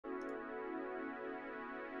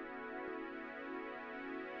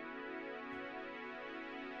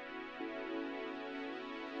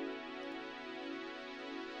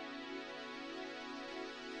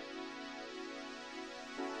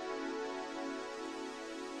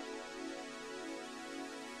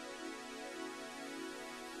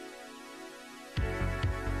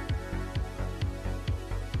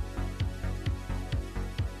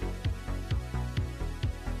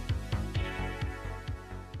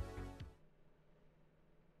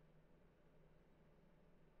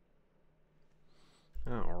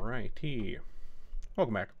Alrighty.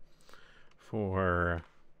 Welcome back for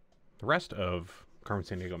the rest of Carmen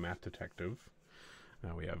Sandiego Math Detective.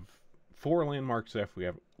 We have four landmarks left. We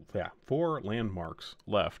have four landmarks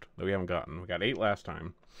left that we haven't gotten. We got 8 last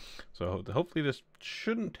time, so hopefully this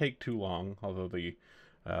shouldn't take too long. Although the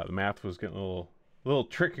math was getting a little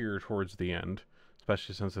trickier towards the end,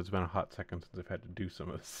 especially since it's been a hot second since I've had to do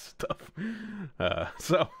some of this stuff.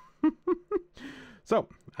 So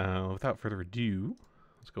without further ado,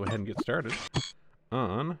 let's go ahead and get started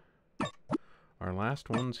on our last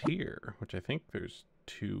ones here, which I think there's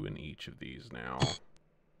 2 in each of these now.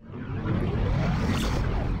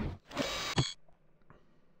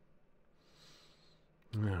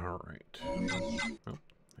 All right. Oh,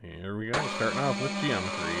 here we go. Starting off with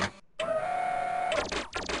geometry.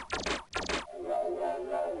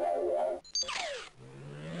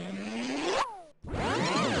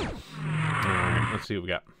 All right, let's see what we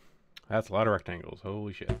got. That's a lot of rectangles.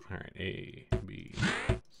 Holy shit. All right. A, B,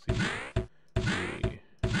 C, D,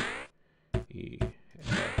 E,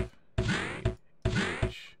 F, G,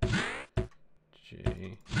 H,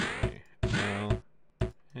 J, K, L,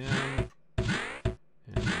 M,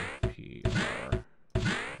 N, P, R,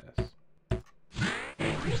 S.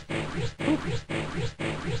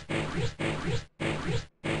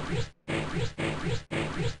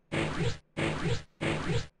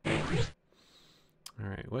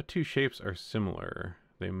 Alright, what 2 shapes are similar?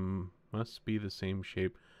 They must be the same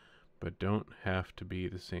shape, but don't have to be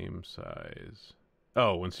the same size.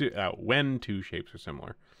 Oh, when 2 shapes are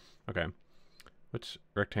similar. Okay. Which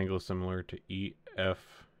rectangle is similar to E,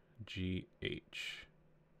 F, G, H?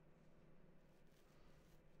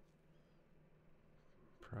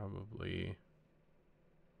 Probably...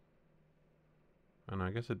 Oh no,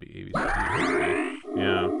 I guess it'd be A, B, C, D.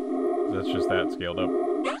 Yeah, that's just that scaled up.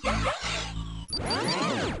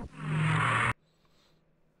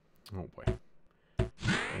 Oh boy.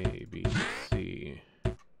 A, B, C,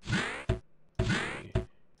 D,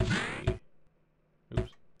 E,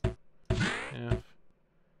 oops, F,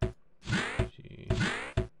 G.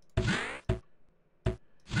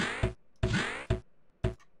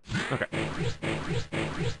 Okay.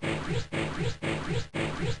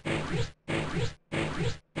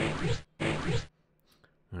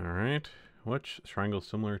 Alright. Which triangle is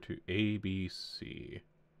similar to A, B, C?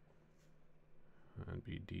 That'd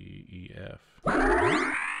be D, E, F.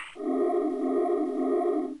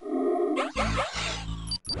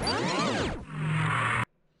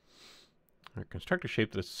 Alright, construct a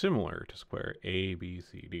shape that is similar to square A, B,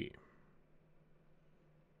 C, D.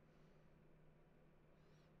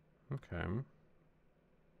 Okay.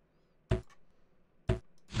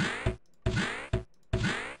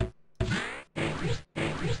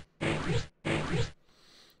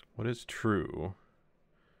 What is true?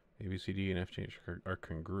 A, B, C, D, and F, G, H are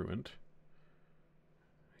congruent.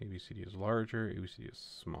 A, B, C, D is larger. A, B, C, D is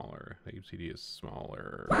smaller. A, B, C, D is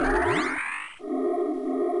smaller.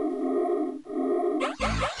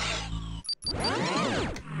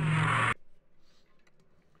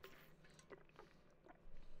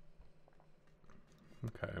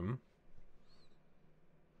 Okay.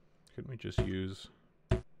 Couldn't we just use...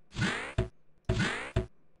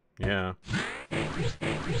 Yeah.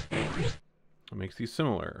 What makes these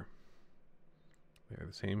similar? They're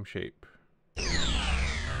the same shape. Wait.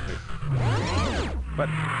 But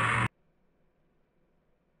I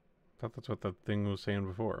thought that's what the thing was saying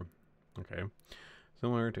before. Okay.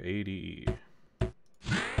 Similar to ADE.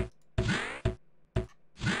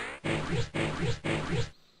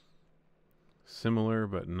 Similar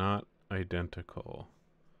but not identical.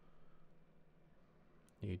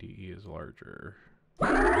 ADE is larger.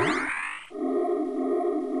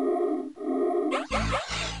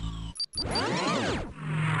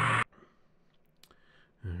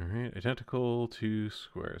 Alright, identical to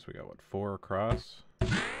squares. We got what, 4 across?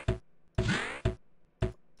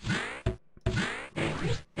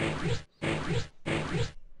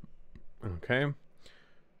 Okay.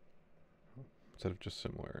 Instead of just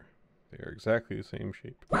similar. They are exactly the same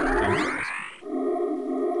shape. Same size.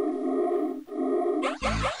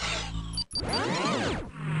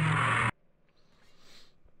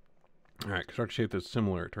 Alright, construct a shape that's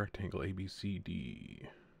similar to rectangle ABCD.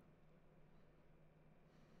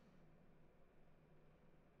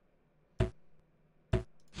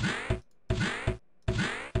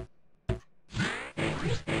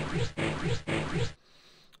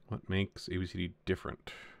 What makes ABCD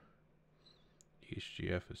different?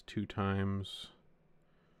 HGF is 2 times.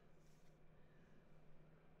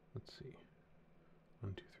 Let's see.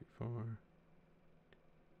 1, 2, 3, 4.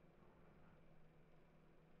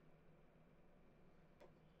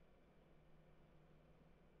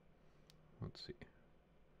 Let's see.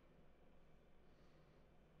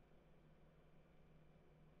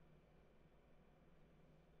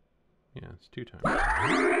 Yeah, it's 2 times.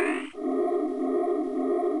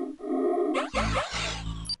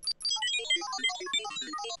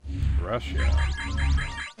 Russia.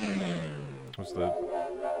 Was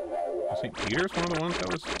St. Peter's one of the ones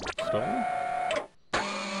that was stolen?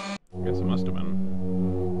 I guess it must have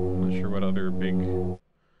been. Not sure what other big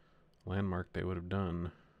landmark they would have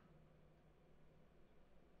done.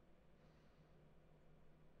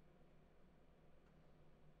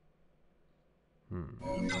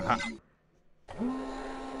 Aha.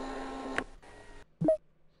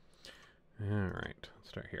 Alright, let's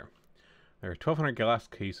start here. There are 1,200 glass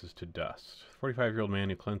cases to dust. 45-year-old man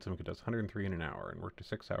who cleansed them could dust 103 in an hour and worked a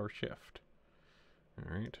 6-hour shift.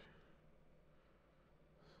 Alright.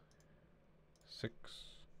 6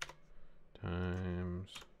 times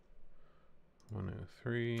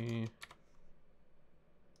 103.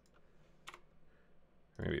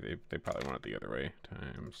 Maybe they probably want it the other way.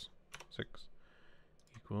 Times 6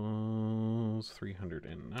 equals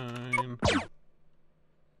 309.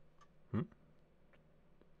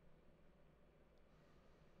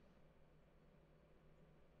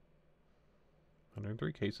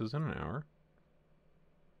 103 cases in an hour.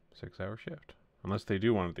 6-hour shift. Unless they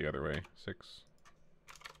do want it the other way. 6.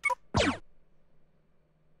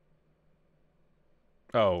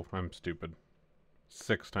 Oh, I'm stupid.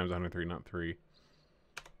 6 times 103, not 3.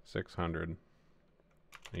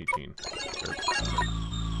 618. Sure.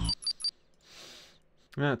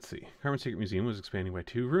 Let's see. Carmen's Secret Museum was expanding by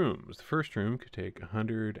 2 rooms. The first room could take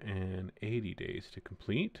 180 days to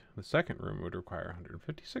complete. The second room would require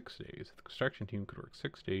 156 days. The construction team could work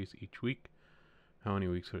 6 days each week. How many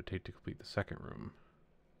weeks would it take to complete the second room?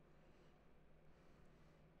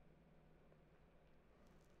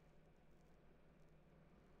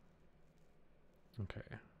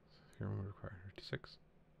 Okay. Second room would require 56.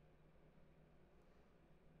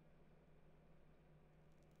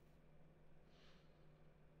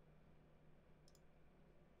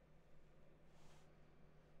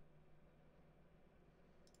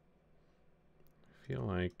 I feel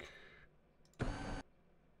like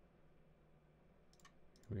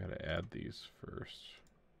we gotta add these first.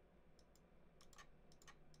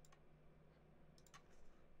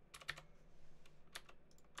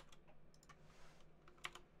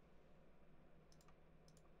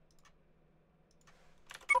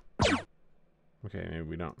 Okay, maybe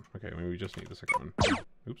we don't. Okay, maybe we just need the second one.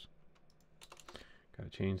 Oops. Gotta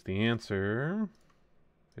change the answer.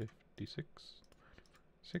 56.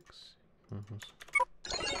 6.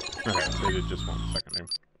 Okay, they did just want the second name.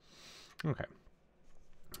 Okay.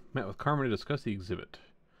 Met with Carmen to discuss the exhibit.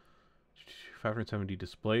 570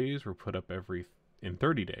 displays were put up in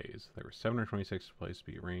 30 days. There were 726 displays to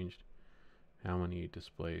be arranged. How many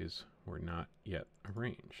displays were not yet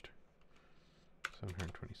arranged?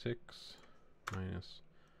 726 minus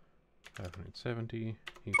 570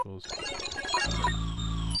 equals...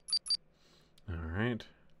 Alright.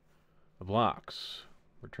 The blocks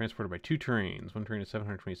were transported by 2 trains. One train had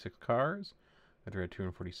 726 cars. The other had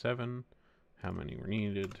 247. How many were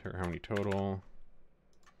needed, or how many total?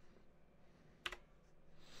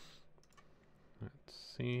 Let's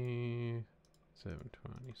see.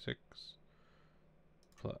 726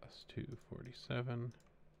 plus 247.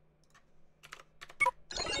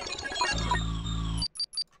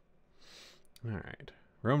 Alright.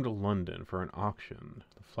 Rome to London for an auction.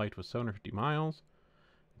 The flight was 750 miles.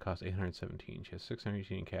 It cost 817. She has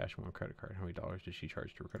 618 in cash and 1 credit card. How many dollars did she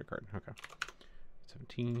charge to her credit card? Okay.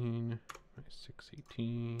 17 minus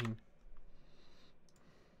 618.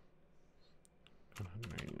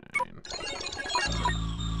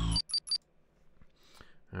 199.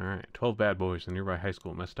 Alright. 12 bad boys in the nearby high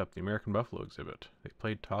school messed up the American Buffalo exhibit. They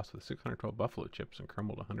played toss with 612 buffalo chips and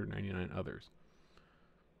crumbled 199 others.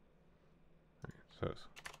 Alright, so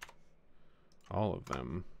all of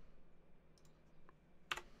them.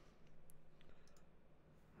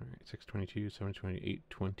 Alright, 622, 720,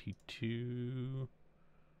 822,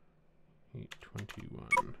 821.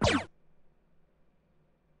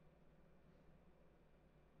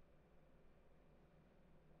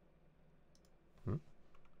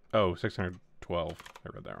 Oh, 612. I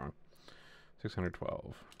read that wrong.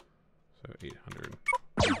 612. So 800.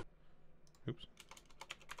 Oops.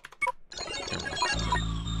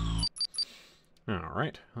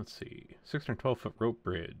 Alright, let's see. 612-foot rope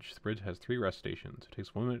bridge. The bridge has 3 rest stations. It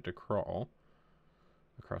takes 1 minute to crawl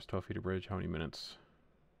across 12 feet of bridge. How many minutes?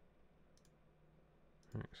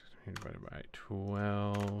 Alright, 16 divided by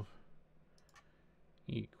 12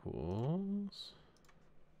 equals...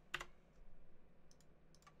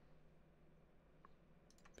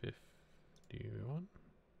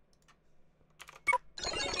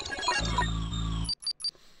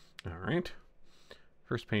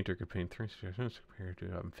 First painter could paint 3 suggestions compared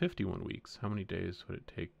to 51 weeks. How many days would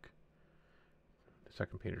it take the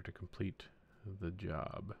second painter to complete the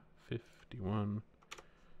job? 51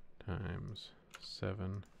 times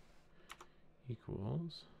 7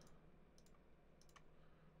 equals...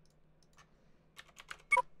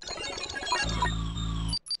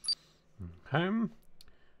 Okay.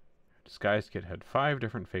 Disguise kit had 5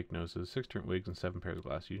 different fake noses, 6 different wigs, and 7 pairs of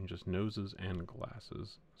glasses, using just noses and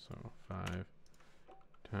glasses. So 5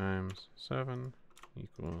 times 7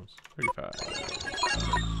 equals 35.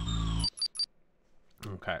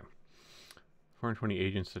 Okay. 420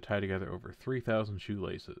 agents to tie together over 3,000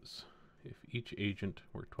 shoelaces. If each agent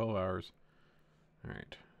worked 12 hours.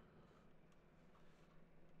 Alright.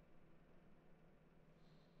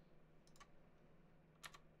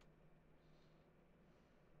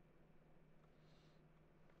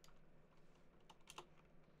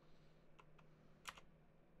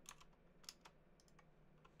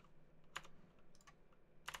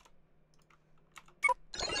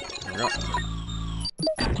 There we go.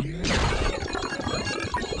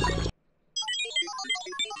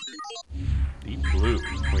 Deep blue.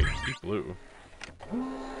 Wait, deep blue.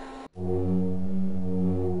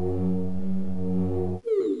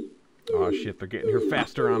 Oh shit, they're getting here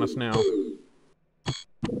faster on us now.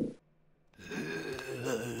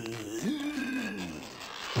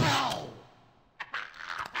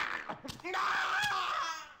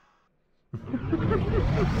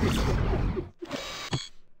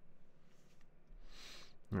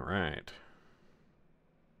 All right.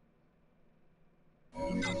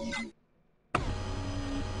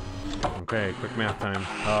 Okay, quick math time.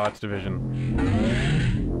 Oh, it's division.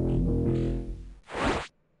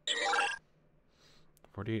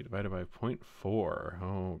 48 divided by 0.4.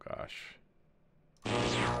 Oh, gosh.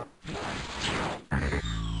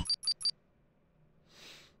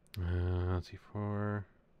 Let's see, 4.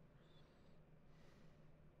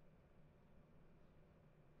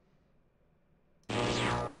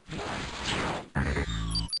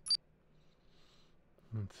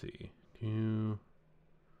 Let's see, 2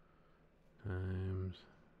 times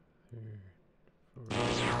 4.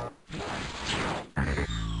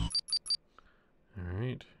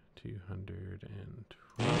 Alright,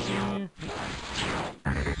 220.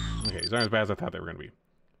 Okay, these aren't as bad as I thought they were going to be.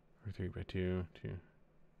 3 by 2, 2.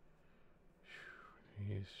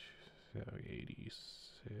 So 86.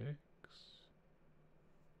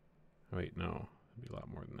 Oh, wait, no. It'd be a lot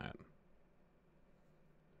more than that.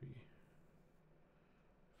 3,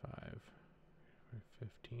 5,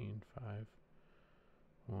 15, 5,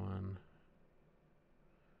 1,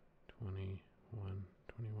 21,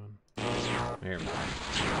 21. There we go.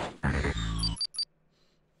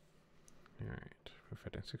 Alright,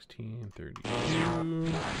 15, 16,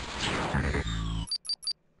 32.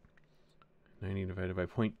 90 divided by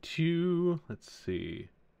 0.2. Let's see.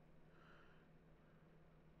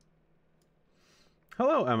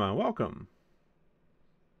 Hello, Emma. Welcome.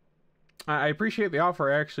 I appreciate the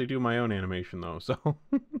offer. I actually do my own animation, though, so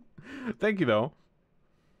thank you, though.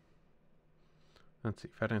 Let's see.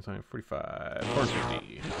 5 times 9, 45.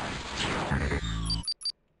 450.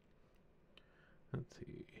 Let's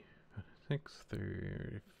see. 6,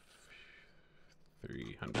 30,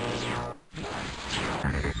 300.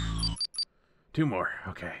 2 more.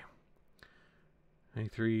 Okay.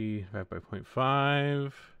 93 divided by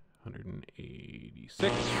 0.5.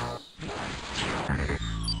 186.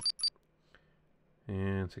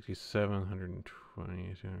 And 67,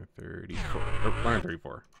 120, 234. Oh,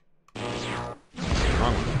 134.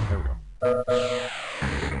 Wrong one. There we go.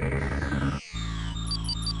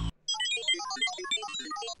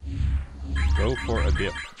 Go for a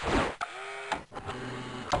dip.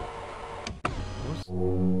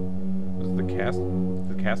 Was the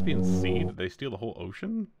Caspian Sea? Did they steal the whole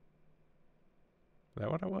ocean? Is that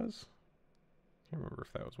what it was? I can't remember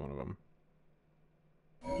if that was one of them.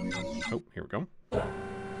 Oh, here we go.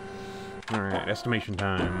 Alright, estimation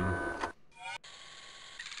time.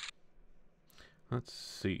 Let's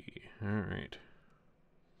see. Alright.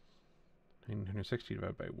 960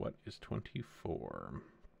 divided by what is 24?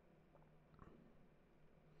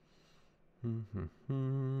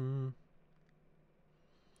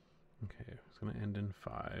 Okay, it's going to end in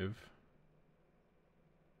 5.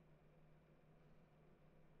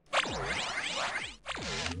 That's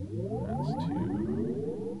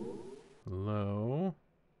too low.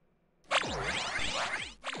 It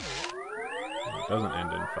doesn't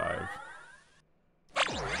end in 5.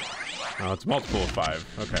 Oh, it's multiple of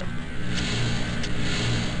 5. Okay.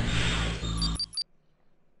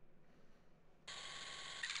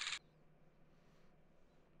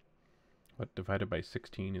 What divided by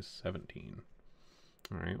 16 is 17?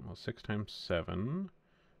 All right, well, 6 times 7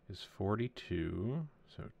 is 42.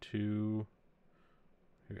 So 2,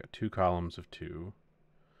 we got 2 columns of 2. All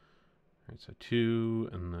right, so 2,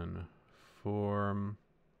 and then 4, and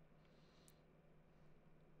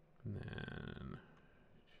then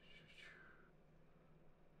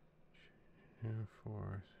 2,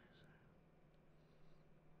 4,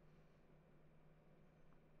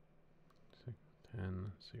 6,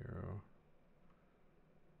 10, 0.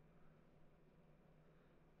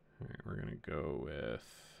 All right, we're gonna go with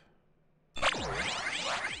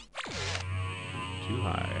too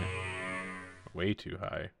high, way too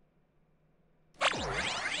high.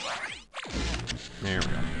 There we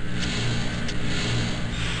go.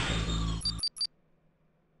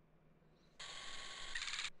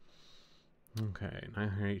 Okay,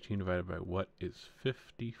 918 divided by what is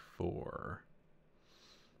 54?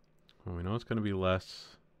 Well, we know it's going to be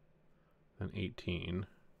less than 18,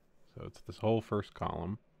 so it's this whole first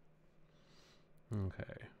column.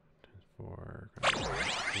 Okay, 4,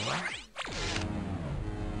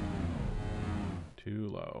 too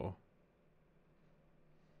low.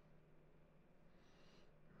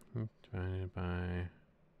 Divided by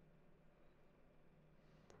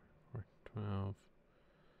 4, 12,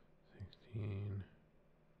 16.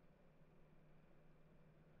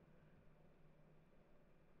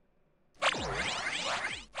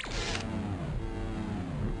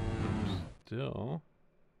 Still.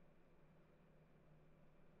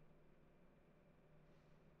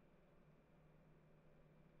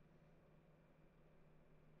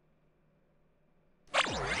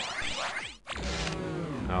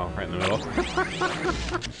 Oh, right in the middle.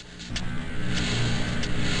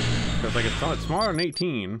 Because like it's smaller than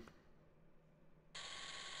 18.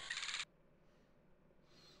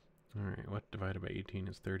 Alright, what divided by 18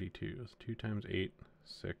 is 32? It's 2 times 8,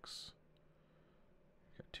 6.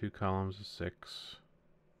 Got 2 columns of 6.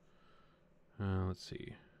 Let's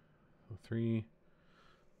see. So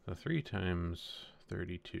 3 times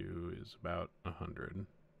 32 is about 100.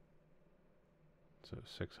 So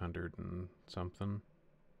 600 and something.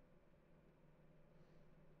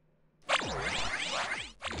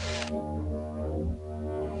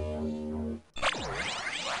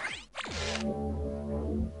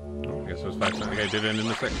 Oh, I guess it was 5 cents. Okay, I did end in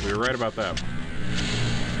the second. We were right about that.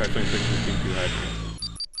 576 is too high.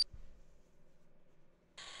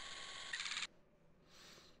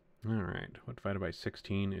 Alright, what divided by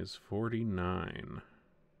 16 is 49?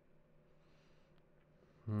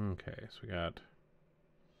 Okay, so we got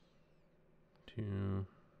 2,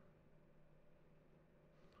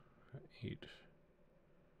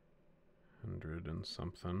 800 and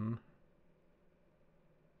something.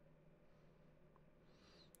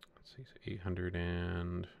 Let's see, so 800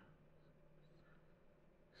 and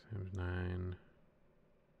times 9,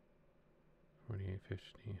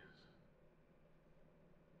 4850.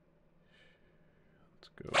 Let's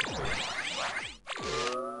go with this.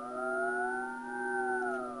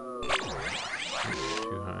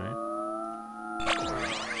 Too high.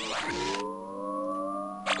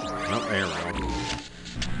 Oh, there we go.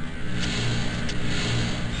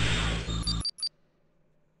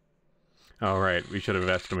 Oh, right. We should have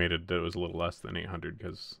estimated that it was a little less than 800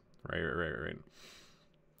 because, right.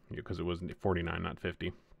 Because it was 49, not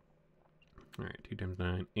 50. All right, 2 times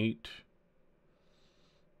 9, 8.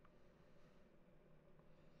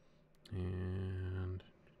 And...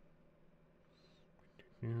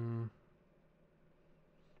 yeah.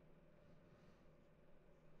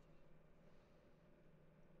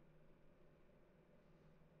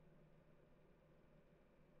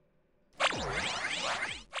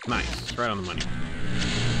 Nice, right on the money.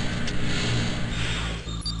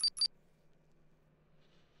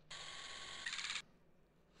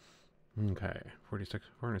 Okay,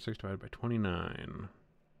 406 divided by 29.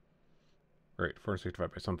 Right, 406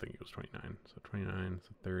 divided by something equals 29. So 29, so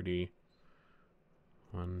 30.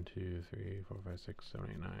 1, 2, 3, 4, 5, 6, 7,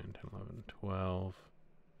 8, 9, 10, 11, 12.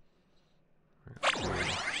 Right,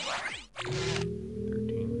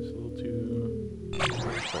 13 is a little too...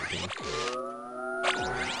 14.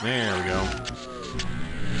 There we go.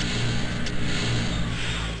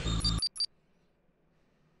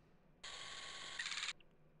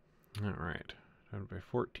 Alright. Divided by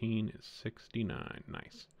 14 is 69.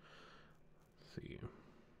 Nice. Let's see.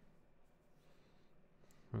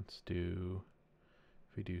 Let's do...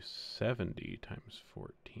 if we do 70 times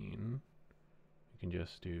 14, we can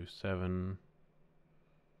just do 7...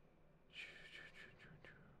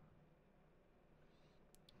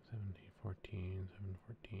 14, 7,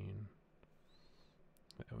 14.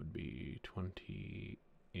 That would be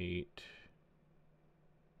 28.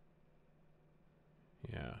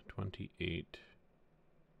 Yeah, 28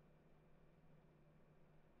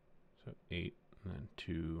 So 8, and then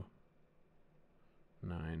 2,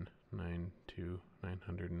 9, 9, 2,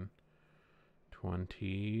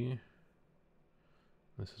 920.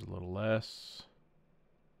 This is a little less.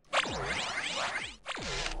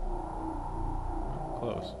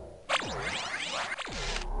 Close.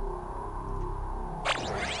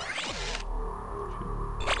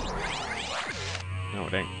 No,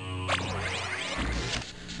 it ain't.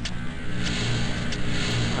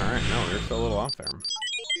 Alright, no, we're still a little off there.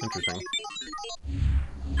 Interesting.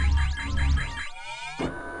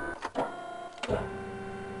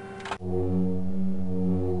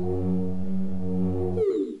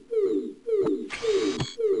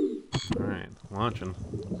 Alright, launching.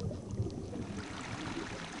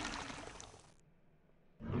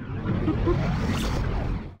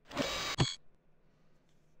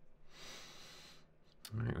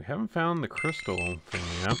 Alright, we haven't found the crystal thing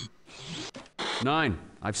yet. 9.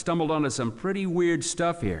 I've stumbled onto some pretty weird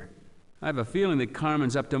stuff here. I have a feeling that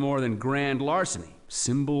Carmen's up to more than grand larceny.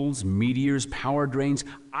 Symbols, meteors, power drains.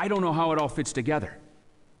 I don't know how it all fits together.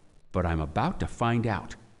 But I'm about to find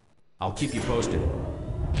out. I'll keep you posted.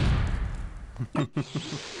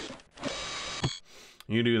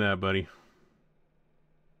 You do that, buddy.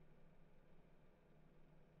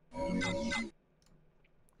 Here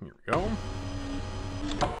we go.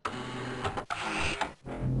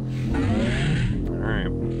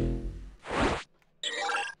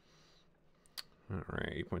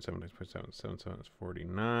 Alright, 8.7 times 0.777 is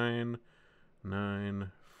 49.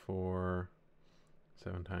 9, 4,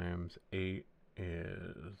 7 times 8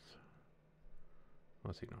 is,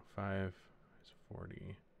 let's see, no, 5 is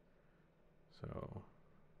 40. So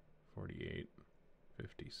 48,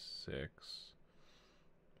 56,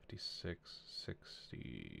 56,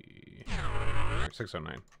 60,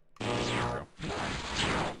 609. There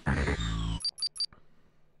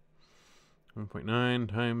we go.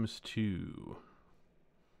 1.9 times 2.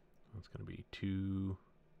 That's going to be 2,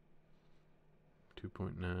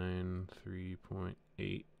 2.9,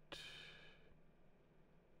 3.8.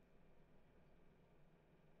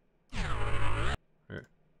 There.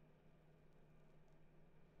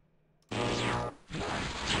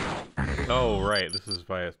 Oh, right. This is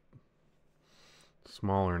by a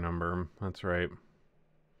smaller number. That's right.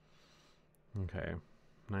 Okay.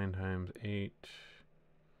 9 times 8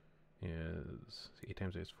 is 8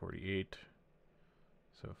 times 8 is 48.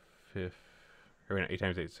 So 8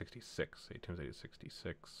 times 8 is 66. 8 times 8 is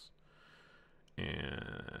 66.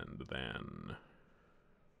 And then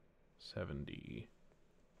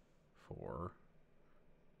 74.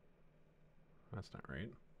 That's not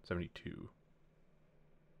right. 72.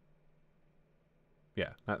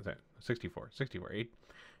 Yeah, that's it. 64. 64.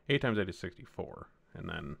 8 times 8 is 64. And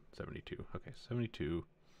then 72. Okay, 72.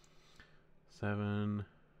 7.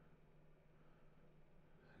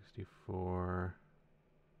 64.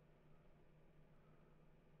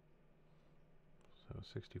 So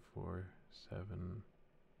 64, 7.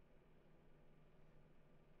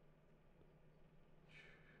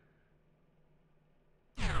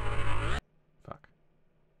 Fuck.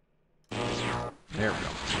 There we go.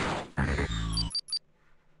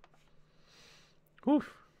 Woof.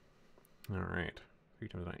 Alright. 3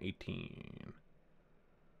 times 9, 18.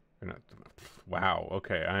 Wow,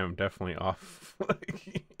 okay, I am definitely off.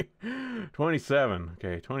 27.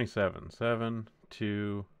 Okay, 27. 7,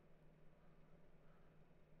 2.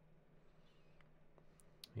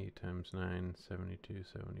 8 times 9, 72,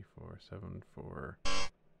 74, 7, 4,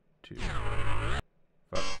 2.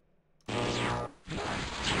 Fuck.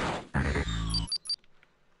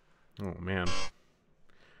 Oh, man.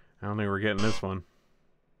 I don't think we're getting this one.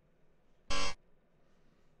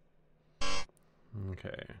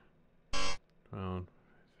 Okay. 12,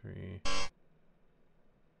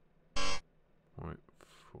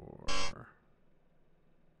 3.4.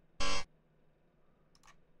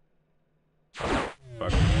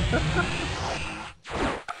 Fuck.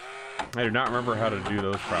 I do not remember how to do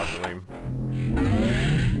those properly.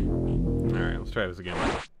 Alright, let's try this again.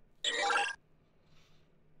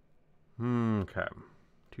 Okay.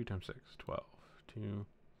 2 times 6, 12. 2,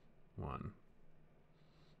 1.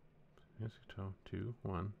 2,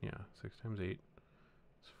 1. Yeah. 6 times 8 is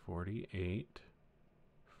 48.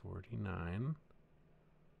 49.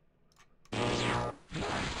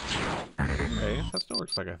 Okay, that still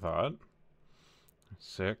works like I thought.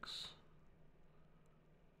 6.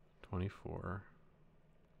 24.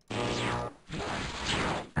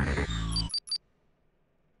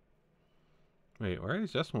 Wait, why are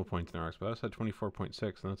these decimal points in the rocks? But that said 24.6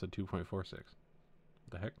 and that's a 2.46. What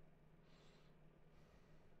the heck?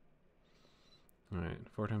 Alright,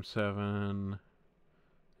 4 times 7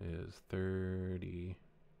 is 30.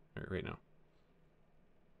 Right now.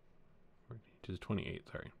 Which is 28,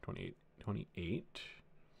 sorry. 28.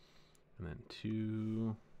 And then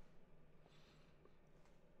 2.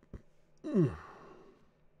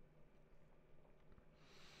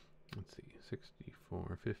 Let's see.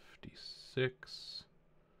 64, 56,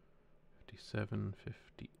 57,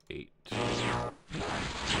 58.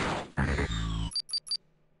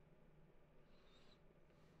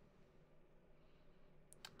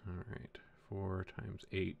 All right. 4 times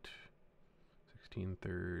 8.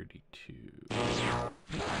 1632.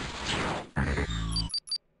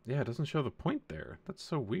 Yeah, it doesn't show the point there. That's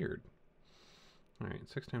so weird. All right,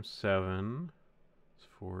 6 times 7 is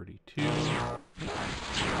 42. All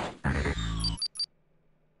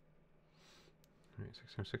right,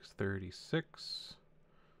 6 times 6, 36.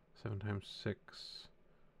 7 times 6 is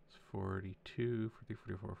 42. 40,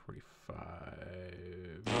 44, 45.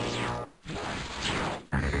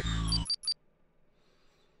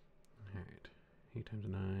 All right, 8 times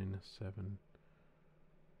 9 is 7.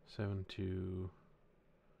 72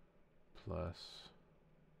 plus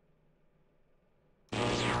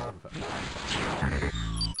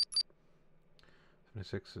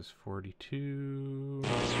 76 is 42.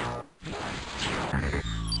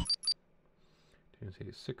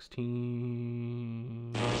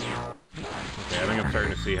 16. Okay, I think I'm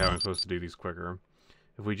starting to see how I'm supposed to do these quicker.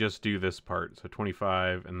 If we just do this part, so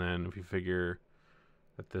 25, and then if you figure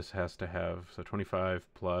that this has to have, so 25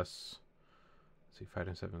 plus, let's see, 5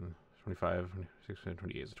 times 7, 25, 6,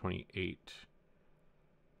 28 is 28.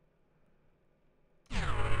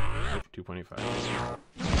 2.5.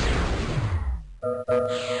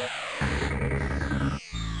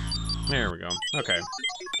 There we go. Okay.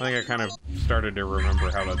 I think I kind of started to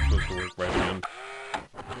remember how that's supposed to work by the end.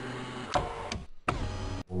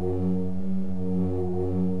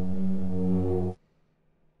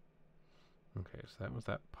 Okay, so that was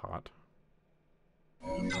that pot.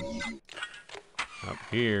 Up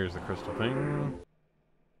here's the crystal thing.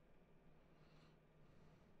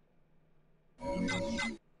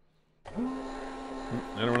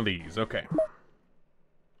 Another one of these. Okay.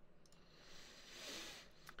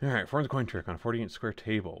 Alright, forms a coin trick on a 40-inch square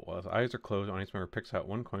table. While his eyes are closed, an audience member picks out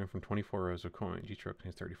one coin from 24 rows of coins. Each row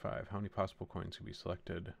contains 35. How many possible coins can be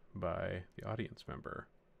selected by the audience member?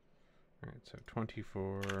 Alright, so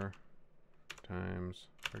 24 times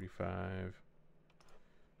 35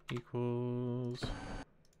 equals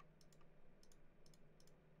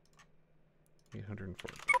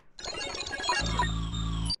 840.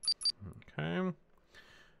 Okay.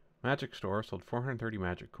 Magic store sold 430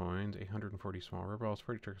 magic coins, 840 small rubber balls,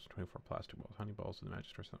 40 turtles, 24 plastic balls. How many balls did the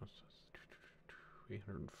magic store sell?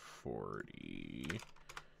 840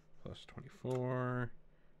 plus 24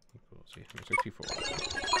 equals 864.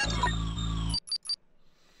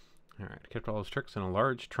 Alright, kept all his tricks in a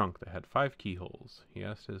large trunk that had 5 keyholes. He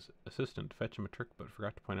asked his assistant to fetch him a trick, but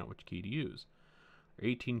forgot to point out which key to use. There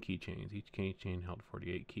are 18 keychains. Each keychain held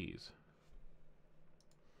 48 keys.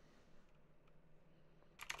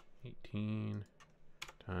 18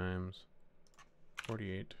 times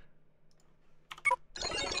 48.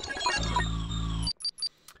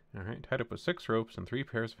 Alright, tied up with 6 ropes and 3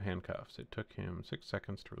 pairs of handcuffs. It took him 6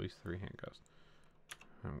 seconds to release 3 handcuffs.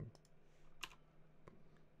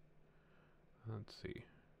 Let's see.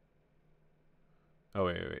 Oh,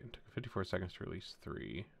 wait. It took 54 seconds to release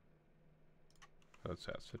 3. So that's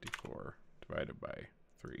 54 divided by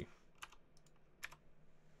 3.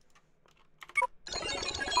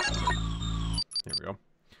 There we go.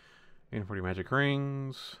 840 magic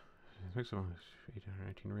rings.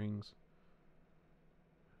 819 rings.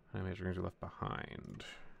 How many magic rings are left behind?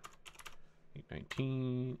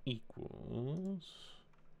 819 equals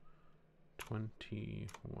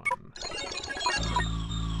 21.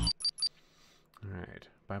 Alright.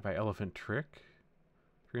 Bye-bye elephant trick.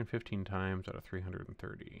 315 times out of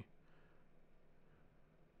 330.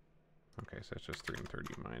 Okay, so that's just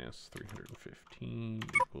 330 minus 315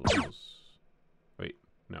 equals... Wait,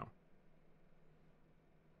 no.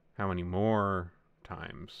 How many more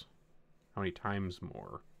times? How many times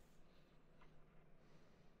more?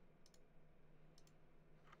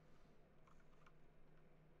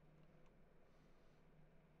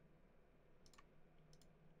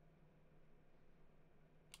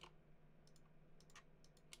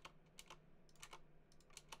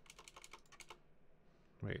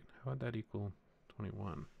 Wait, how would that equal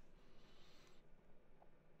 21?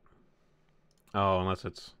 Oh, unless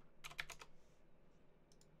it's...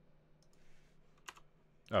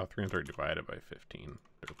 Oh, 330 divided by 15.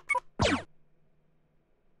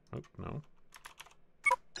 Oh, no.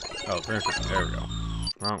 Oh, 350. There we go.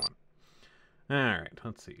 Wrong one. Alright,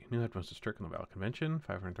 let's see. New headphones struck in the Val Convention.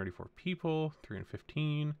 534 people.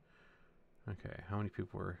 315. Okay, how many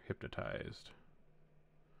people were hypnotized?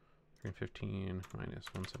 315 minus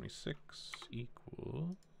 176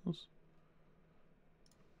 equals...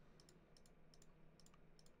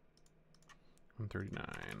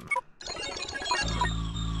 139.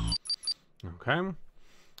 Okay.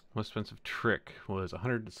 Most expensive trick was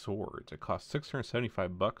 100 swords. It cost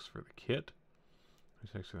 $675 for the kit.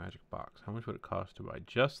 36 magic box. How much would it cost to buy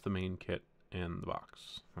just the main kit and the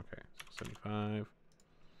box? Okay, 675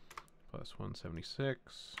 plus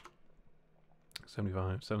 176.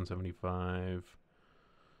 75, 775,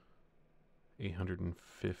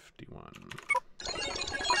 851.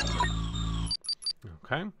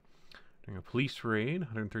 Okay. During a police raid,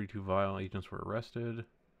 132 vile agents were arrested.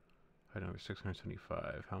 Item number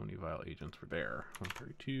 675. How many vile agents were there?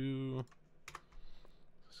 132,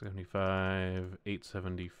 75,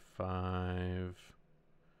 875,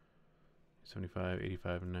 75,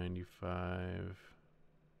 85, 95.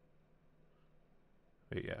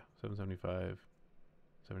 Wait, yeah, 775,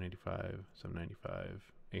 785, 795,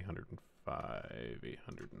 805,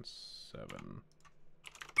 807.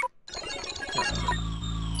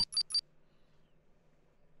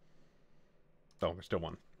 Oh, there's still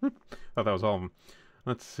one. Thought that was all of them.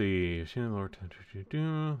 Let's see. Last time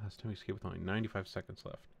we escaped with only 95 seconds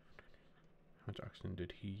left. How much oxygen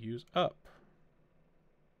did he use up?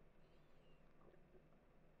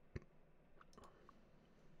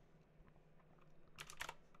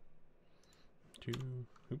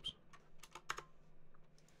 Oops.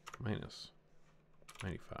 Minus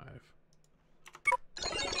 95.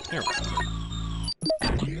 There we go.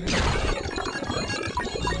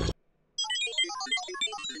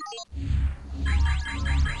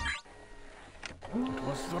 It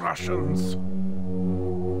was the Russians.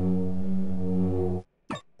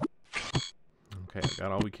 Okay,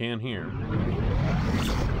 got all we can here.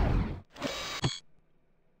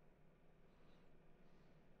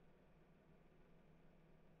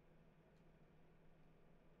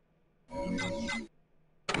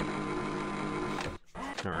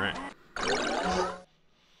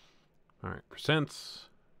 Alright, percents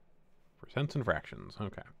and fractions.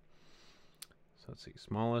 Okay. So let's see.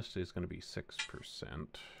 Smallest is going to be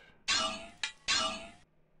 6%.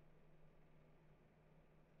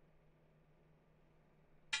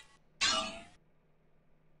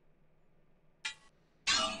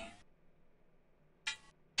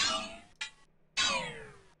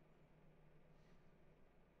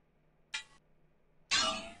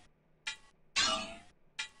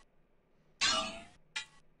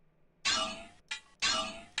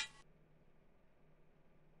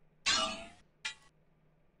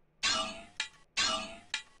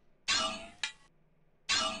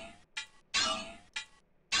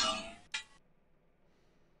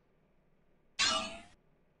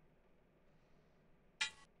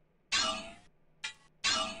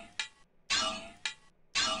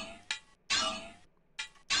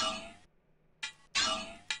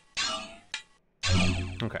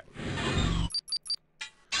 Okay.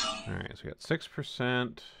 Alright, so we got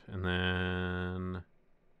 6%, and then...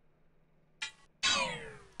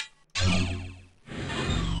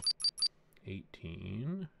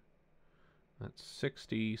 18. That's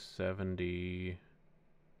 60, 70...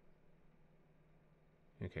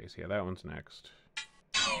 Okay, so yeah, that one's next.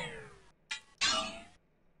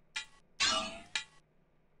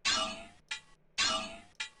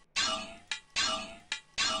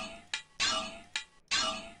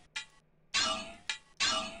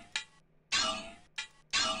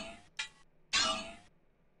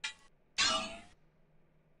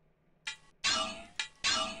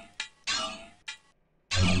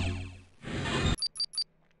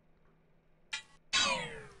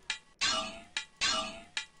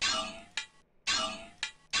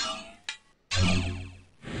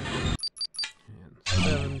 And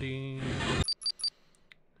 70.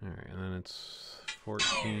 Alright, and then it's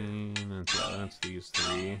 14, and yeah, that's these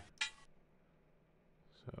three.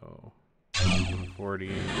 So, 140,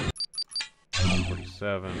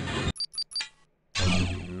 147,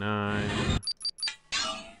 159,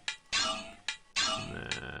 and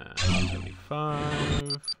then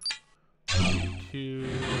 75, 82,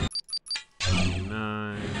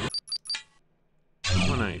 99,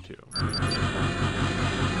 192.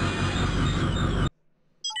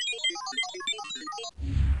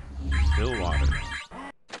 Still water.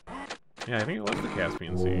 Yeah, I think it was the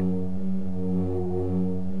Caspian Sea.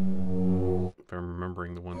 If I'm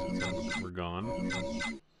remembering the ones that were gone.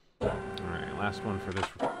 Alright, last one for this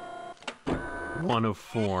one of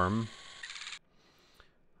form.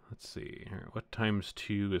 Let's see. All right, what times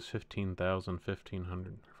 2 is 15,000,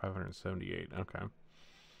 1,500, 578? Okay.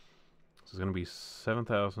 This is going to be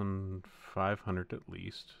 7,500 at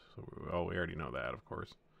least. So, we already know that, of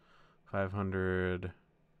course. 500,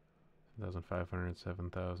 7,500,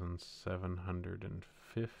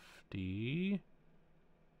 7,750.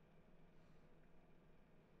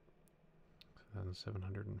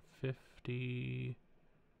 7,750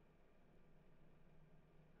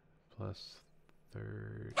 plus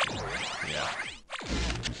 30. Yeah.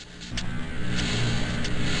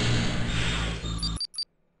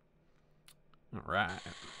 All right.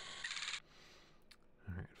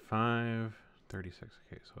 All right. 5, 36.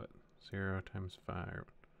 Okay, so what? 0 times 5.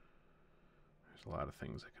 There's a lot of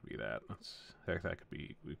things that could be that. That could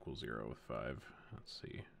be equal 0 with 5. Let's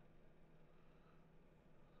see.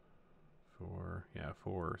 4, yeah,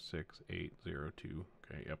 4, 6, 8, 0, 2.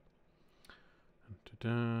 Okay, yep.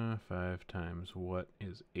 5 times what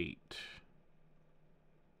is 8?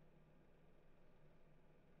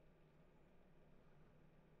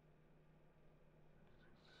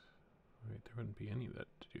 Wait, there wouldn't be any that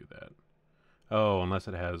to do that. Oh, unless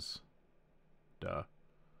it has, 6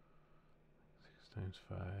 times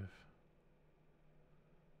 5.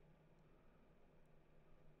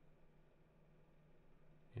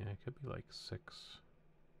 Yeah, it could be like 6,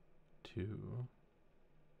 2.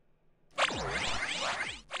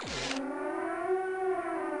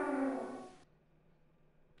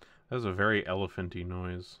 That was a very elephanty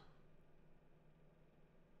noise.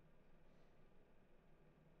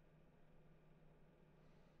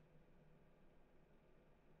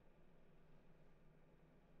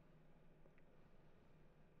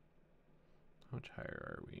 How much higher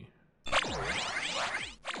are we?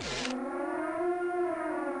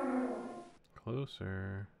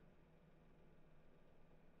 Closer.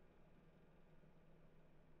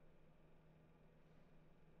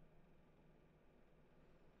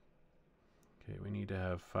 Okay, we need to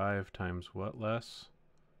have 5 times what less?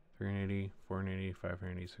 380, 480,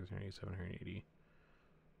 580, 680, 780,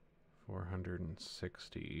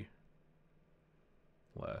 460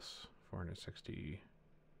 less. 460.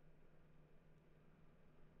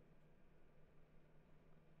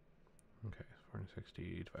 Okay,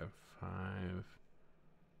 460 divided by 5.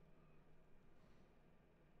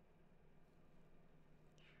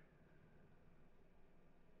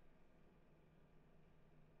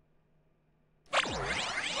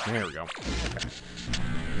 There we go. Okay.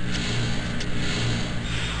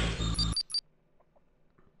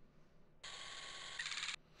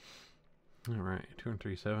 All right,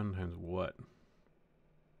 237 times what?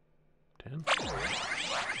 10?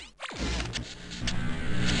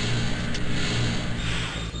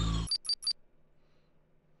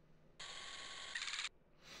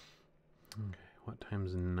 Okay, what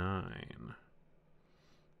times 9?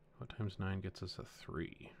 What times 9 gets us a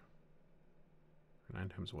 3? 9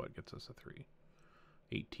 times what gets us a 3?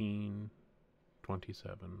 18,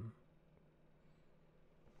 27,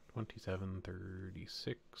 27,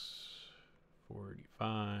 36,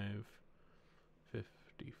 45,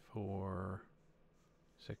 54,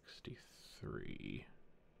 63.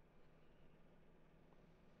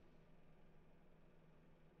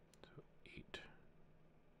 So 8.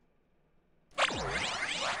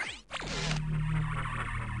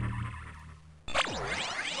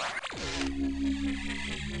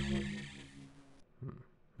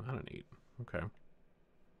 Not an 8. Okay.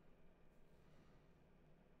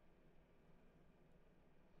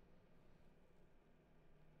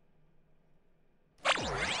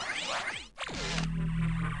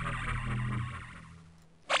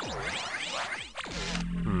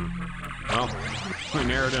 Well, we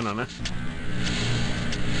narrowed in on it.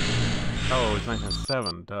 Oh, it's 9 times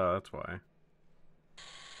 7. Duh, that's why.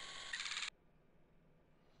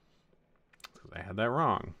 Because I had that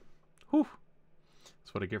wrong. Whew.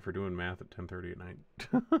 That's what I get for doing math at 10:30 at night.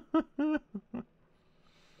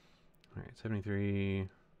 Alright, 73.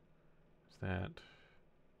 What's that?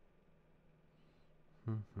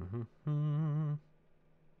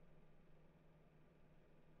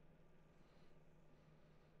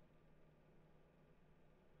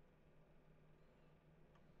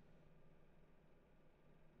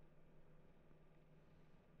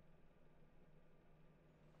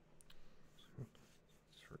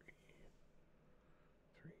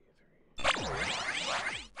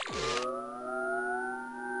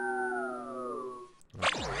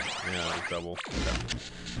 Yeah, it's double. Okay.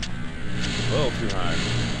 A little too high.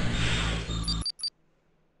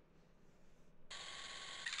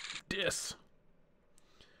 Dis.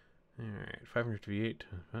 Alright, 558.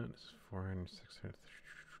 That's 400, 600.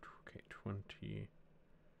 Okay, 20.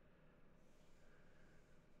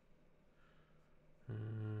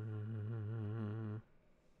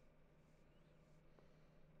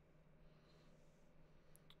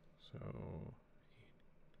 So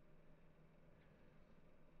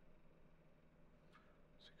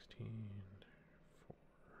 16, 4.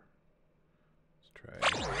 Let's try.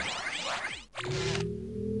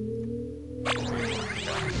 Okay.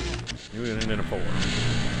 Knew it ended in a 4.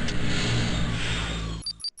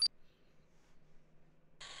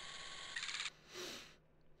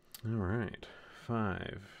 All right, 5.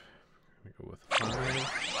 I'm gonna go with 5.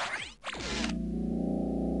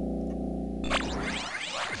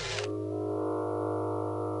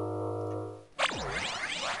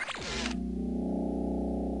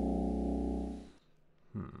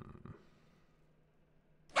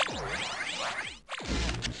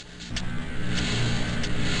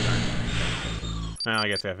 I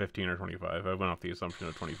guess I have 15 or 25. I went off the assumption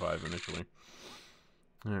of 25 initially.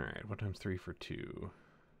 Alright, what time's 3 for 2? 2,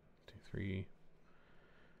 3.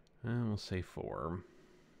 And we'll say 4.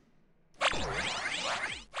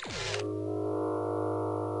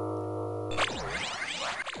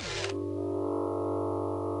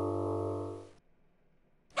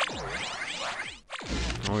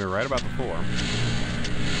 Oh, we were right about the 4.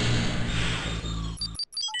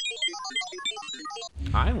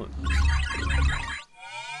 Island.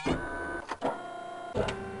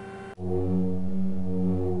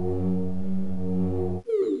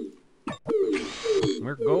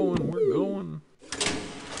 We're going, we're going.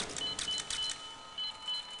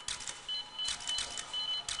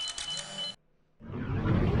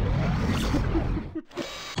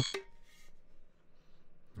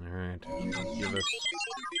 Alright, give us...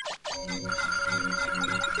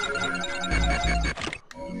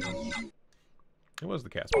 It was the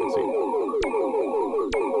Caspian Sea.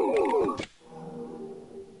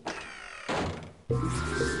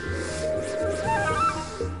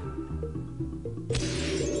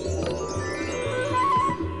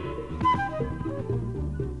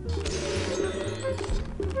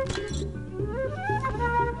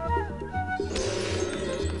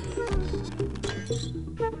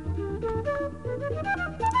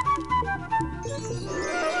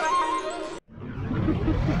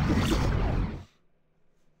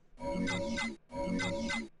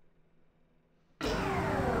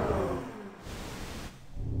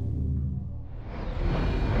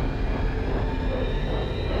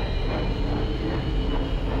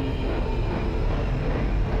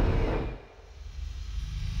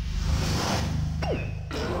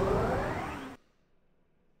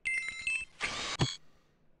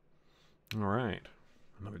 Alright.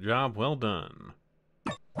 Another job well done.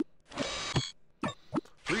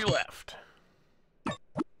 3 left.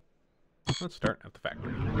 Let's start at the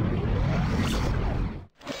factory.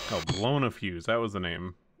 Oh, Blown a Fuse. That was the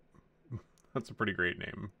name. That's a pretty great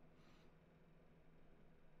name.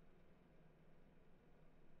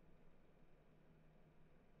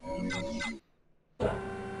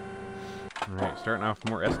 Alright, starting off with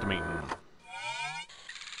more estimating.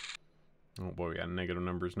 Oh boy, we got negative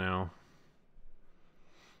numbers now.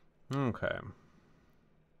 Okay.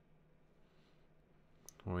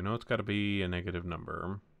 Well, we know it's got to be a negative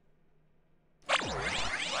number. Okay.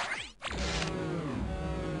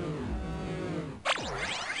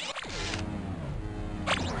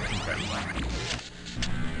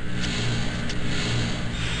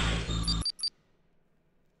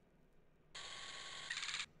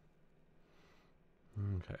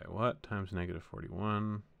 Okay, what times negative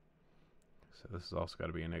 41? So this has also got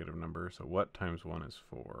to be a negative number. So what times 1 is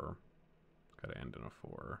 4? It's got to end in a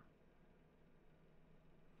 4.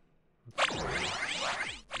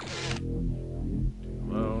 Too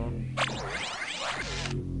low.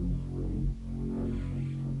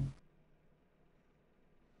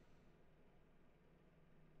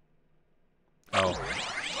 Oh,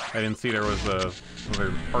 I didn't see there was a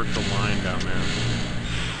partial line down there.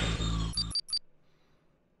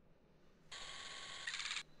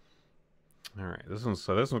 All right, this one's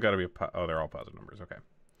got to be oh, they're all positive numbers. Okay,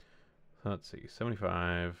 so let's see,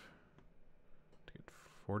 75 to get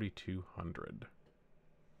 4,200.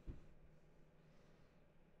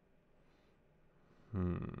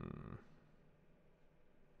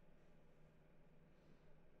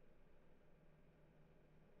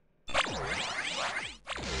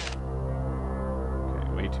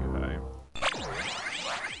 Okay, way too high.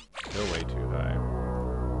 Still way too high.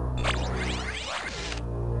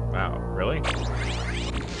 Wow, really?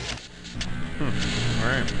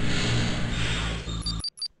 Alright.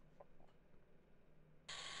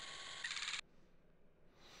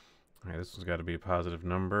 Alright, this one's got to be a positive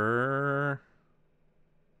number.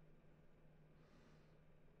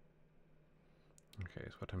 Okay,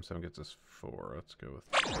 so what times 7 gets us 4. Let's go with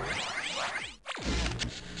 4.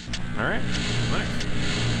 Alright, nice.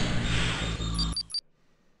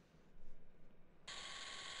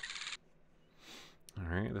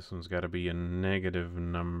 Alright, this one's got to be a negative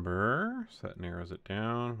number, so that narrows it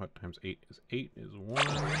down. What times 8 is 8 is 1.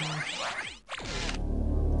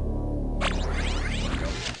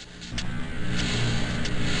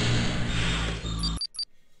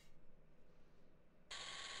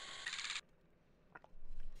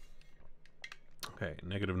 Okay,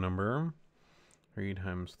 negative number. 3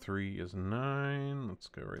 times 3 is 9. Let's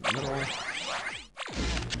go right in the middle.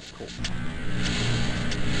 Cool.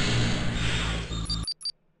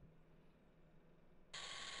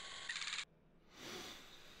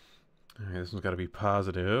 Alright, this one's got to be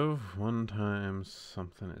positive. 1 times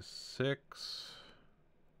something is 6.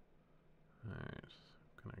 Alright,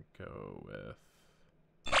 I'm going to go with...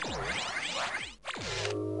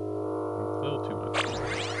 a little too much.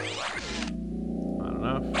 Not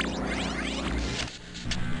enough.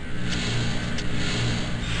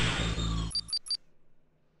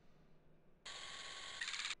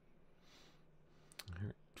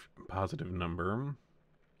 Positive number.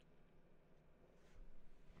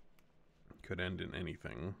 Could end in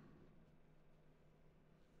anything.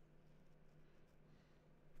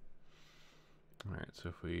 Alright, so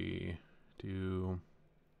if we do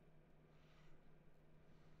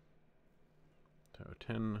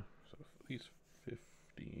 10, so at least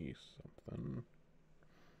 50 something.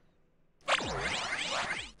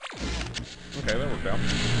 Okay, that worked out.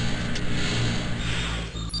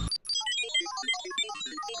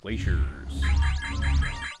 Glaciers.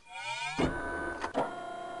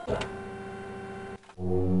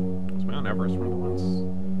 Was Mount Everest one of the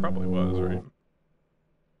ones? Probably was, right?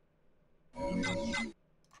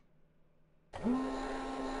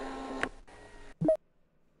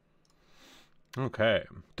 Okay.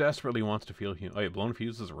 Desperately wants to feel human. Oh, yeah, Blown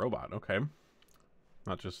Fuse is a robot. Okay.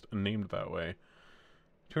 Not just named that way.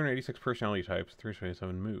 286 personality types,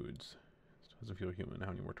 327 moods. Doesn't feel human. How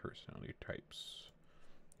many more personality types?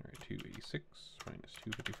 Alright, 286 minus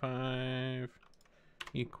 255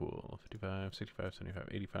 equal 55, 65, 75,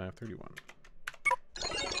 85, 31.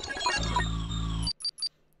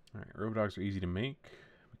 Alright, Robodogs are easy to make.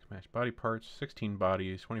 We can match body parts, 16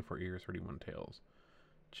 bodies, 24 ears, 31 tails.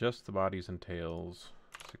 Just the bodies and tails,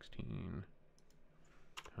 16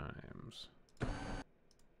 times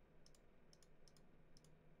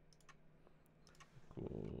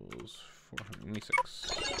equals 486.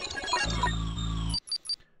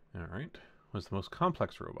 Alright. What's the most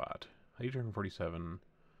complex robot? 847.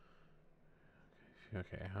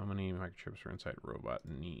 Okay, how many microchips are inside robot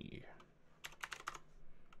knee?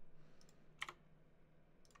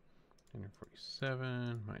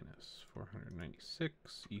 147 minus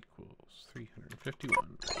 496 equals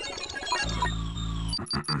 351.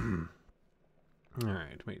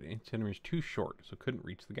 Alright, wait, the centimeter is too short, so couldn't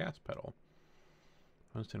reach the gas pedal.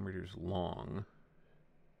 1 centimeter is long.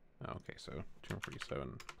 Oh, okay, so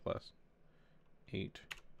 247 plus 8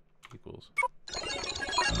 equals...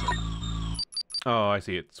 Oh, I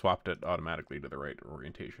see. It swapped it automatically to the right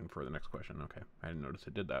orientation for the next question. Okay, I didn't notice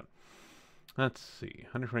it did that. Let's see.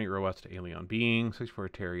 128 robots to Aelion Being, 64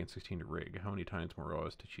 to Terry, and 16 to Rig. How many times more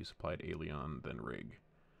robots did she supply to Aelion than Rig?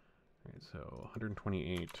 Alright, so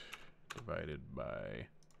 128 divided by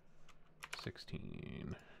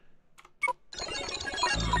 16...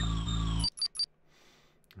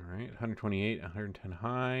 Alright, 128, 110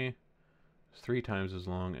 high. It's 3 times as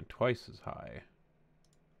long and twice as high.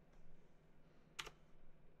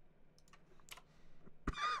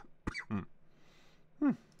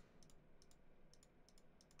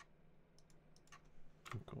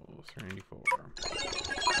 Equals 394.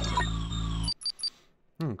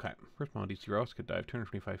 Okay, first model DC Rouse could dive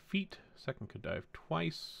 225 feet. Second could dive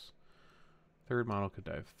twice. Third model could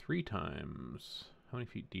dive 3 times. How many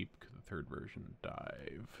feet deep could the third version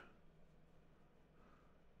dive?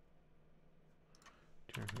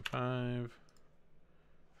 225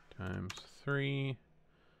 times 3,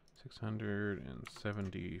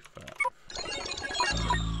 675.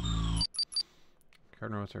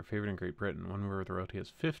 Garden robots are favored in Great Britain. One member of the royalty has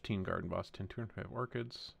 15 garden boss, 10, 205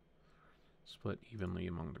 orchids. Split evenly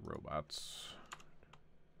among the robots.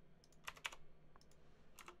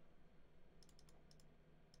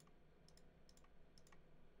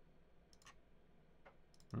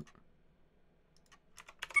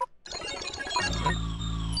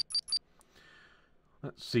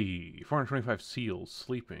 Let's see. 425 seals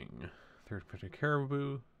sleeping. Third printed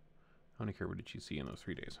caribou. How many caribou did she see in those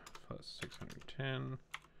 3 days? Plus 610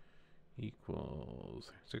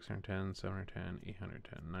 equals 610, 710,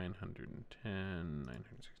 810, 910,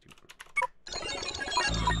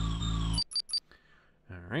 961.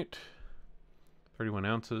 All right. 31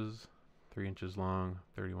 ounces, 3 inches long,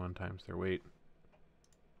 31 times their weight.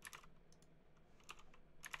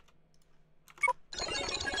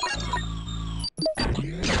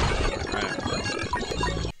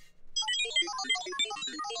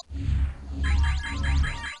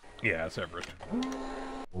 Yeah, it's Everest.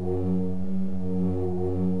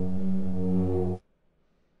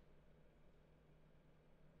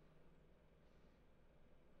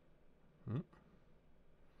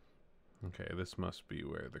 Okay, this must be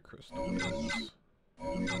where the crystal is.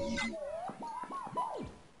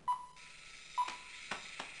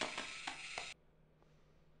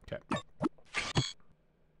 Okay.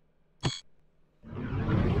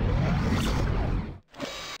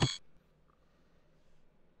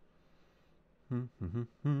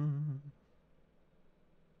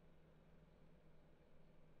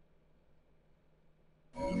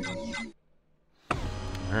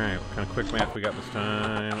 Alright, what kind of quick math we got this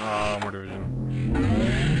time? Oh, more division.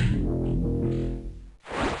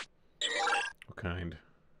 What kind?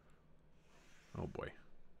 Oh boy.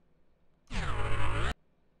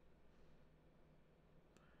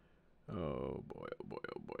 Oh boy, oh boy,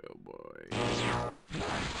 oh boy, oh boy.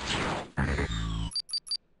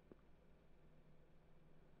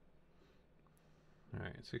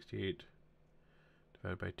 Alright, 68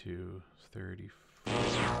 divided by 2 is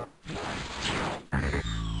 34.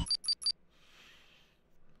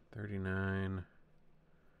 39.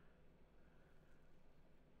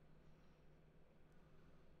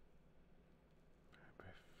 By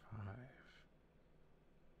 5.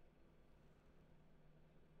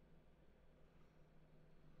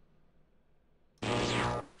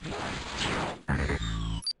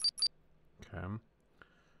 Okay.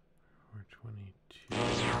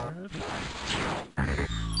 422.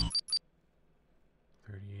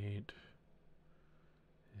 38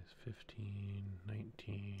 is 15,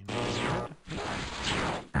 19.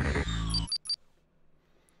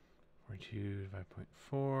 42 divided by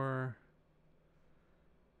 0.4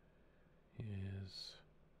 is,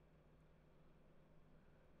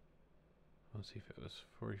 let's see if it was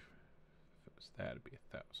 40, if it was that, it'd be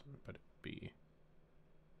 1,000, but it'd be,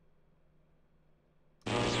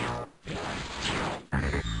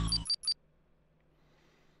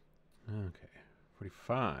 okay,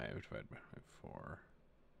 45 divided by 4.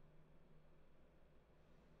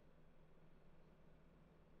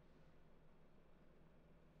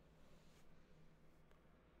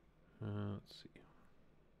 Let's see.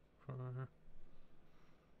 4.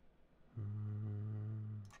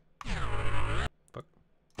 Fuck.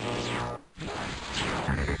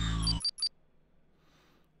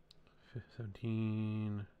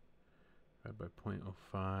 17 divided by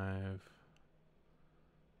 0.05.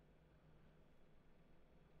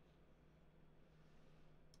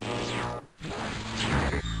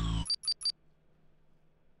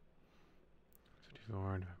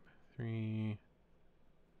 Divided by 3.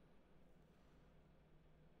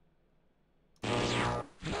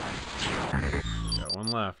 Got one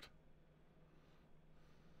left.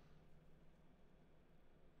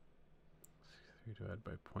 63 divided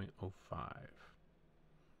by 0.05.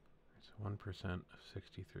 So 1% of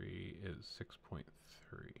 63 is 6.3.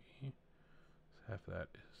 So half of that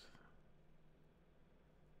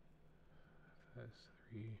is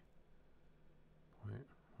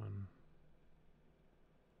 3.1.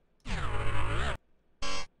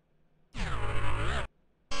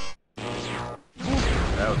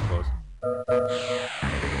 That was close.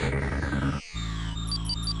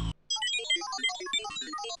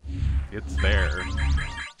 It's there.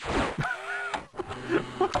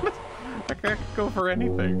 That guy could go for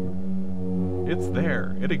anything. It's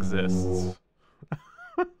there. It exists.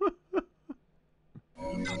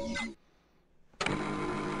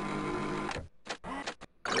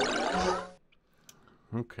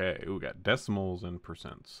 Okay, we got decimals and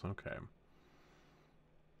percents. Okay.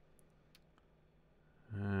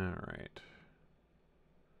 Alright.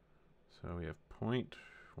 So we have 0.14.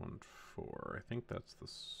 I think that's the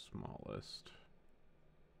smallest.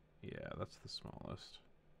 Yeah, that's the smallest.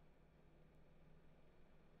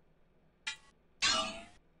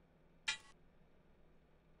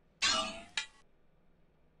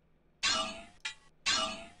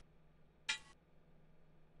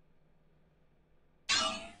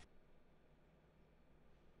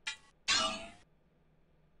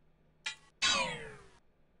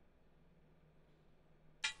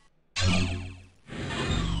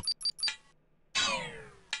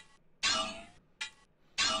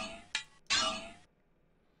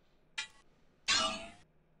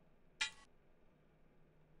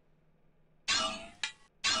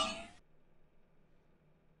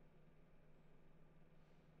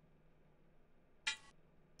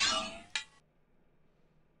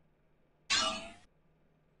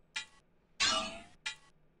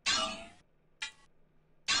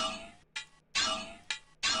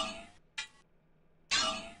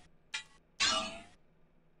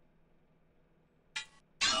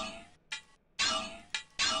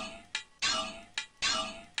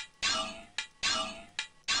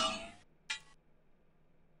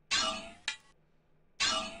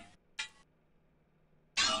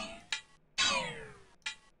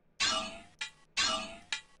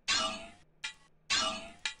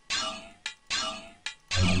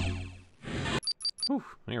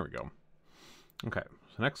 There we go. Okay,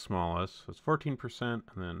 so next smallest, so it's 14%, and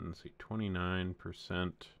then, let's see,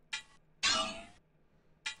 29%.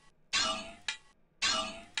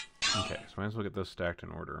 Okay, so might as well get those stacked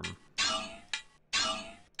in order.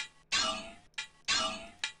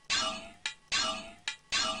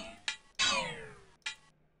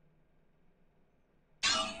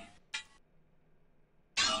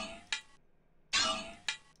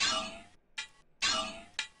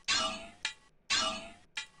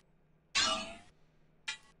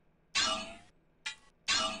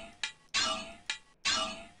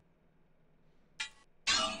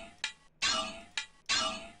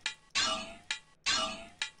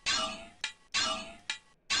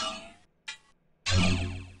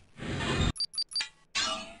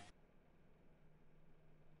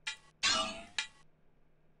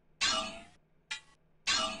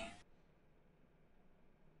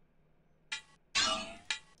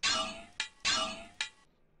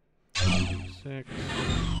 Six,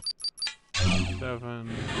 7,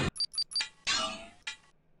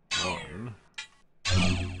 1.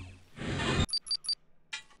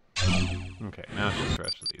 Okay, now it's just the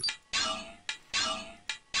rest of these.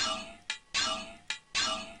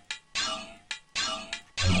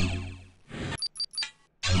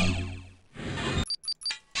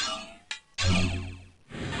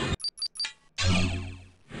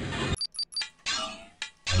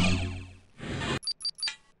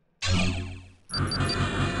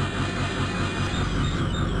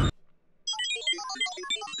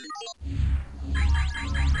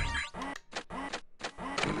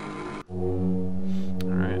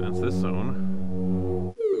 Alright, that's this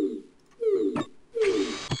zone.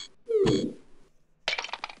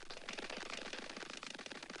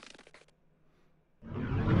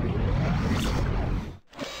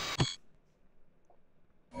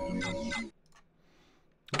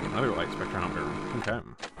 Another light spectrometer. Okay.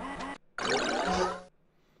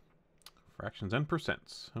 Fractions and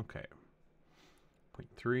percents. Okay.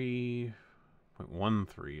 0.3,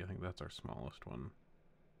 0.13. I think that's our smallest one.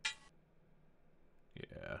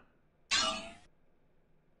 Yeah.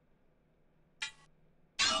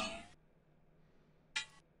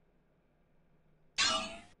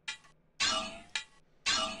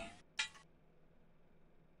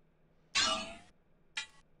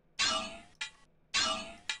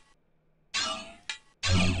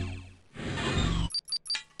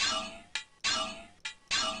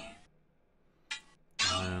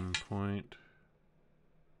 And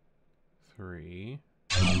 0.3.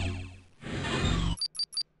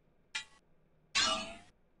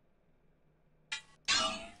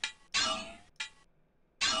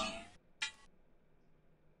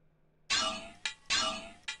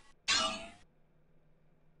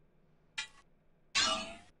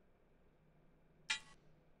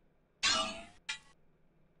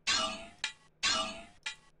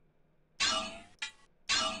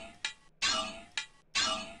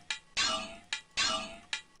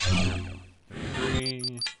 There we go.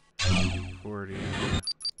 33, 40,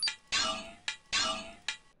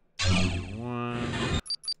 1,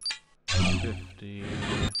 50.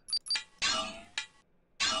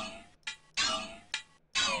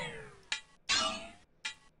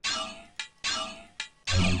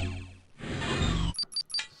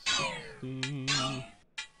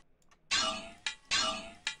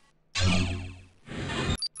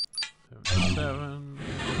 Seven,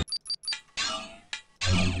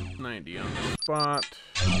 90 on the spot,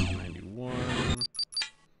 91,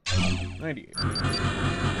 98.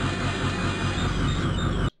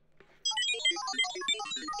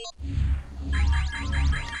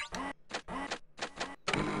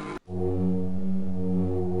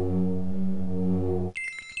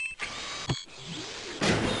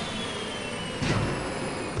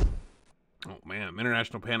 Oh man,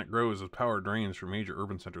 international panic grows as power drains from major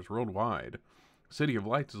urban centers worldwide. The City of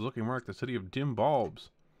Lights is looking more like the City of Dim Bulbs.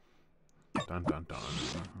 Dun dun dun.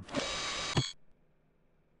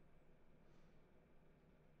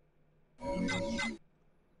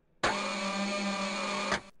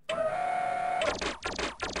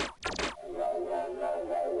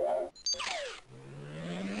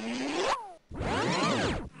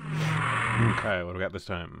 Okay, what do we got this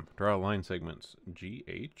time? Draw line segments.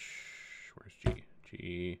 GH. Where's G?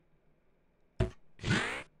 G. H.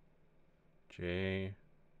 J.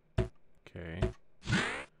 K.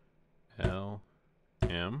 L.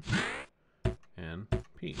 M. N.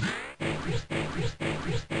 P. What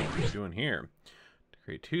are we doing here? To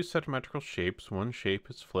create two symmetrical shapes, one shape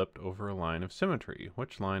is flipped over a line of symmetry.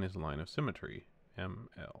 Which line is a line of symmetry?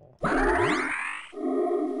 ML.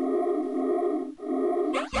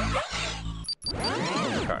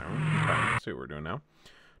 Okay, let's see what we're doing now.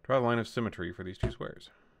 Draw the line of symmetry for these two squares.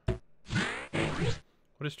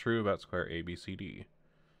 What is true about square ABCD?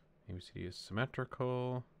 ABCD is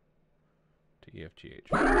symmetrical to EFGH.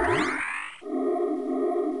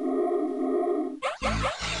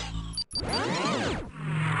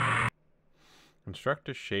 Construct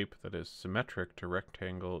a shape that is symmetric to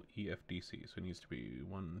rectangle EFDC. So it needs to be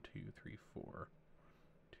 1, 2, 3, 4.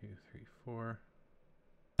 2, 3, 4.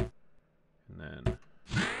 And then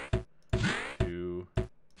 2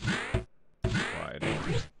 wide.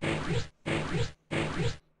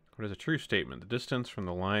 What is a true statement? The distance from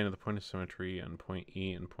the line of the point of symmetry and point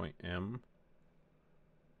E and point M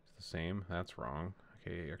is the same. That's wrong.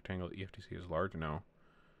 Okay, rectangle EFDC is large. No.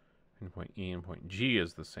 And point E and point G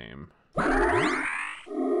is the same.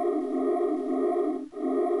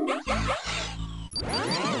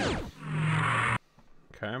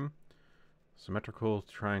 Okay. Symmetrical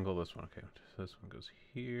triangle, this one. Okay, so this one goes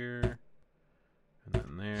here. And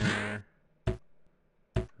then there. And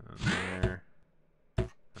then there.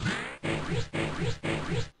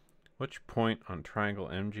 Which point on triangle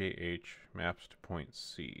MJH maps to point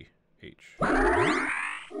CH?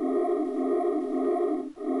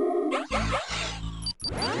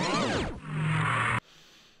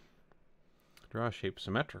 Draw a shape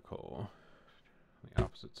symmetrical on the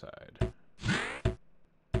opposite side.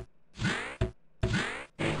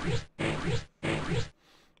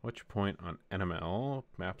 Which point on NML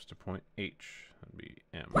maps to point H? That'd be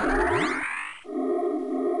M.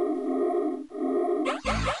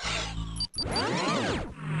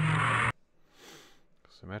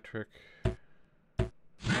 Symmetric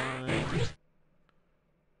line.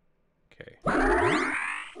 Okay. Well,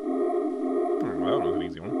 that was an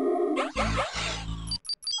easy one.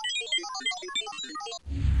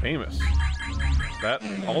 Famous. That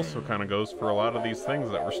also kind of goes for a lot of these things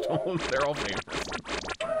that were stolen. They're all famous.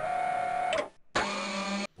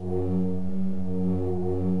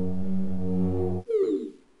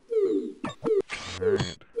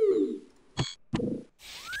 Alright.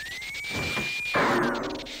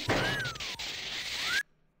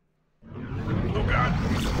 Oh god!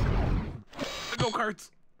 The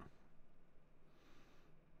go-karts!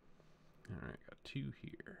 Alright, got 2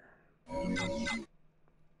 here.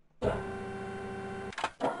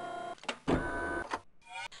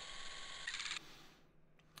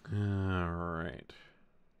 Alright.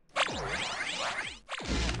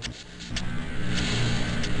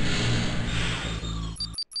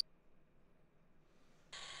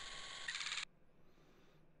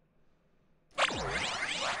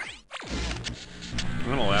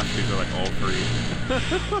 I'm gonna laugh, these are like all 3.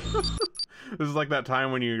 This is like that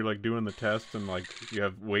time when you're like doing the test and like you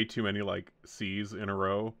have way too many like C's in a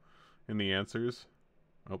row in the answers.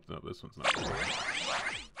 Oh no, this one's not right.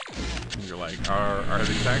 And you're like, are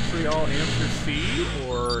these actually all answer C,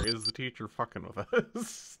 or is the teacher fucking with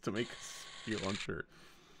us to make us feel unsure?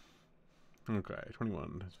 Okay,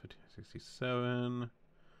 21 that's 50, 67.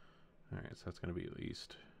 Alright, so that's gonna be at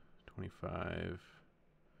least 25.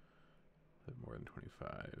 A bit more than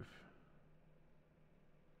 25.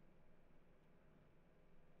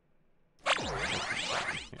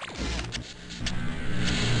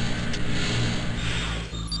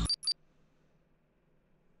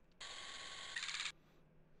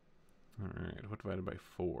 Alright, what divided by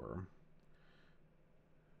 4?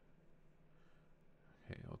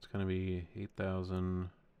 Okay, well it's gonna be 8,000.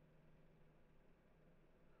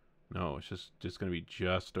 No, it's just gonna be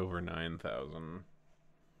just over 9,000.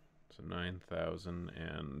 So 9,000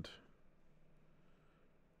 and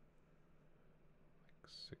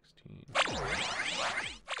 16.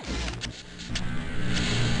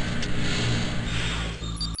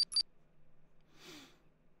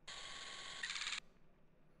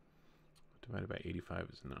 Divided by 85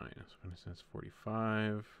 is 9. So that's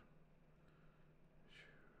 45.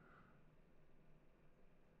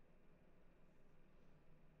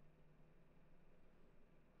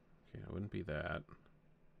 Okay, it wouldn't be that.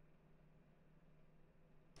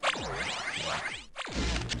 Yeah.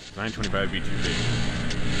 925 would be too big.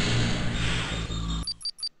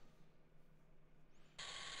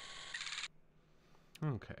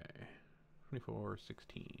 Okay. 24,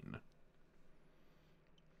 16.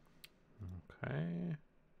 Okay.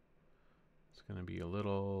 It's going to be a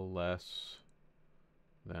little less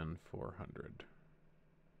than 400.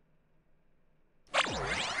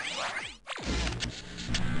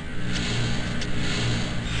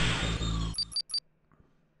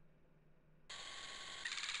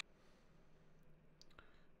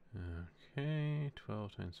 Okay,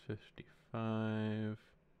 12 times 55.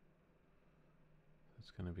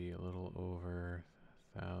 That's going to be a little over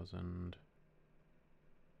 1,000.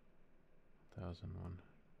 1,001.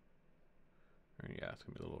 Yeah, it's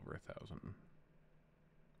gonna be a little over 1,000.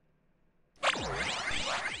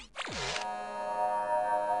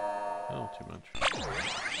 A little too much.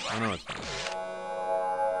 Oh no, it's not.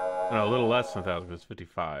 No, a little less than 1,000 because it's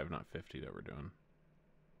 55, not 50 that we're doing.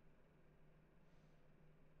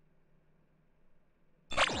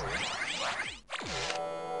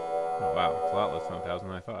 Oh wow, it's a lot less than 1,000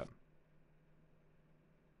 than I thought.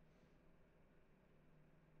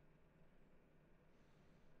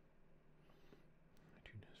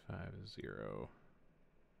 Two times 5 is 0.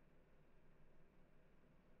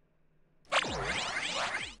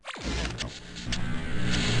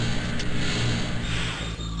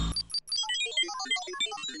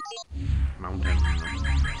 Mountain.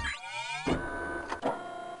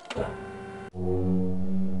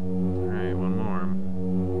 Alright, one more.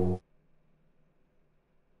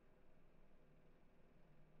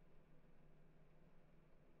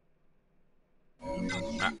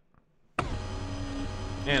 Ah.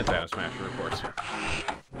 And it's out of Smasher, of course.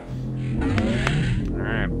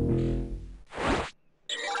 Alright.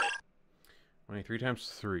 23 times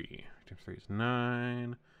 3. 3 times 3 is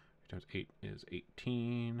 9. 3 times 8 is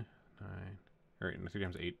 18. 9. Alright, and 3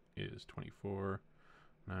 times 8 is 24.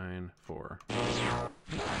 9, 4.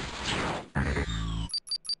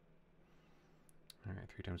 Alright,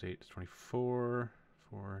 3 times 8 is 24.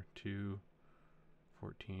 4, 2.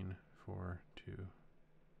 14, 4, 2.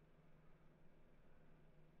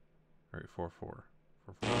 Alright, 4, 4.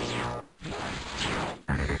 4, 4.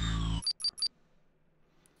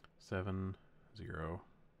 7, 0.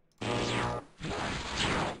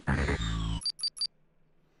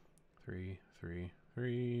 3, 3,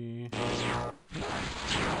 3. 6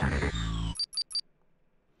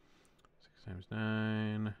 times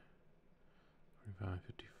 9. 25,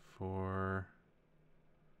 54.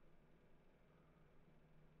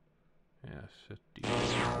 Yes, 50.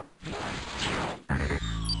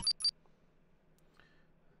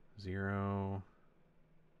 0,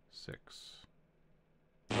 6.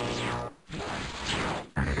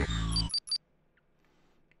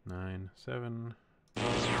 9, 7.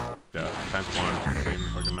 Yeah, times 1, same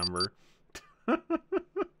fucking number.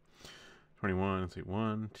 21, let's see,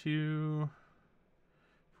 1, 2.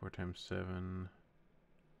 4 times 7.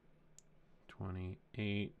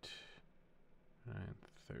 28. 9,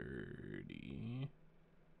 30.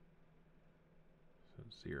 So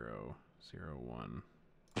 0, 0, 1.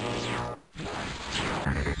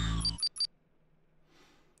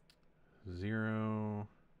 0,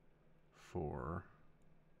 4.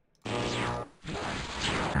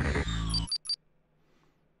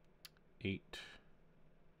 8.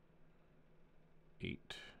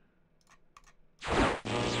 8.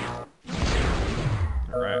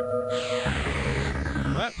 Alright.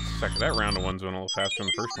 That round of ones went a little faster than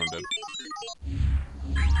the first one did.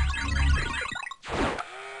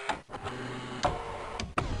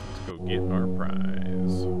 Let's go get our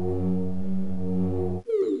prize.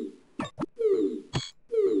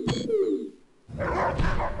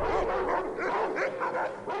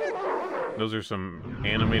 Those are some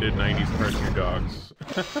animated 90s cartoon dogs.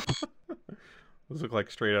 Those look like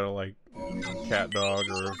straight out of like Cat Dog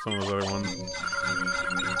or some of those other ones.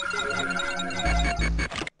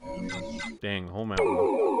 Dang, whole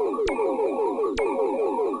mountain.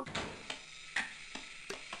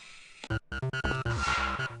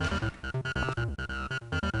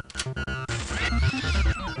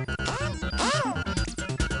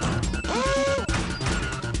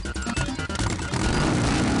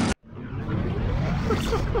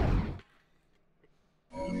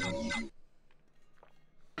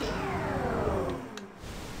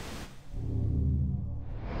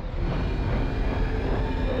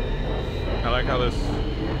 I like how this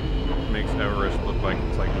makes Everest look like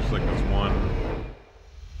it's like just like this one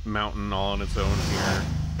mountain all on its own here.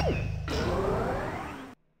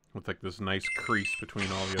 With like this nice crease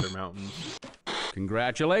between all the other mountains.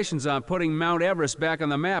 Congratulations on putting Mount Everest back on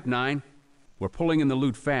the map, Nine. We're pulling in the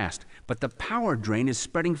loot fast, but the power drain is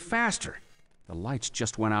spreading faster. The lights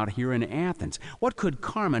just went out here in Athens. What could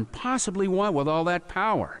Carmen possibly want with all that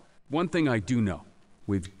power? One thing I do know.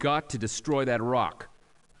 We've got to destroy that rock.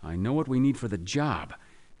 I know what we need for the job.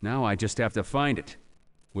 Now I just have to find it.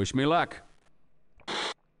 Wish me luck.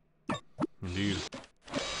 Indeed.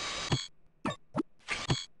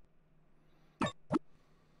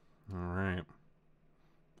 Alright.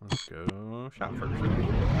 Let's go shop first.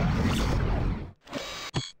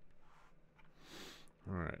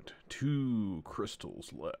 Alright. 2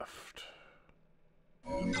 crystals left.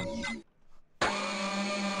 Alright,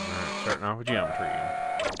 starting off with geometry.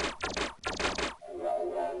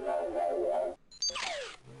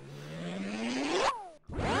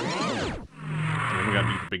 we gotta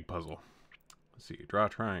beat the big puzzle. Let's see. Draw a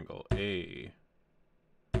triangle. A,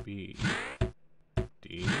 B,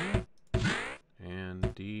 D,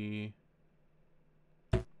 and D,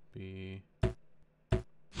 B,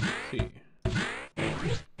 C.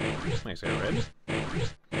 Nice, I read.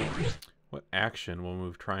 What action will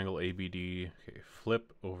move triangle ABD? Okay,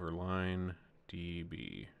 flip over line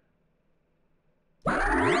DB.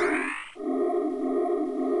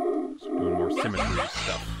 So doing more symmetry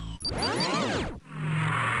stuff.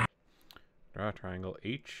 Draw a triangle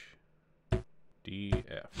HDF.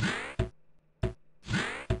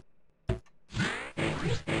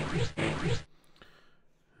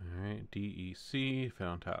 Alright, DEC, fit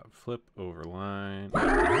on top, flip over line.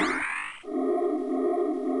 Draw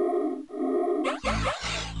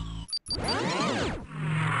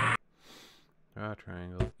a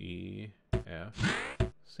triangle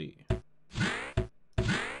EFC.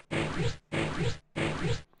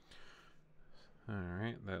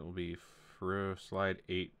 Alright, that will be slide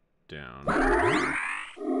 8 down.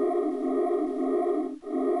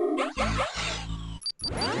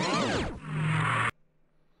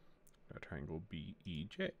 Triangle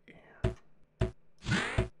BEJ.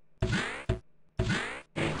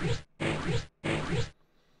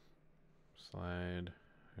 Slide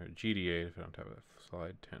or GDA if on top of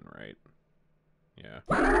slide 10, right? Yeah.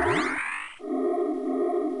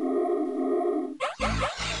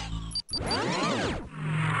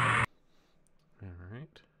 All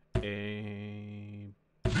right. A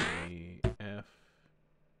B F.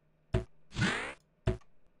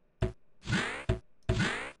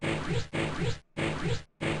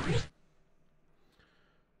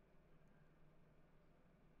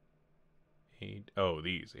 Oh,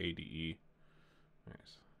 these ADE.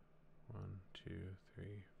 Nice. 1, 2,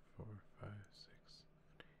 3, 4, 5, 6,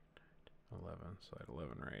 8, 9, 11. Slide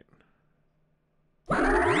 11, right?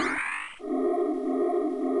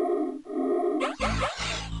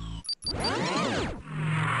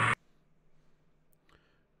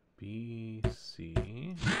 B, C,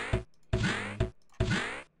 E,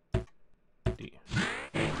 D.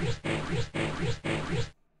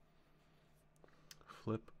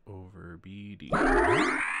 Flip over BD.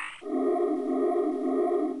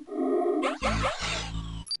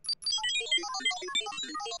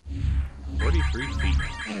 43 feet.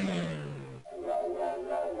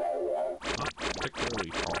 Not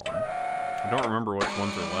particularly tall. I don't remember which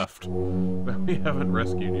ones are left that we haven't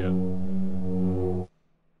rescued yet.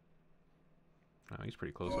 Oh, he's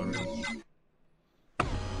pretty close over here.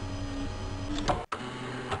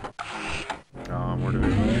 More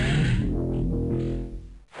division.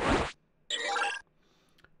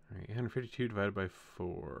 Alright, 852 divided by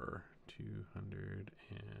 4. 213.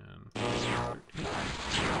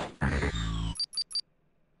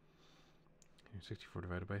 64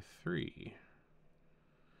 divided by 3.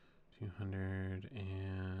 200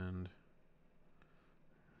 and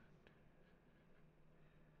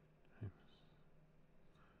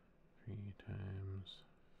 3 times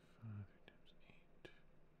 5 times 8.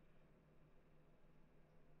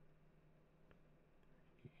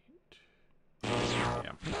 8.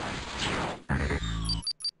 Yeah.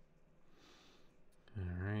 All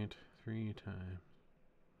right, 3 times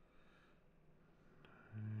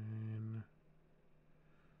 9.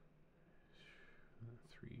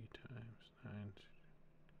 3 times 9.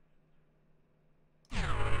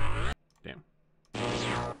 Damn.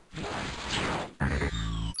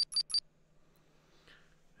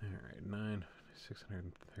 Alright, 9,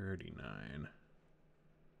 639.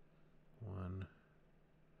 1,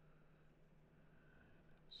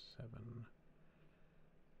 7.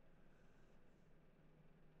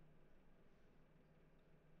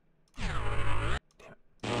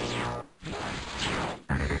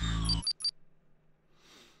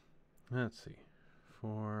 Let's see.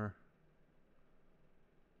 4.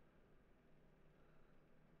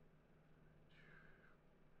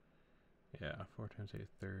 Yeah, 4 times 8,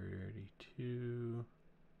 32.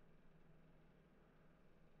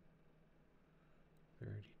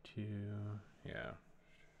 32. Yeah.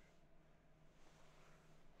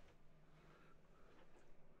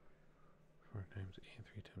 Four times 8,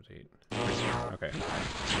 3 times 8. Okay.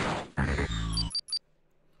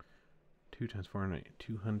 2 times 4,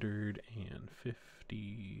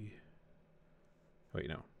 250. Wait,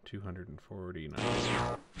 no. 249.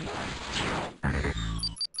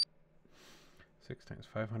 6 times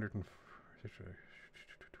 500.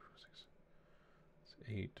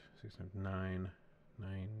 8. 6 times 9.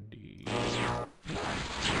 90.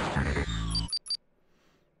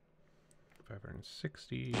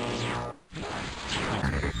 560. Thanks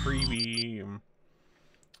for the freebie.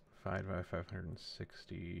 5 by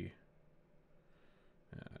 560.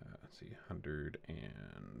 Let's see, 100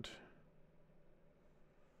 and...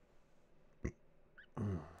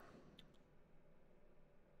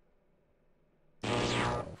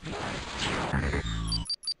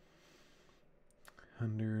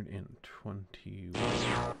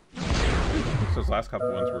 121. Those last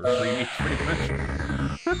couple ones were free each, pretty much.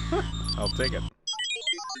 I'll take it.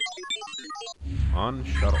 On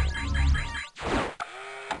shuttle.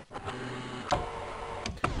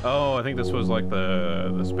 Oh, I think this was like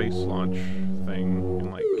the space launch thing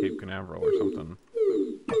in like Cape Canaveral or something.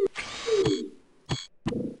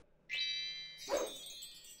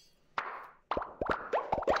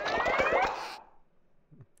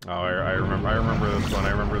 Oh, I remember this one. I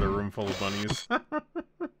remember the room full of bunnies.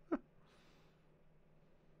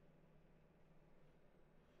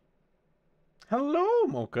 Hello,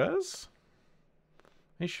 mochas.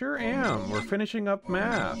 I sure am. We're finishing up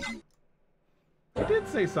math. I did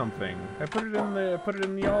say something. I put it in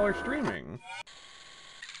the y'all are streaming.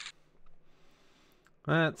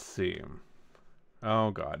 Let's see. Oh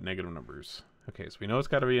god, negative numbers. Okay, so we know it's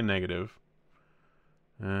got to be a negative.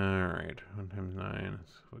 Alright, 1 times 9,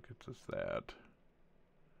 what gets us that?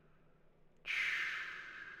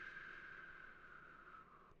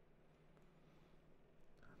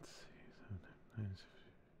 Let's see, 7 times 9 is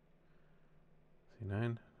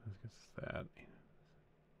 9, what gets us that?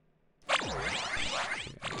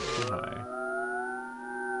 Yeah, too high.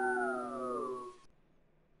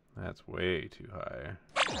 That's way too high.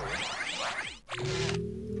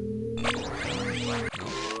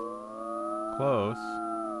 Nope. Close.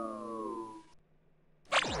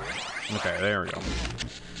 Okay, there we go.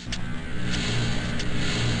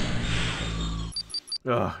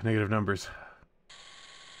 Ugh, negative numbers.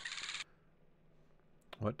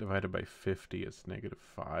 What divided by 50 is negative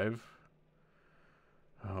 5?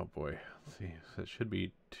 Oh boy. Let's see. So it should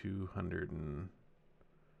be 200 and...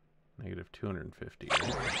 negative 250,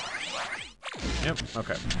 right? Yep,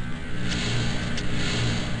 okay.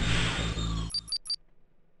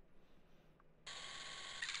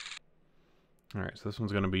 Alright, so this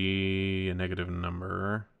one's going to be a negative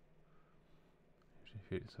number.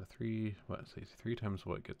 So 3, what? So 3 times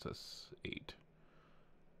what gets us 8?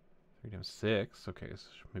 3 times 6. Okay, so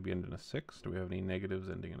maybe end in a 6. Do we have any negatives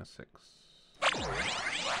ending in a 6?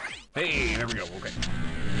 Hey, there we go. Okay.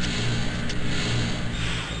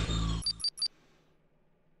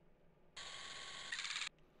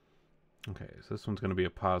 Okay, so this one's going to be a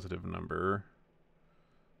positive number.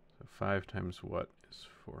 So 5 times what is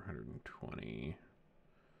 420?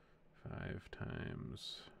 5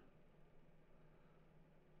 times...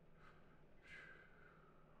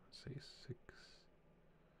 let's say 6.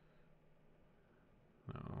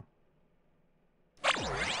 No.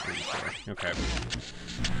 34. Okay.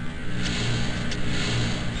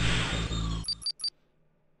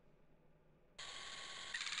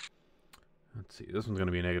 Let's see, this one's going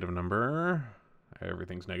to be a negative number.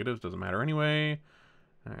 Everything's negatives, doesn't matter anyway.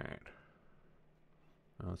 Alright.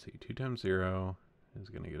 Let's see, 2 times 0 is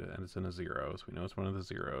going to get it, and it's in a 0, so we know it's one of the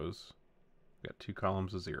zeros. We got 2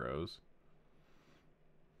 columns of zeros.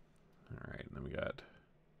 Alright, and then we got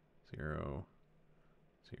 0,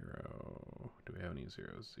 0. Do we have any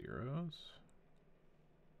zeros? Zeros?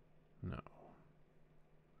 No.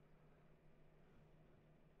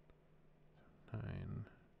 9,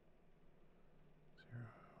 0.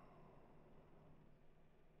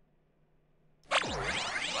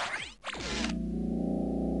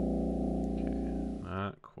 Okay,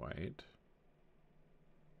 not quite.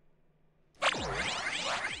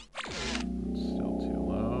 Still too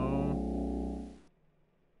low.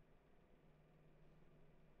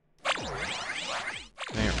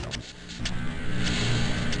 There we go.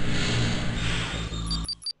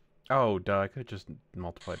 Oh, duh, I could have just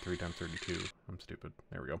multiplied 3 times 32. I'm stupid.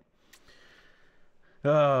 There we go.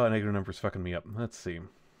 Oh, negative number's fucking me up. Let's see.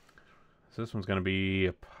 So this one's going to be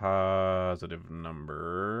a positive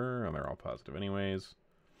number. And they're all positive anyways.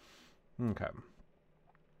 Okay.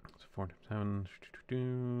 So 4 times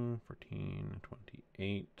 7, 14,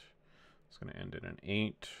 28. It's going to end in an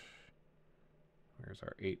 8. Where's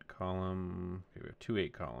our 8 column? Okay, we have 2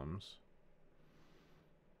 8 columns.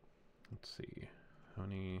 Let's see. How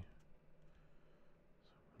many?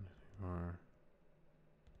 4,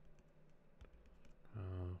 4,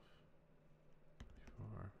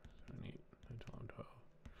 7, 8, 9, 10, 12,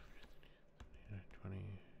 20,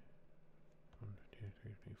 1, 2,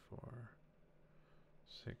 3, 4,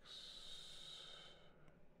 6.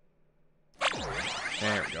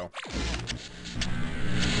 There we go.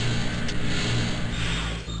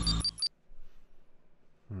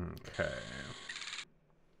 Okay.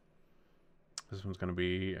 This one's going to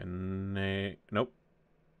be a nope.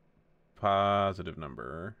 positive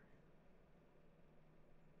number.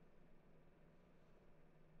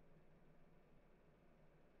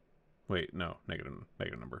 Wait, no, negative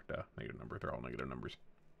number. Duh, negative number. They're all negative numbers.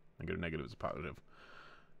 Negative is a positive.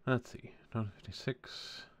 Let's see.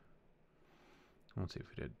 56. Let's see if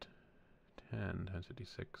we did 10 times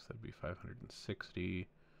 56. That'd be 560.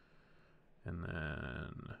 And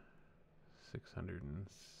then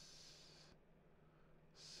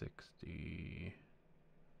 660.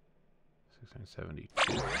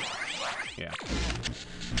 672. Yeah.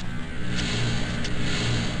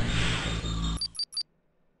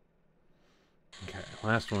 Okay,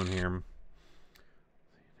 last one here.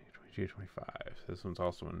 22, 25. This one's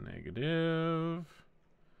also a negative.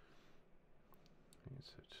 Let's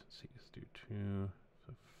see, let's do 2.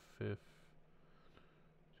 So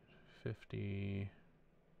 50,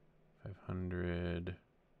 500,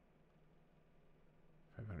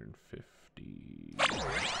 550.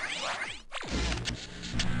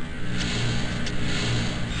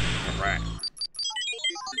 All right.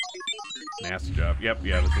 Nasty job. Yep,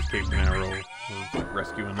 yeah, this is Cape Canaveral. We're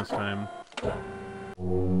rescuing this time. There's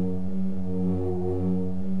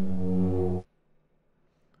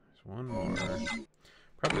one more.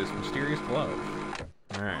 Probably this mysterious glove.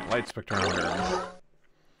 Alright, light spectrometer.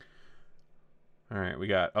 Alright, we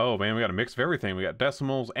got... Oh, man, we got a mix of everything. We got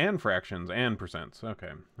decimals and fractions and percents.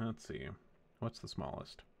 Okay, let's see. What's the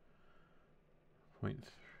smallest? We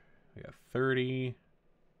got 30%.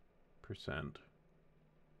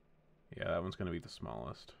 Yeah, that one's going to be the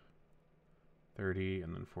smallest. 30,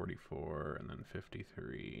 and then 44, and then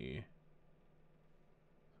 53.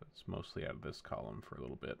 So it's mostly out of this column for a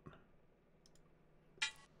little bit.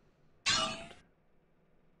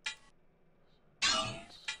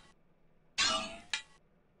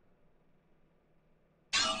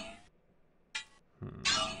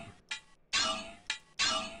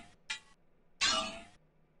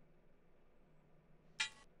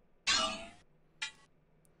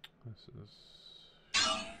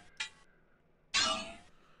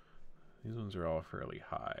 These ones are all fairly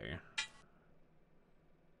high.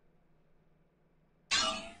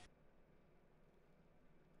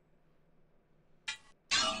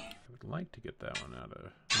 I would like to get that one out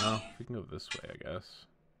of... Well, we can go this way, I guess.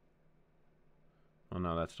 Well,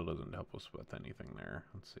 no, that still doesn't help us with anything there.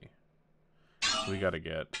 Let's see. So we gotta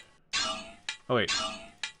get... Oh, wait.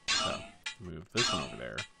 So, move this one over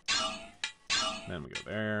there. Then we go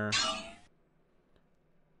there.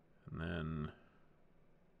 And then...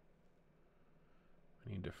 I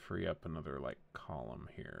need to free up another, like, column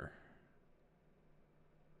here.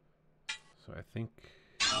 So I think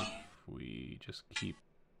if we just keep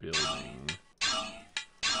building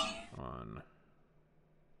on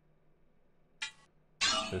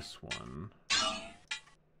this one.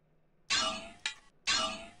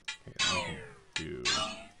 Okay, then we can do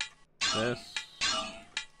this.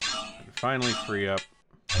 And finally free up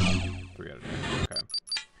 3 out of 10.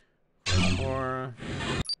 Okay. 4.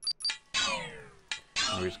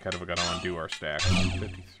 We just kind of gotta undo our stacks.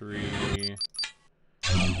 53,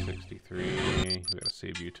 63. We gotta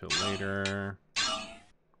save you till later.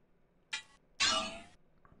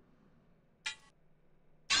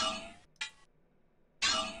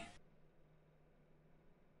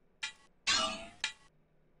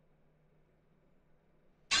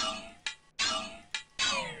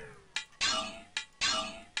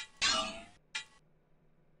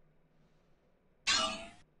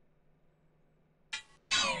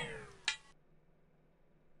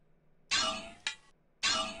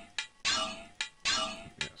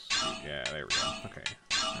 Yeah, there we go. Okay.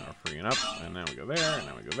 Now we're freeing up, and then we go there, and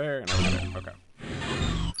then we go there, and then we go there. Okay.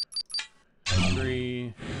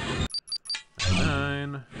 3,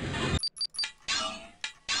 9.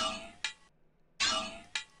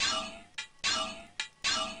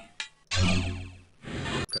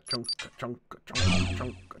 Ka-chunk, ka-chunk, ka-chunk,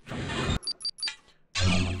 ka-chunk, ka-chunk.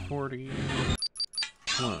 140,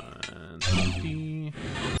 160,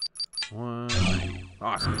 190.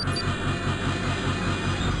 Awesome.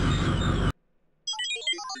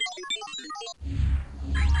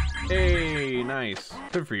 Hey, nice.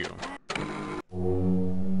 Good for you.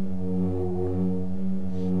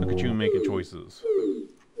 Look at you making choices.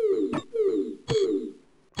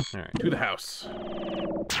 Alright, to the house.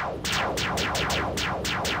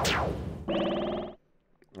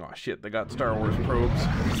 Oh shit, they got Star Wars probes.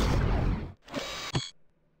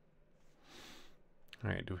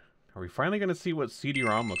 Alright, are we finally going to see what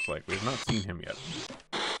CD-ROM looks like? We have not seen him yet.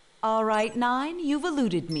 All right, 9, you've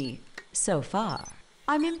eluded me. So far.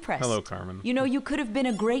 I'm impressed. Hello, Carmen. You know, you could have been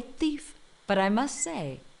a great thief, but I must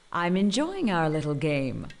say, I'm enjoying our little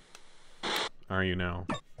game. Are you now?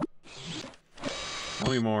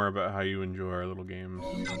 Tell me more about how you enjoy our little games.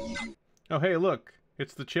 Oh, hey, look.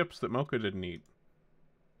 It's the chips that Mocha didn't eat.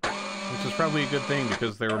 Which is probably a good thing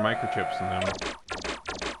because there were microchips in them.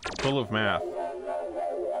 Full of math.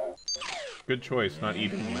 Good choice, not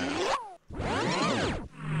eating math.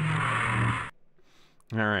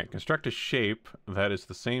 Alright, construct a shape that is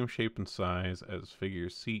the same shape and size as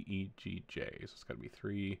figures C, E, G, J. So it's got to be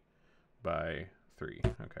 3 by 3.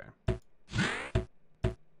 Okay.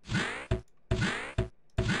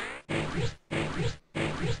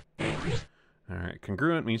 Alright,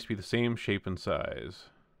 congruent means to be the same shape and size.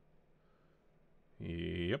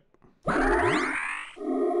 Yep. That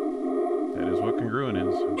is what congruent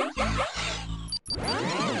is.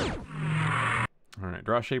 Alright,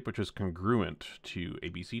 draw a shape which is congruent to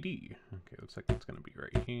ABCD. Okay, looks like it's going to be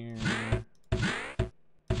right here.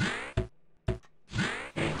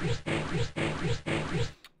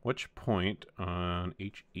 Which point on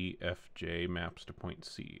HEFJ maps to point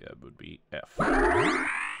C? That would be F.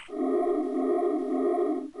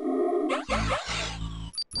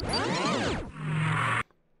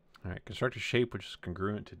 Alright, construct a shape which is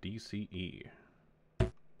congruent to DCE.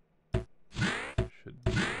 Should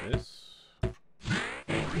be this.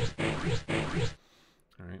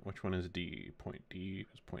 Alright, which one is D? Point D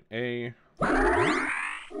is point A.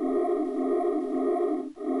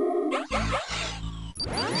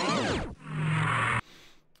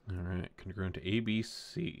 Alright, congruent to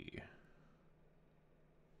ABC.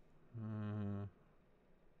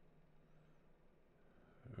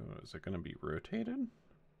 Is it going to be rotated?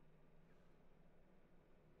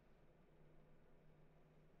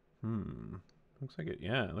 Looks like it,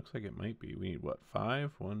 yeah, it looks like it might be. We need what,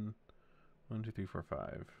 5? 1, 2, 3, 4,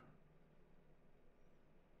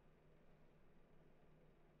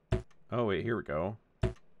 5. Oh, wait, here we go.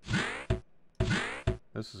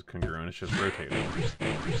 This is congruent, it's just rotated.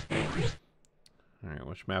 Alright,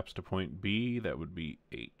 which maps to point B? That would be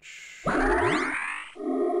H.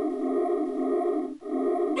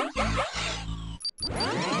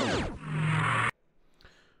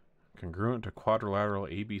 Congruent to quadrilateral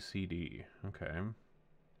ABCD. Okay.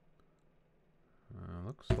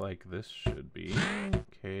 Looks like this should be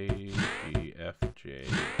K, G, F, J,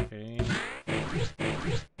 K.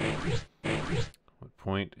 What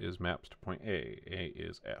point is maps to point A? A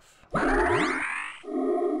is F.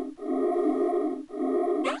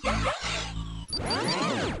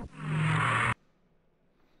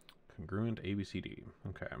 Congruent ABCD.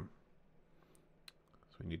 Okay.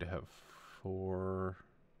 So we need to have 4.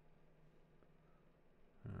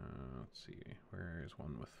 Let's see. Where is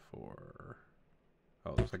one with 4?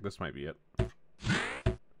 Oh, looks like this might be it.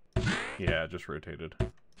 Yeah, just rotated.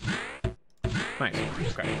 Nice.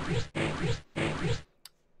 Okay.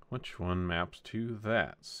 Which one maps to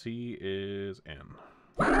that? C is N.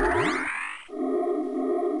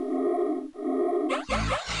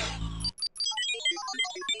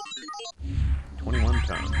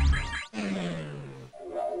 Ton.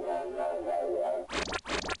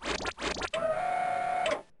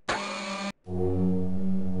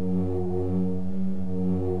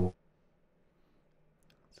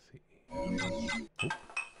 Let's see. Oop.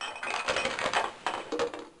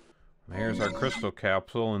 There's our crystal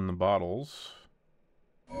capsule in the bottles.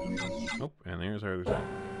 Oh, and there's our...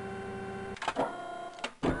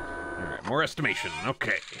 Alright, more estimation.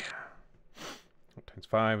 Okay. Times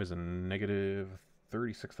 5 is a negative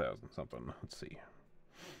 36,000 something. Let's see.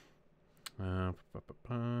 5,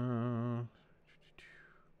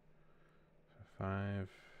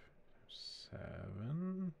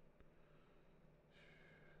 7.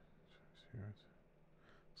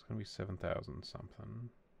 It's gonna be 7,000 something.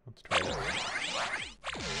 Let's try this.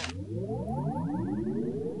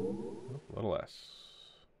 Oh, a little less.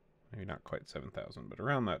 Maybe not quite 7,000, but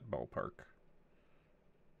around that ballpark.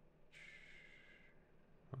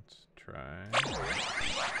 Let's try.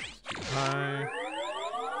 It's too high.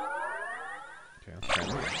 Okay, let's try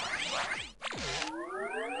that.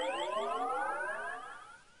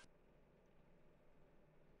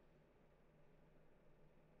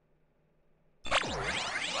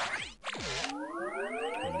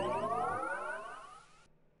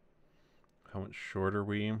 How much short are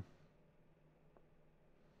we?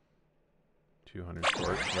 200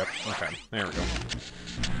 short. Yep. Okay. There we go.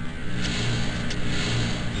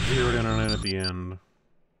 Zeroed in on it at the end.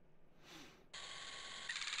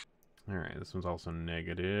 Alright, this one's also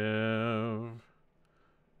negative.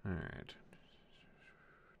 Alright.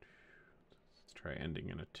 Let's try ending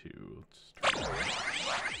in a 2. Let's try that.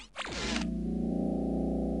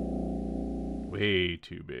 Way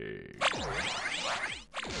too big.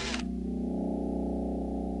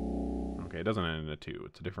 Okay, it doesn't end in a 2.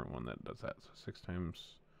 It's a different one that does that. So 6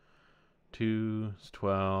 times 2 is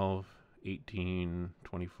 12, 18,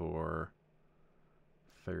 24,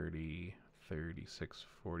 30, 36,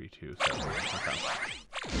 42, 70. Okay.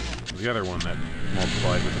 The other one that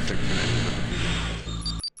multiplied with the 6 and ended with the 2.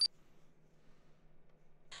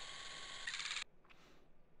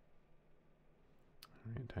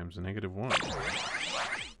 Alright, times the negative 1.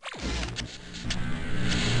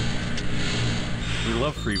 We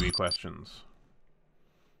love freebie questions.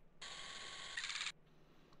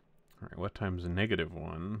 Alright, what times the negative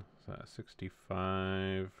 1? So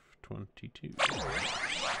 65, 22. 2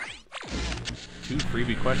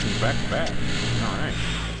 freebie questions back to back. Alright.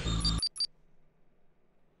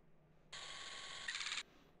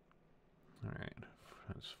 Alright,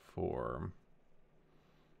 that's 4.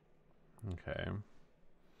 Okay.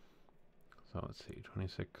 So let's see,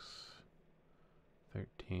 26,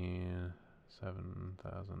 13,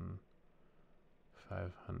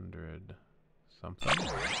 7,500 something.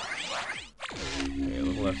 Okay, a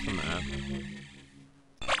little less than that.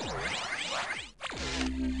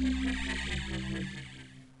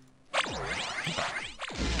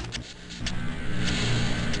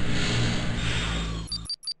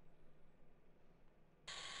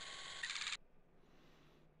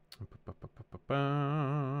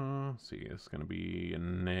 See, it's going to be a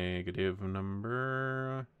negative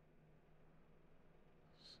number.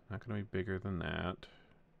 It's not going to be bigger than that.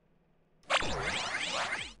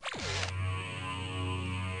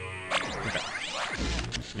 Okay.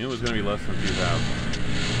 Knew it was going to be less than 2,000.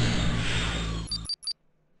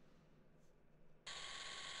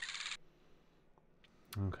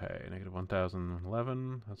 Okay, negative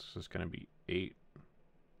 1,011. That's just going to be 8.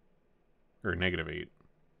 Or negative 8.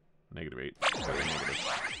 Negative 8. It's gotta be negative.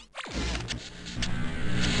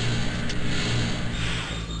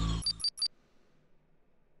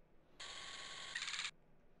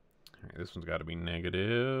 Alright, this one's got to be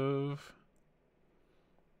negative.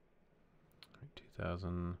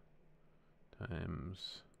 2,000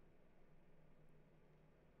 times.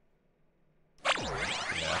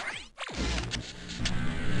 Yeah.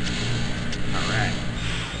 Alright.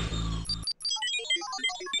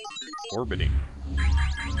 Orbiting.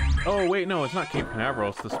 Oh, wait, no, it's not Cape Canaveral,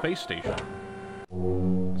 it's the space station.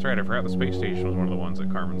 That's right, I forgot the space station was one of the ones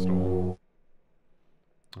that Carmen stole.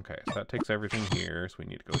 Okay, so that takes everything here, so we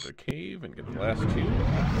need to go to the cave and get the last 2.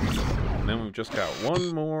 And then we've just got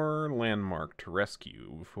one more landmark to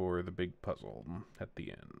rescue before the big puzzle at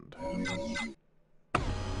the end.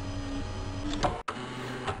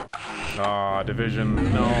 Ah, division,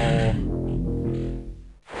 no.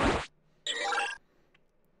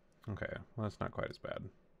 Okay, well that's not quite as bad.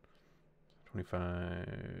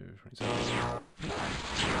 25, 27.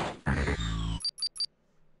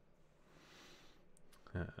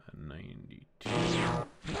 92.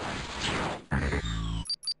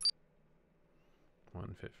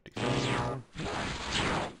 157.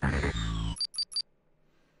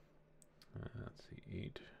 Let's see,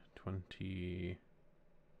 8, 20.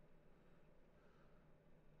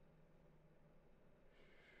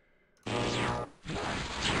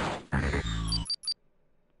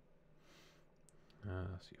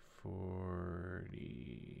 Let's see,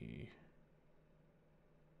 40.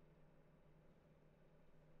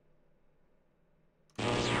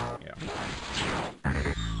 Yeah.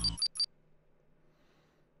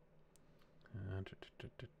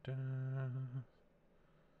 Da.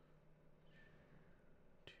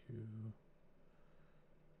 2,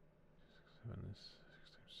 6,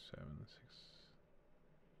 7, 6.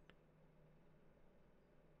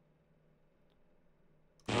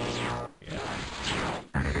 Yeah.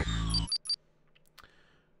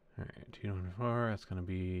 Alright, 224, that's gonna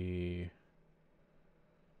be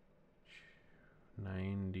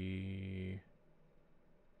 90.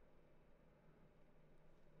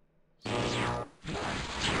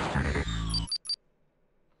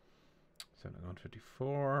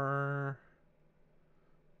 154.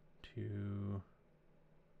 2.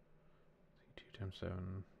 2 times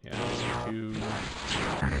 7. Yeah, 2.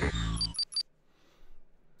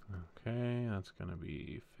 Okay, that's gonna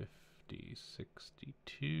be 50,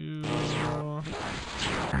 62.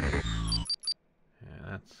 And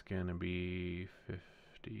that's gonna be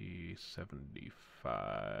 50,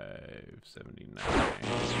 75, 79.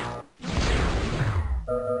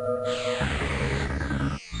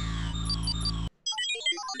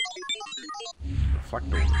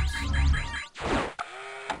 Reflectors.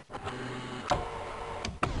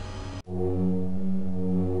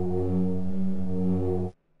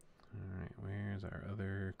 Alright, where's our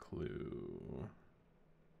other clue?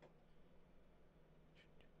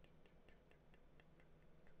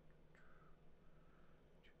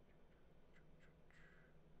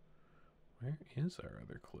 Where is our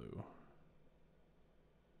other clue?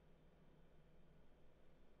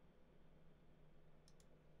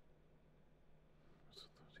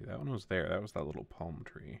 See, that one was there. That was that little palm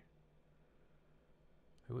tree.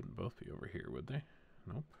 They wouldn't both be over here, would they?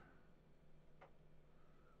 Nope.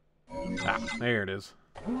 Ah, there it is.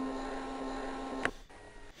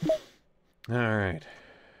 Alright.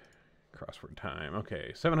 Crossword time.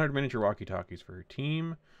 Okay, 700 miniature walkie-talkies for her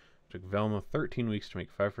team. It took Velma 13 weeks to make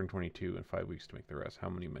 522 and 5 weeks to make the rest. How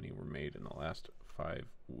many were made in the last 5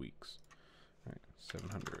 weeks? Alright,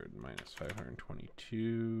 700 minus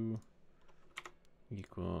 522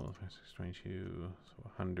 equals 622, so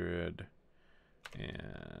 178.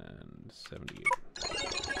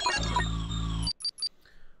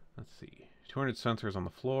 Let's see. 200 sensors on the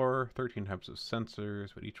floor, 13 types of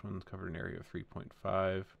sensors, but each one's covered an area of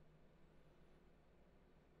 3.5.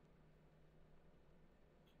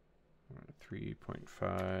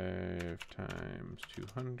 3.5 times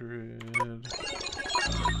 200.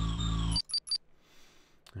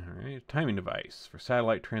 Alright, timing device. For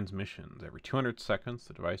satellite transmissions, every 200 seconds,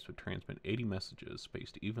 the device would transmit 80 messages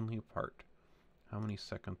spaced evenly apart. How many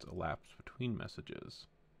seconds elapse between messages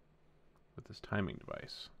with this timing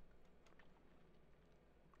device?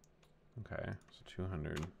 Okay, so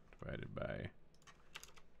 200 divided by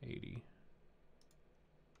 80.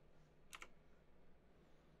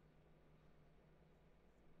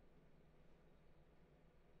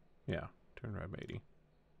 Yeah, 200 divided by 80.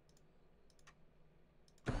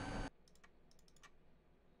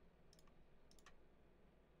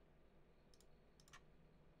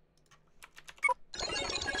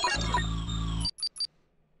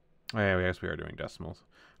 Oh yeah, I guess we are doing decimals.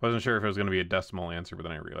 I wasn't sure if it was going to be a decimal answer, but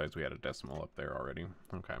then I realized we had a decimal up there already.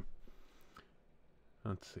 Okay.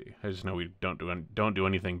 Let's see. I just know we don't do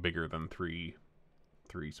anything bigger than three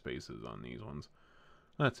spaces on these ones.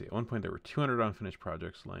 Let's see. At one point there were 200 unfinished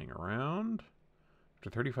projects laying around. After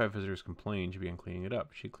 35 visitors complained, she began cleaning it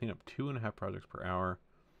up. She'd clean up 2.5 projects per hour.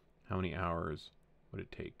 How many hours would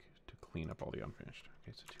it take to clean up all the unfinished?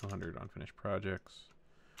 Okay, so 200 unfinished projects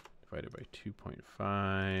divided by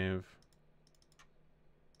 2.5.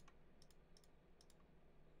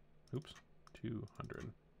 Oops.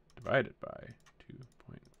 200 divided by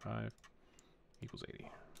 2.5 equals 80.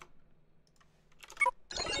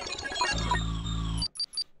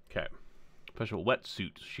 Okay. Special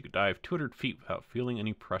wetsuit. She could dive 200 feet without feeling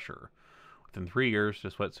any pressure. Within 3 years,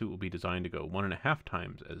 this wetsuit will be designed to go 1.5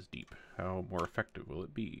 times as deep. How more effective will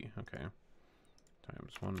it be? Okay.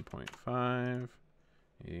 Times 1.5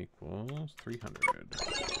 equals 300.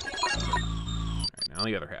 Alright, now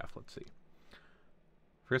the other half. Let's see.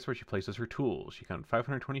 First, where she places her tools. She counted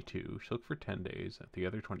 522. She looked for 10 days at the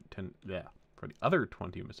other for the other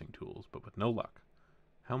 20 missing tools, but with no luck.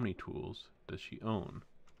 How many tools does she own?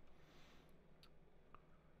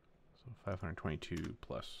 So 522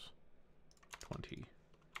 plus 20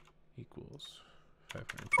 equals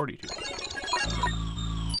 542.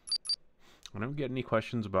 I don't get any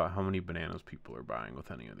questions about how many bananas people are buying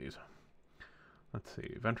with any of these. Let's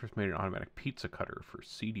see. Ventress made an automatic pizza cutter for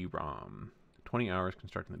CD-ROM. 20 hours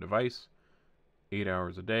constructing the device. 8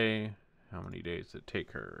 hours a day. How many days did it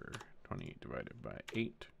take her? 20 divided by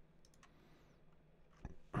 8.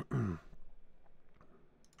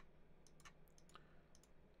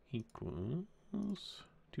 Equals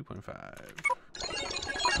 2.5.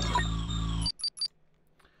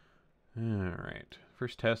 Alright.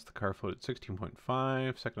 First test, the car floated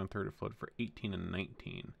 16.5. Second and third, it floated for 18 and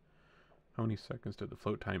 19. How many seconds did the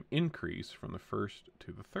float time increase from the first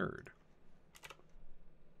to the third?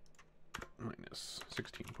 Minus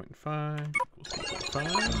 16.5 equals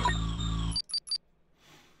 2.5.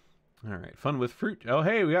 Alright, fun with fruit. Oh,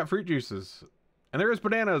 hey, we got fruit juices. And there is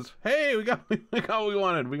bananas. Hey, we got what we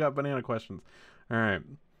wanted. We got banana questions. Alright.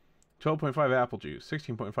 12.5 apple juice,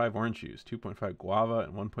 16.5 orange juice, 2.5 guava,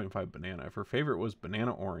 and 1.5 banana. If her favorite was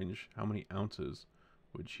banana orange, how many ounces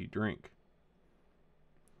would she drink?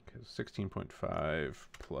 Because 16.5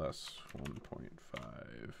 plus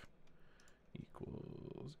 1.5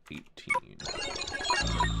 equals 18.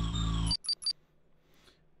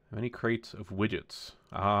 How many crates of widgets?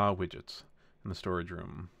 Ah, widgets in the storage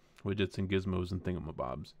room. Widgets and gizmos and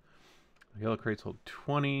thingamabobs. The yellow crates hold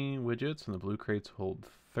 20 widgets, and the blue crates hold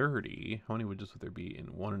 30. How many widgets would there be in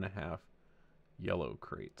 1.5 yellow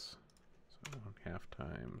crates? So 1.5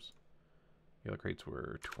 times. Yellow crates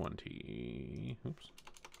were 20. Oops.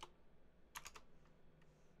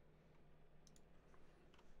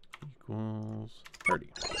 Equals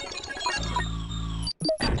 30.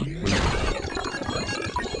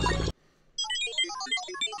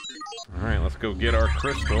 Alright, let's go get our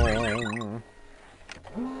crystal.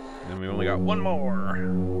 And we only got one more.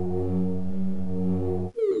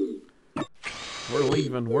 We're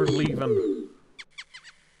leaving. We're leaving.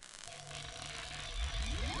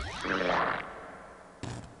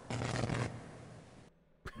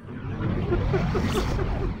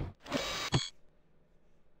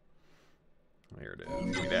 There it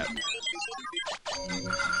is. Give me that.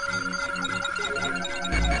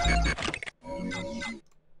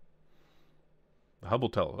 The Hubble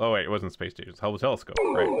Oh wait, it wasn't space station. It's the Hubble telescope,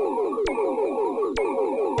 right?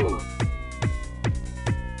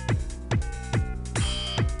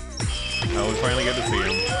 Oh, we finally get to see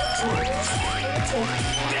him.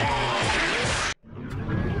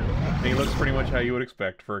 He looks pretty much how you would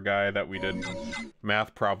expect for a guy that we did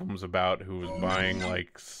math problems about, who was buying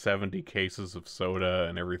like 70 cases of soda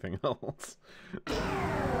and everything else.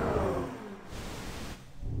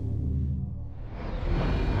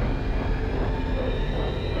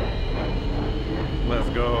 Let's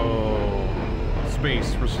go.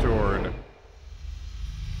 Space restored.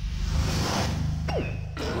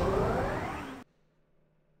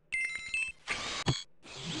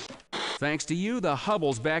 Thanks to you, the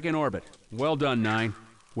Hubble's back in orbit. Well done, 9.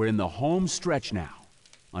 We're in the home stretch now.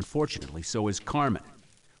 Unfortunately, so is Carmen.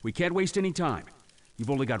 We can't waste any time.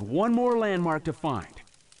 You've only got one more landmark to find.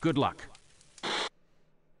 Good luck.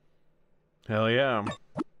 Hell yeah.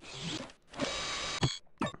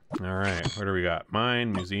 Alright, what do we got?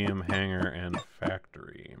 Mine, museum, hangar, and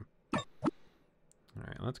factory.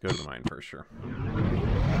 Alright, let's go to the mine first, sure.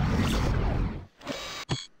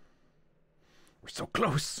 We're so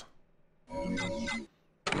close!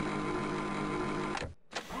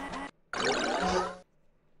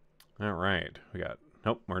 Alright, we got,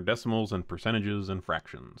 nope, more decimals and percentages and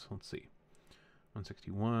fractions. Let's see.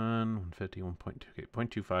 161, 150, 1.2, okay,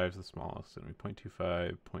 0.25 is the smallest, and we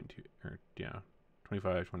 0.25, 0.2, or, yeah,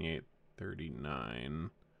 25, 28, 39,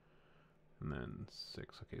 and then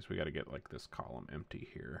 6. Okay, so we got to get, like, this column empty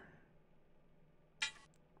here.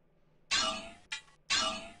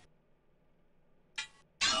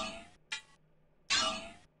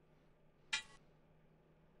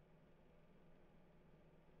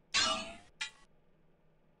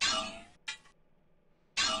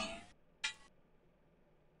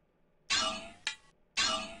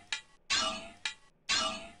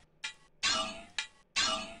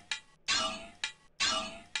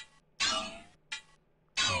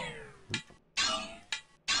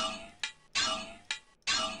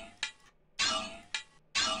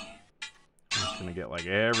 Gonna get like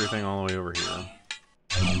everything all the way over here.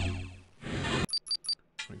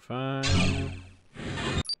 25,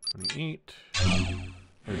 28,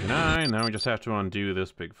 39. Now we just have to undo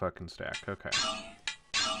this big fucking stack. Okay.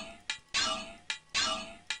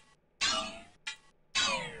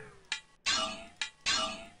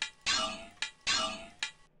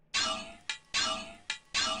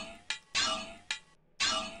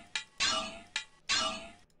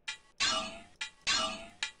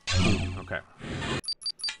 Okay.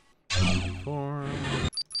 4.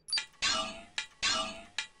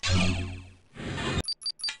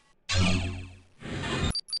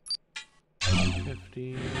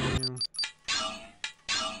 50.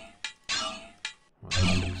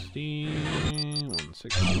 160.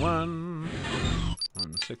 161.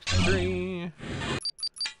 163.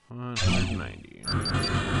 190.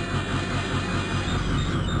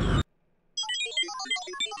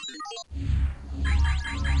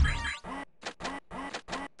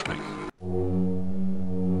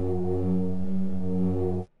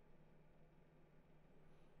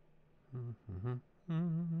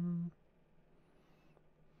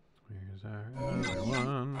 Where's our other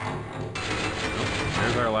one?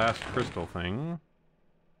 There's our last crystal thing.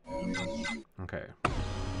 Okay.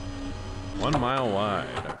 1 mile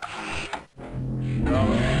wide.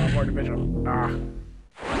 Oh, more division. Ah.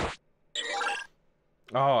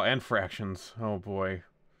 Oh, and fractions. Oh boy.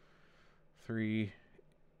 3,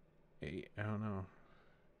 8. I don't know.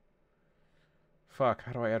 Fuck.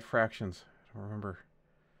 How do I add fractions? I don't remember.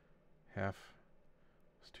 Half.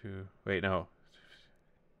 It's 2. Wait, no.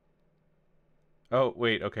 Oh,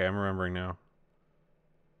 wait. Okay, I'm remembering now.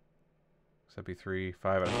 So that'd be 3,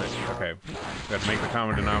 5 out of 6. Okay. We have to make the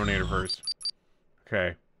common denominator first.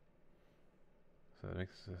 Okay. So that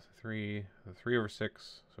makes 3 over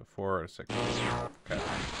 6. So 4 out of 6. Okay.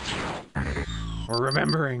 We're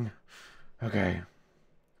remembering. Okay.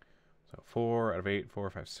 So 4 out of 8, 4,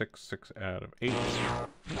 5, 6, 6 out of 8.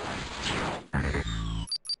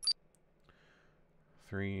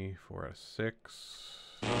 3, 4 out of 6.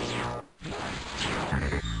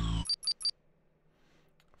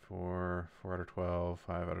 4 out of 12,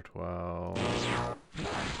 5 out of 12.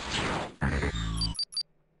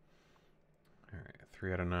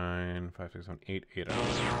 3 out of 9, 5, 6, 7, 8, 8 out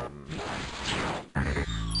of 9.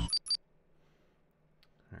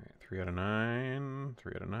 Alright, 3 out of 9,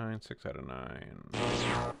 3 out of 9, 6 out of 9.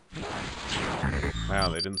 Wow,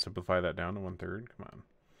 they didn't simplify that down to 1/3. Come on.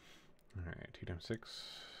 Alright, 2 times 6.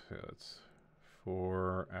 So that's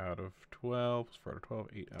 4 out of 12. 4 out of 12,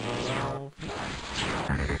 8 out of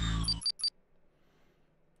 12.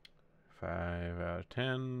 5 out of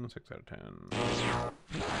 10, 6 out of 10.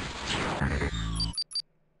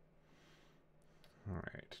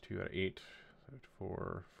 Alright, 2 out of 8,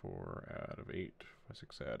 4, 4 out of 8,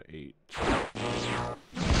 6 out of 8.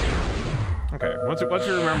 Okay, once you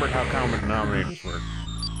remembered how common denominators work,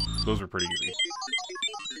 those were pretty easy.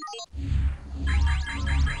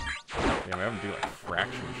 Yeah, we haven't do like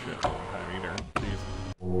fraction shit all the time either. Jeez.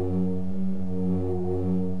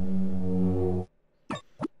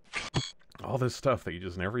 All this stuff that you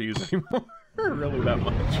just never use anymore. Really that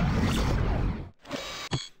much.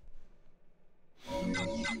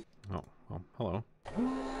 Oh, well, hello.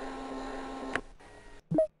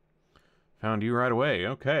 Found you right away.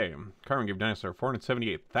 Okay. Carmen gave Dinosaur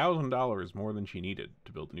 $478,000 more than she needed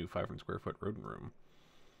to build a new 500 square foot rodent room.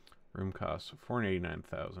 Room costs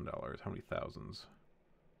 $489,000. How many thousands?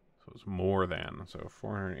 So it's more than. So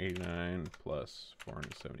 489 plus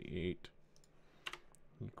 478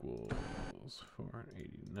 equals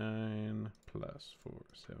 489 plus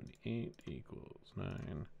 478 equals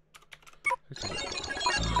 9.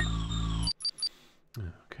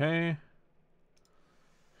 Okay.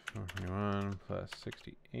 421 plus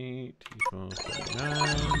 68 equals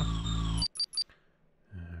 49.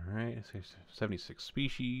 Alright, so 76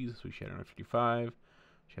 species. So she had 155.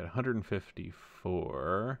 She had 154.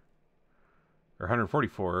 Or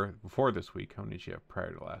 144 before this week. How many did she have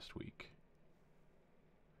prior to last week?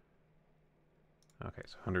 Okay,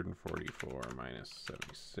 so 144 minus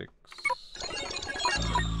 76.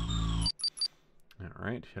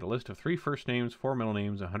 Alright, she had a list of 3 first names, 4 middle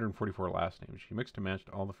names, 144 last names. She mixed and matched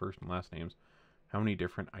all the first and last names. How many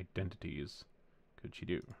different identities could she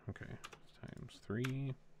do? Okay, times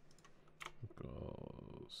 3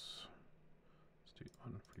 equals, let's do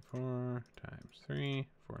 144 times 3,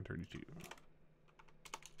 432.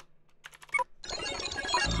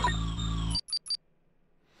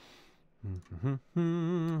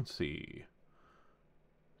 Let's see.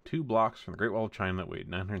 2 blocks from the Great Wall of China that weighed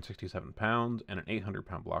 967 pounds, and an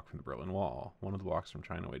 800-pound block from the Berlin Wall. One of the blocks from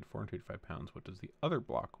China weighed 485 pounds. What does the other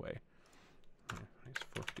block weigh?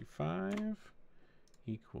 455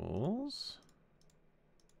 equals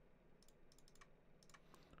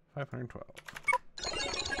 512.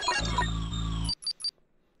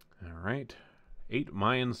 Alright. 8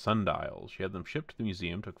 Mayan sundials. She had them shipped to the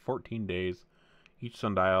museum. Took 14 days. Each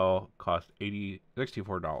sundial cost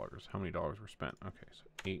 $64. How many dollars were spent? Okay, so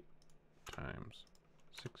 8 times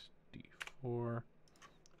 64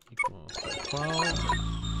 equals 12.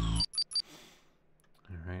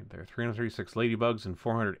 Alright, there are 336 ladybugs and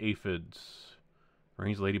 400 aphids.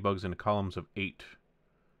 Arrange ladybugs into columns of 8.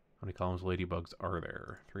 How many columns of ladybugs are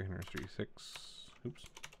there? 336, oops,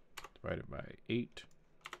 divided by 8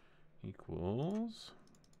 equals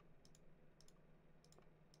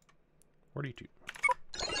 42.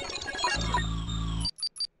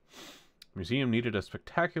 Museum needed a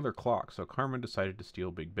spectacular clock, so Carmen decided to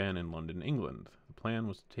steal Big Ben in London, England. The plan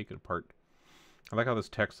was to take it apart. I like how this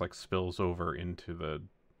text like spills over into the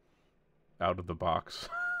out of the box.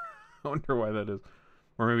 I wonder why that is.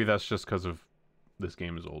 Or maybe that's just because of this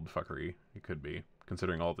game is old fuckery. It could be,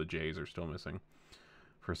 considering all the J's are still missing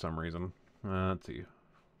for some reason. Let's see.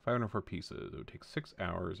 504 pieces. It would take 6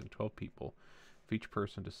 hours and 12 people for each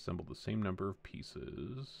person to assemble the same number of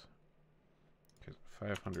pieces. Okay, so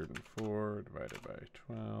 504 divided by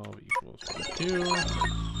 12 equals 22.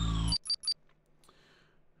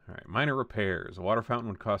 Alright, minor repairs. A water fountain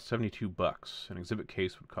would cost $72. An exhibit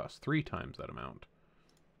case would cost 3 times that amount.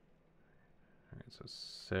 Alright, so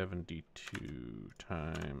 72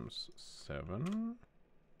 times 7.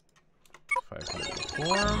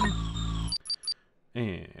 504.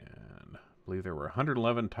 And I believe there were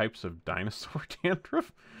 111 types of dinosaur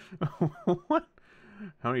dandruff. What?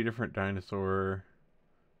 How many different dinosaur?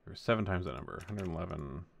 There were 7 times that number.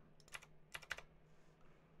 111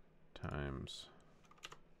 times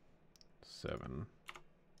 7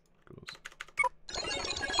 goes.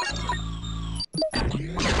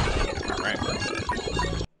 Alright.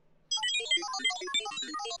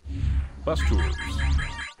 Bus tours.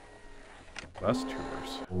 Bus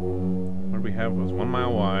tours. What do we have? Was 1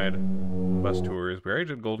 mile wide. Bus tours. We already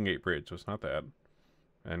did Golden Gate Bridge, so it's not that.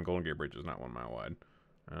 And Golden Gate Bridge is not 1 mile wide.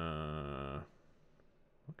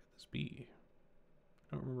 What could this be?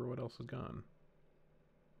 I don't remember what else is gone.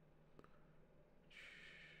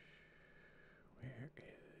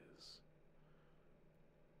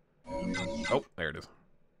 Oh, there it is.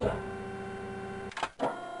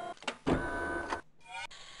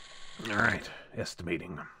 Alright,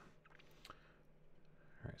 estimating.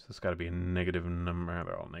 Alright, so this got to be a negative number.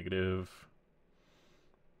 They're all negative.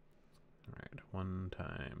 Alright, 1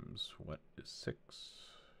 times what is 6?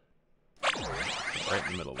 Right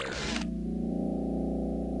in the middle there.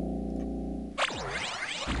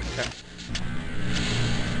 Okay.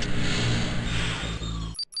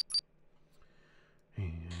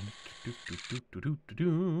 And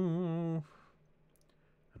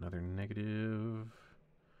another negative.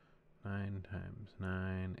 9 times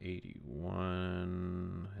 9,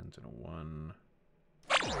 81. Ends in a 1.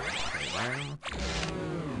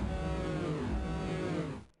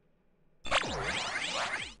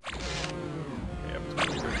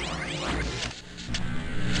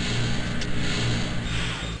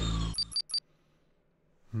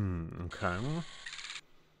 Okay.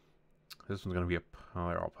 This one's going to be a... Oh,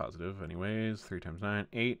 they're all positive anyways. 3 times 9,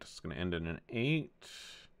 8. It's going to end in an 8. Let's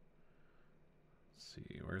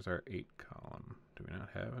see. Where's our 8 column? Do we not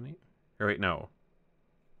have an 8? Or wait, no.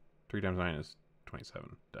 3 times 9 is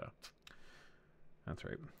 27. Duh. That's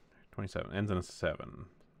right. 27. Ends in a 7.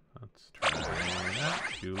 Let's try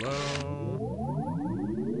that. Too low.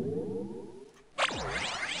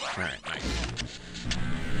 Alright, nice.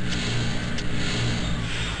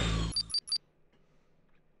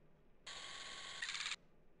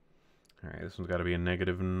 Alright, this one's got to be a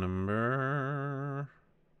negative number.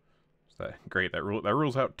 Is that great? That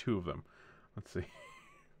rules out 2 of them. Let's see.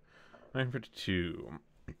 952.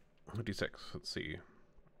 56. Let's see.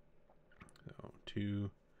 So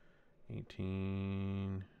 2,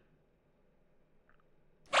 18.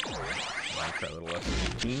 I'll try a little less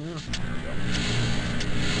than 18. There we go.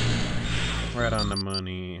 Right on the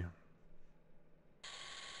money.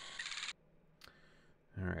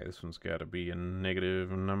 Alright, this one's got to be a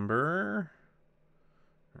negative number.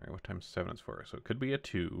 Alright, what times 7 is 4? So it could be a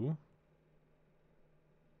 2.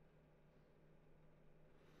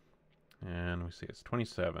 And we see it's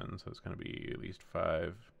 27, so it's going to be at least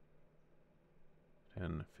 5,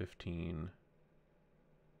 10, 15.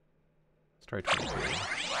 Let's try 22.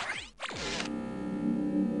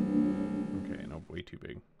 Okay, no, way too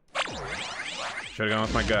big. Should have gone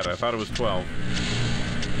with my gut. I thought it was 12.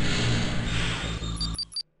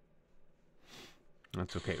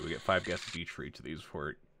 That's okay. We get 5 guesses each for each of these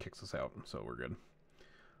before it kicks us out, so we're good.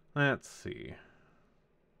 Let's see.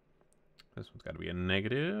 This one's got to be a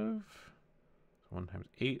negative. So 1 times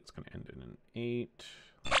 8, it's going to end in an 8.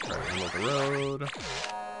 Let's try the middle of the road.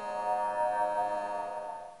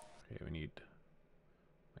 Okay, we need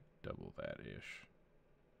like double that-ish.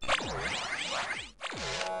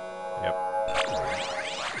 Yep.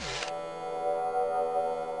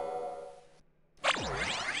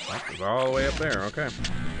 That was all the way up there, okay.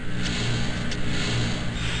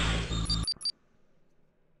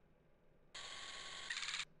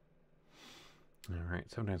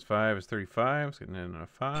 Alright, 7 times 5 is 35. It's getting in a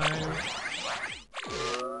 5.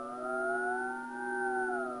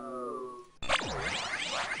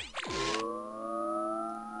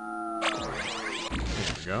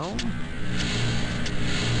 There we go.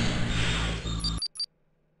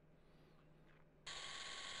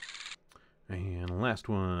 And last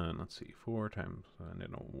one. Let's see. 4 times end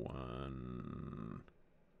in a 1.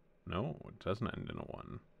 No, it doesn't end in a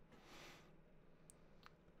 1.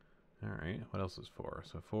 Alright, what else is 4?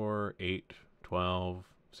 So 4, 8, 12,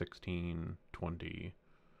 16, 20,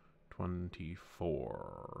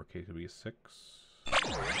 24. Okay, it could be a 6.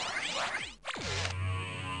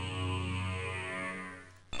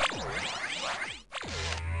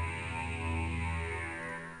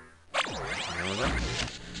 There we go.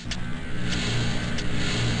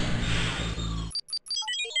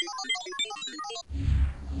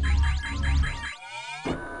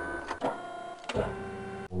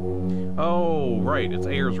 Oh, right, it's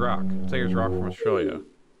Ayers Rock. It's Ayers Rock from Australia.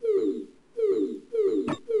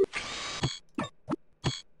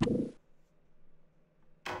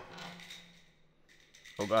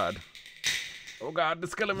 Oh god. Oh god, the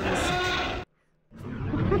skeletons!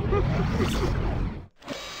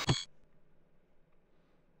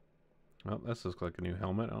 Well, this looks like a new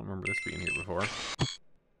helmet. I don't remember this being here before.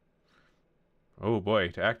 Oh boy,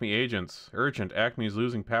 to Acme agents. Urgent, Acme is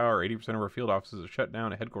losing power. 80% of our field offices are shut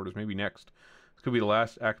down. At headquarters, maybe next. This could be the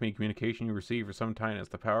last Acme communication you receive for some time as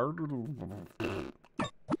the power...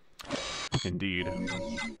 Indeed.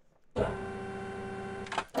 Alright,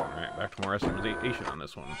 back to more estimation on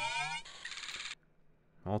this one.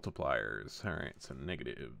 Multipliers. Alright, so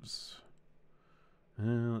negatives.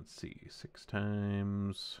 Let's see. 6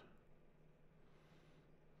 times...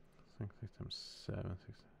 6 times 7.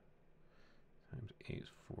 6... times 8 is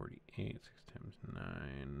 48. 6 times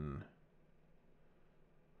 9.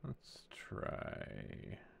 Let's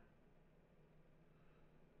try.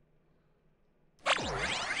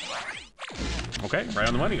 Okay, right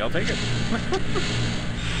on the money. I'll take it.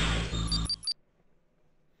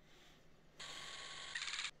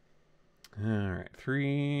 All right,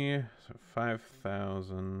 3, so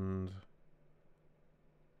 5,000.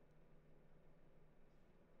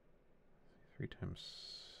 3 times,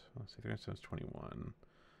 let's see, 3 times 21.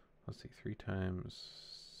 Let's see, 3 times.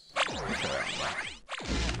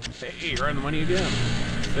 Hey, right on the money again.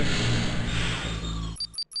 6.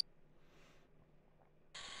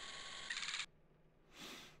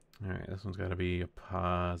 All right, this one's got to be a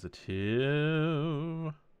positive.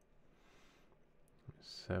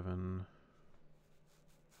 7.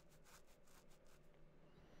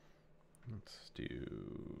 Let's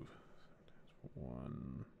do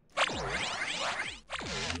 1.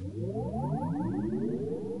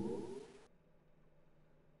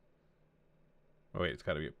 Oh wait, it's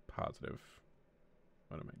got to be a positive.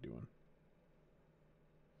 What am I doing?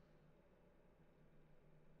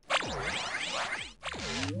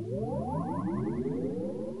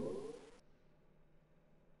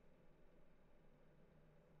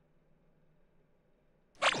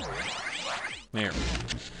 There.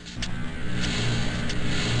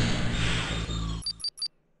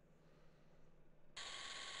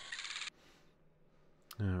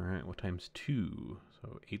 All right, what times 2?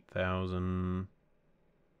 So 8,000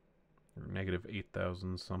 or negative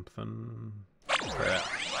 8,000 something. Let's try that.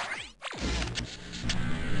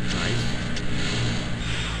 Nice.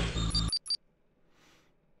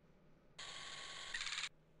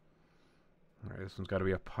 All right, this one's got to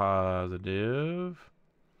be a positive.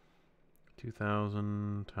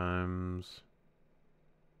 2,000 times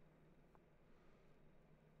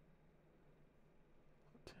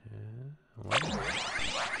 10, 11.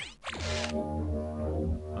 A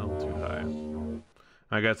little too high.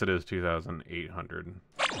 I guess it is 2,800.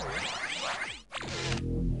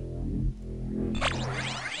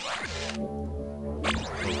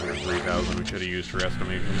 Closer to 3,000 we should have used for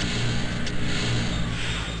estimation.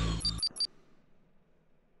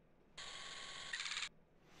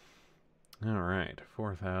 All right,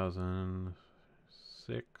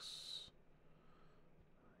 4,006.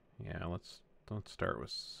 Yeah, let's start with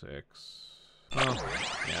 6. Well,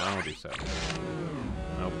 yeah, I'll do 7.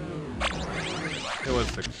 Nope. It was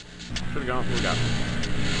 6. Should have gone. We got it.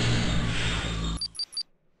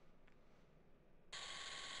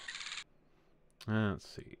 Let's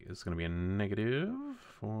see. It's going to be a negative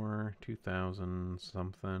for 2,000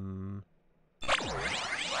 something.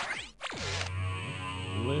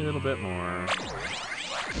 A little bit more.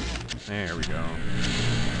 There we go.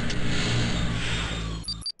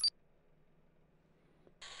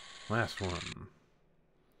 Last one.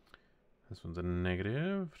 This one's a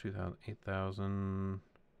negative. 2,000, 8,000.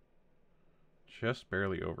 Just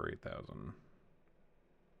barely over 8,000.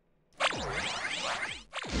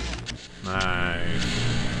 Nice.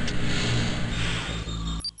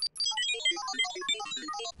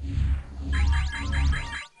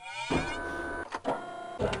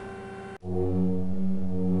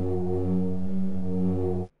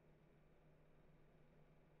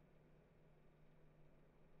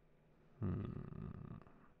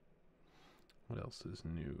 What else is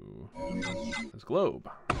new? This globe.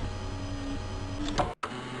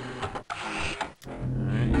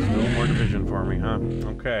 Alright, still more division for me, huh?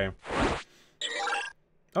 Okay.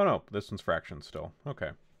 Oh no, this one's fractions still.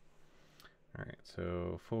 Okay. Alright,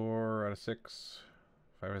 so 4 out of 6.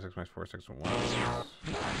 5 out of 6 minus 4, 6 and 1.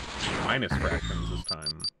 Minus fractions this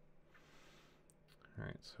time.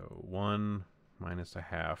 Alright, so 1 minus a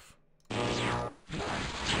half.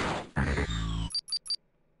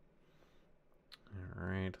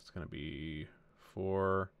 Alright, it's going to be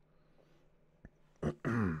 4.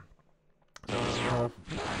 7, 12.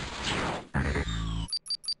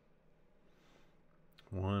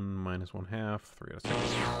 1 minus 1 half, 3 out of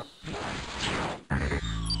 6.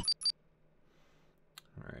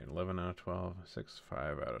 Alright, 11 out of 12, 6,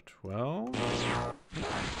 5 out of 12.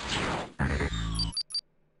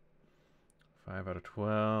 5 out of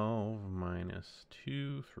 12 minus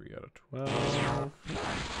 2, 3 out of 12.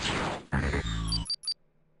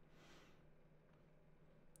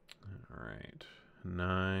 Alright,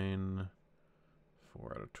 9,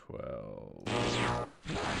 4 out of 12.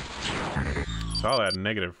 Saw that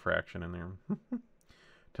negative fraction in there.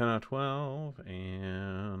 10 out of 12,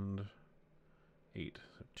 and 8,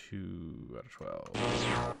 so 2 out of 12.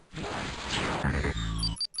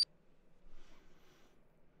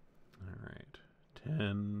 Alright,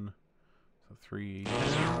 10, so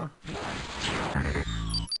 310.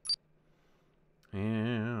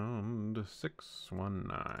 And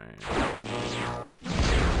 619.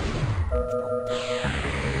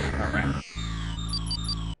 Alright.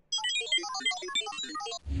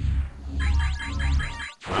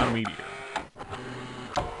 Not a meteor.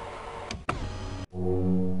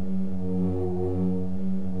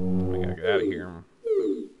 We gotta get out of here.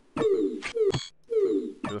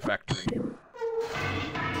 To the factory.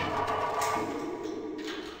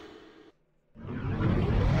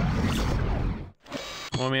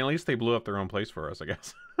 Well, I mean, at least they blew up their own place for us, I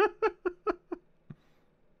guess.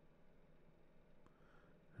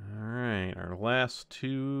 Alright, our last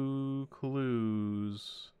two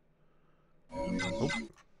clues. Oh.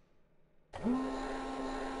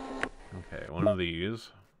 Okay, one of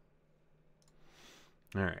these.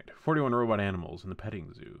 Alright, 41 robot animals in the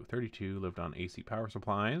petting zoo. 32 lived on AC power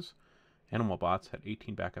supplies. Animal bots had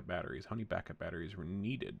 18 backup batteries. How many backup batteries were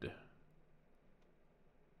needed?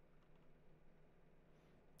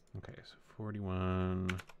 Okay, so 41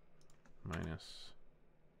 minus...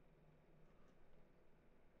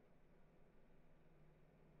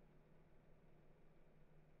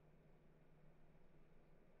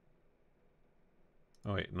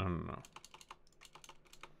 Oh wait, no.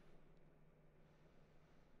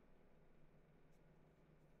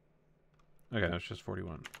 Okay, that's just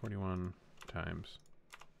 41. 41 times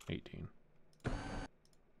 18.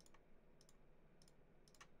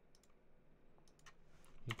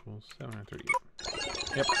 Equals 738.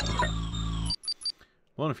 Yep, okay.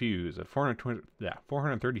 Blown a fuse at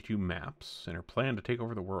 432 maps and are planned to take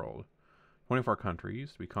over the world. 24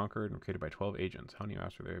 countries to be conquered and created by 12 agents. How many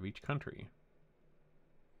maps are there of each country?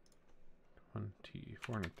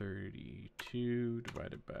 432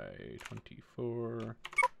 divided by 24.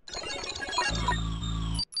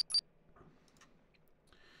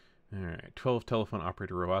 Alright, 12 telephone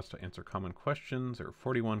operator robots to answer common questions. There are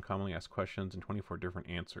 41 commonly asked questions and 24 different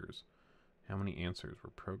answers. How many answers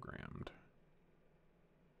were programmed?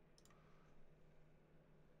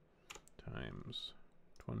 Times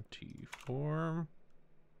 24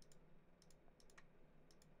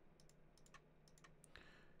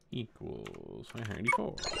 equals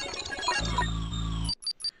 584.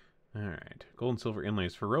 Alright, gold and silver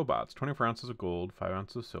inlays for robots. 24 ounces of gold, 5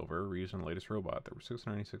 ounces of silver. Reused in the latest robot. There were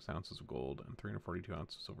 696 ounces of gold and 342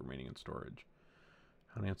 ounces of silver remaining in storage.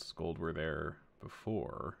 How many ounces of gold were there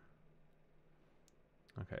before?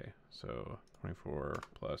 Okay, so 24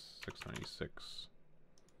 plus 696.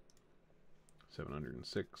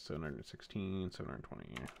 706, 716,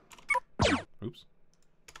 720. Oops.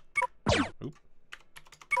 Oop.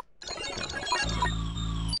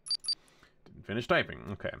 Didn't finish typing.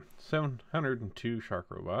 Okay. 702 shark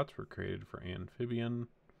robots were created for amphibian.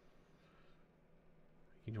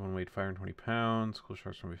 Each one weighed 520 pounds. Cool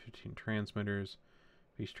sharks with 15 transmitters.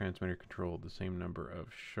 Each transmitter controlled the same number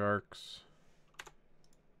of sharks.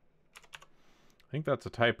 I think that's a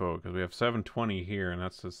typo because we have 720 here and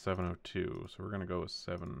that says 702. So we're going to go with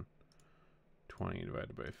 720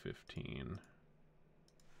 divided by 15.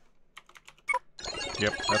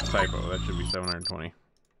 Yep, that's typo. That should be 720.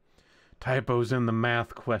 Typos in the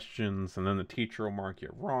math questions, and then the teacher will mark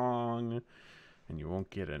you wrong, and you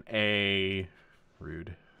won't get an A.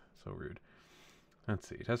 Rude. So rude. Let's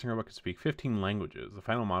see. Testing robot can speak 15 languages. The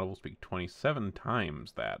final model will speak 27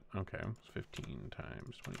 times that. Okay, 15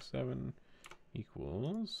 times 27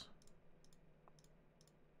 equals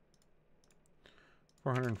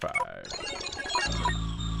 405.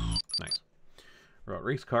 Nice. Robot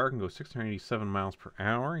race car can go 687 miles per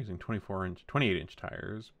hour using 28-inch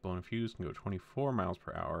tires. Blown fuse can go 24 miles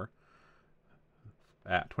per hour.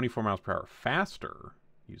 At 24 miles per hour faster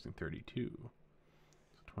using 32. So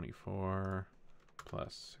 24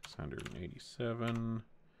 plus 687.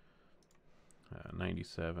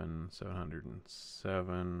 97,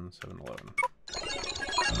 707, 711.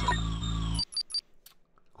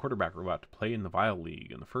 Quarterback robot to play in the Vile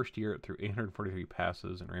League. In the first year, it threw 843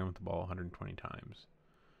 passes and ran with the ball 120 times.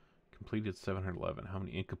 Completed 711. How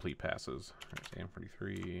many incomplete passes? There's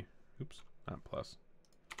 43. Oops, not plus.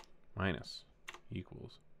 Minus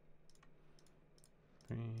equals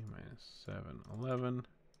 3 minus 711.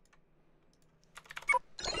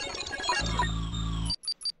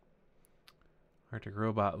 Arctic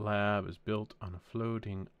Robot Lab is built on a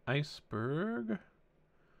floating iceberg.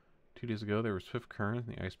 2 days ago, there was swift current,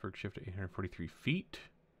 and the iceberg shifted 843 feet.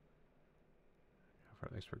 How far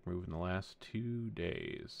did the iceberg moved in the last 2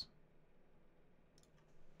 days?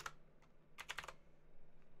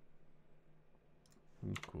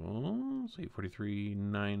 Equals 843,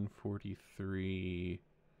 943,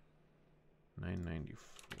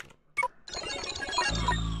 994.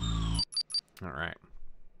 Alright.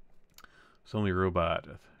 Assembly robot.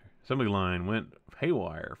 Assembly line went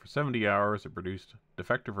haywire. For 70 hours, it produced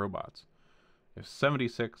defective robots. If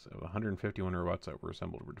 76 of 151 robots that were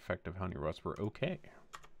assembled were defective, how many robots were okay?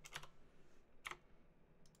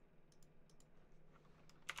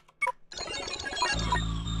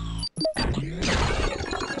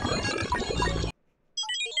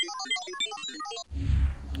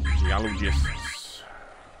 Geologists.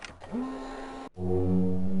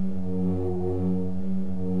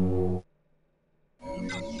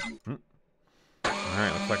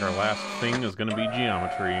 Alright, looks like our last thing is going to be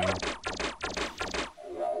geometry.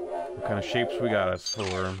 What kind of shapes we got us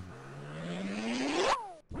for?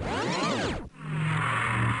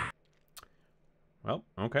 Well,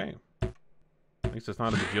 okay. At least it's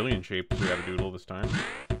not a bajillion shapes we gotta doodle this time.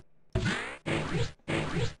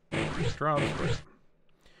 Draw the square.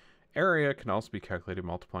 Area can also be calculated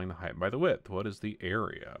multiplying the height by the width. What is the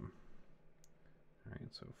area?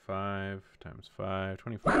 Alright, so 5 times 5,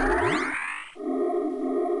 25.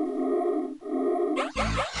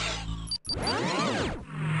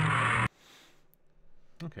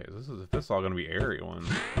 Okay, this is all gonna be area one.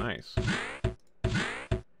 Nice.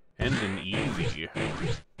 End in easy.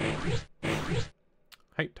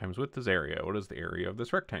 Height times width is area. What is the area of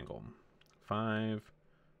this rectangle? 5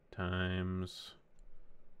 times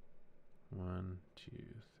 1, 2,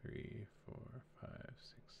 3, 4, 5,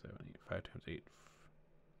 6, 7, 8. 5 times 8.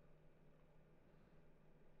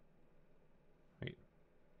 Wait.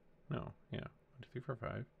 No, yeah. 1, 2, 3, 4,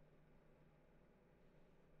 5.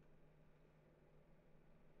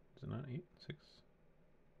 Is it not 8? 6?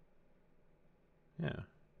 Yeah.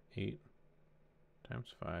 8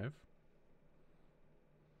 times 5. Is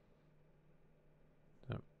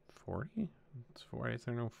that 40? It's 40. Is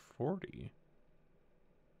there no 40?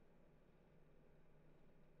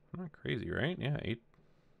 I'm not crazy, right? Yeah, 8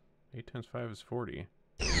 times 5 is 40.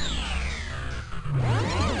 There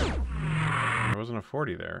wasn't a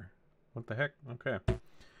 40 there. What the heck? Okay.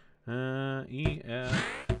 E, F,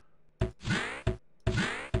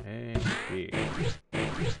 A, B.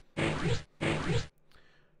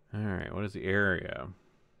 Alright, what is the area?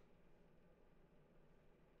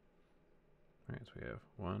 Alright, so we have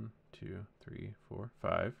 1, 2, 3, 4,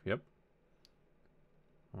 5. Yep.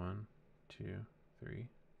 1, 2, 3,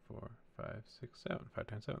 4, 5, 6, 7. 5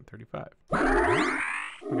 times 7, 35.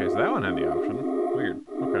 Okay, so that one had the option. Weird.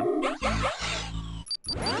 Okay.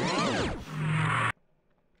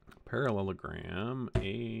 Parallelogram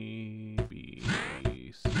A, B,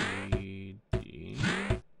 C, D.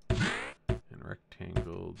 And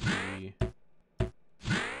rectangle D.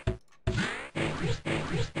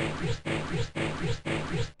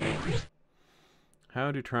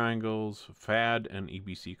 How do triangles FAD and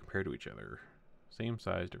EBC compare to each other? Same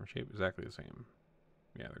size, different shape, exactly the same.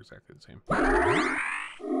 Yeah, they're exactly the same.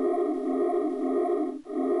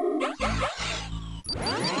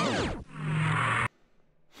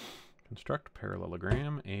 Construct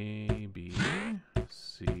parallelogram A, B,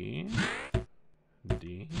 C,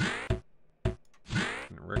 D,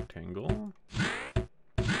 and a rectangle.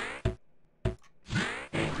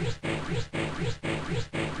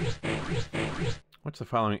 Which of the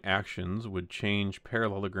following actions would change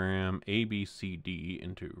parallelogram ABCD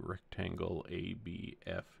into rectangle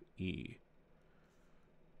ABFE?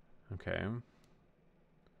 Okay.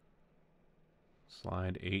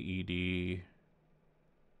 Slide AED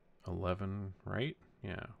 11, right?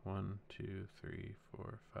 Yeah. 1, 2, 3,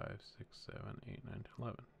 4, 5, 6, 7, 8, 9, 10,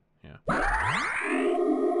 11. Yeah.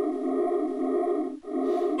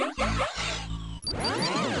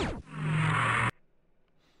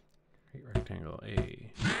 Great rectangle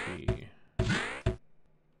A, B,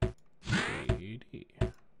 C, D.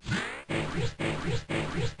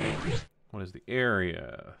 What is the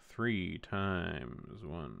area? 3 times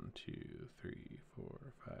 1, 2, 3, 4,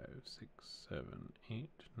 5, 6, 7, 8,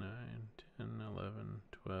 9, 10, 11,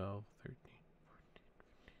 12, 13,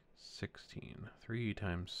 14, 16. 3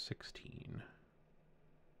 times 16.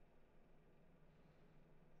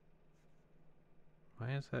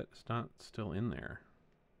 Why is that not still in there?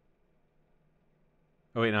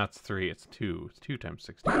 Oh wait, no, it's 3. It's 2. It's 2 times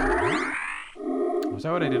 16. Was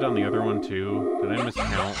that what I did on the other one too? Did I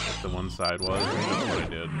miscount what the one side was? I think that's what I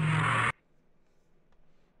did.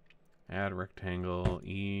 Add rectangle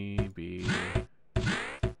E, B,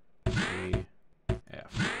 C,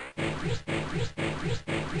 F.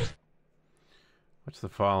 What's the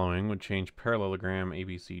following would change parallelogram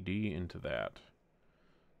ABCD into that?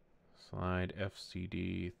 Slide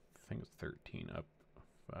FCD, I think it's 13 up,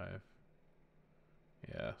 5.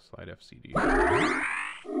 Yeah, slide FCD.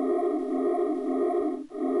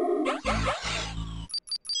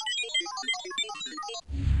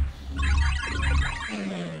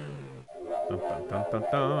 Dun, dun, dun, dun,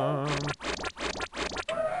 dun.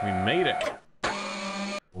 We made it.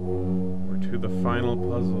 We're to the final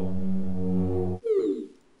puzzle.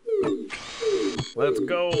 Let's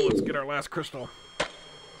go. Let's get our last crystal.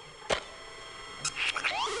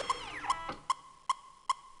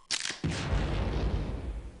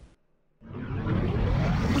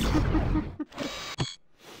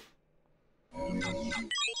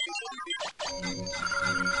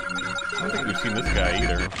 I don't think we've seen this guy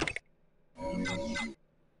either.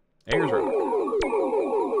 Ayers Rock.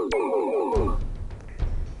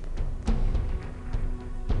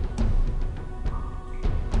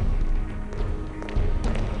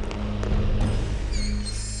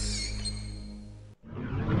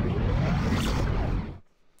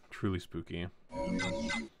 Truly spooky.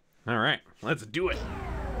 All right, let's do it.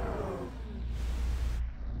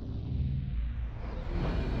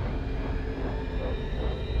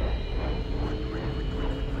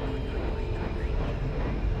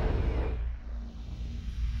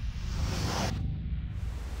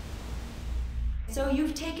 So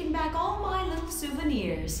you've taken back all my little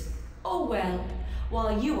souvenirs. Oh well,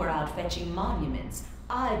 while you were out fetching monuments,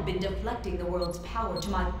 I've been deflecting the world's power to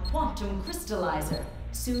my quantum crystallizer.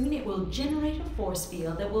 Soon it will generate a force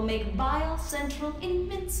field that will make Vile Central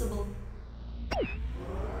invincible.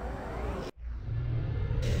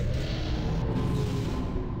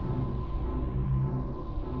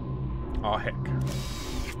 Aw, heck.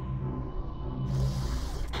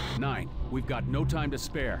 9. We've got no time to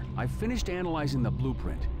spare. I've finished analyzing the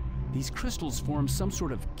blueprint. These crystals form some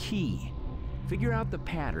sort of key. Figure out the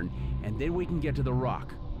pattern, and then we can get to the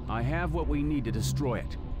rock. I have what we need to destroy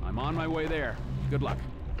it. I'm on my way there. Good luck.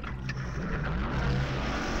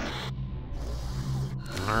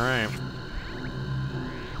 All right.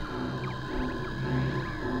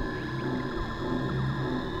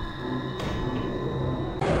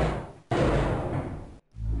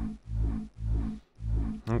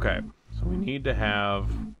 Okay, so we need to have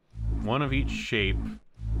one of each shape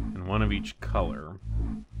and one of each color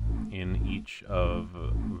in each of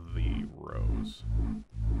the rows.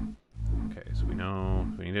 Okay, so we know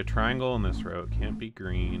we need a triangle in this row. It can't be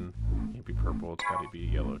green, can't be purple, it's got to be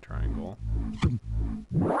a yellow triangle.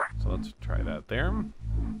 So let's try that there.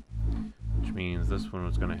 Which means this one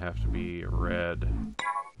was going to have to be a red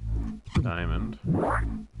diamond.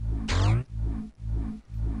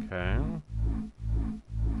 Okay.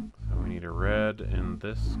 So we need a red in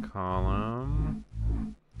this column.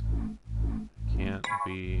 Can't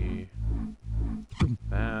be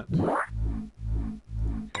that.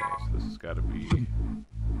 Okay, so this has got to be...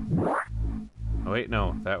 Oh wait,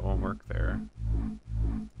 no, that won't work there.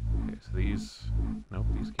 Okay, so these... Nope,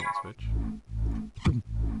 these can't switch.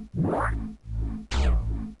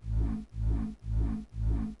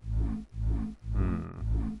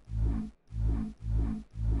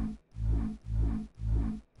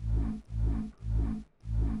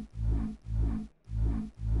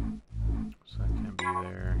 So that can't be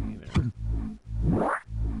there either.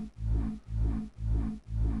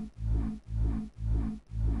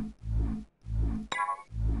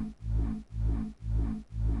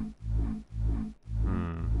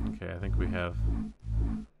 Okay, I think we have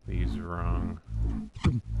these wrong.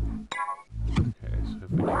 Okay, so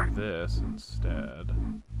if we do this instead,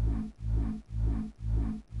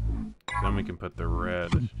 then we can put the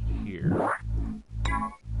red here.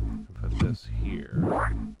 And put this here.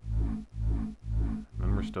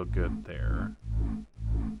 Then we're still good there.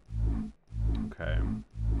 Okay.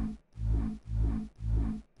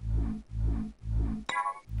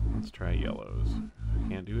 Let's try yellows.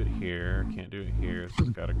 Can't do it here, can't do it here. This has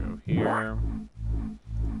got to go here.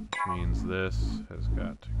 Which means this has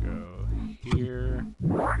got to go here.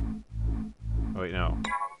 Oh wait, no.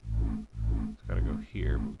 It's got to go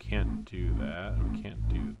here, but we can't do that. We can't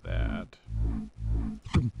do that.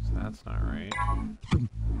 So that's not right.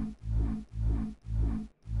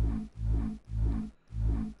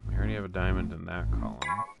 We already have a diamond in that column.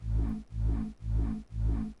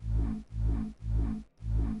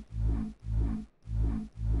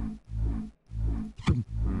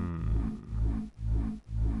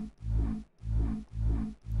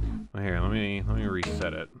 Well, here, let me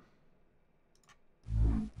reset it.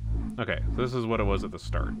 Okay, so this is what it was at the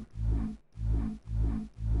start.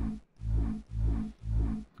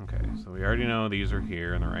 Okay, so we already know these are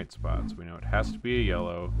here in the right spots. We know it has to be a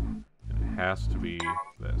yellow, and it has to be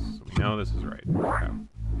this. So we know this is right. Okay.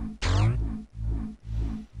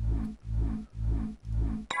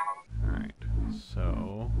 Alright,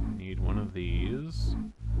 so we need one of these,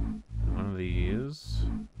 and one of these.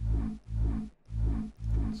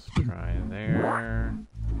 Let's try there.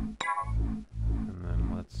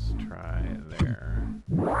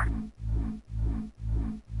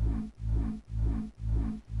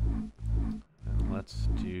 Let's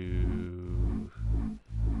do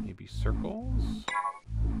maybe circles.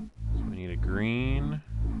 So we need a green.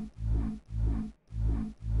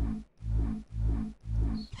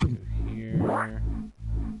 Let's do here.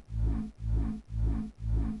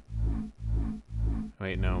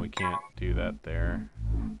 Wait, no, we can't do that there.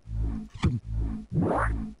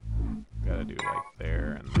 Gotta do like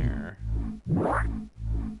there and there.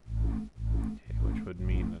 Okay, which would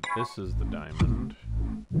mean that this is the diamond.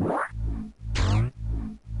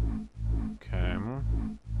 Okay.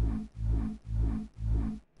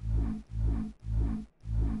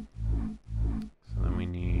 So then we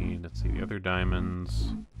need, let's see, the other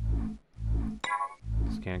diamonds.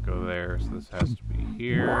 This can't go there, so this has to be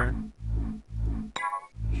here.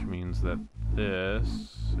 Which means that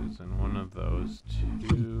this is in one of those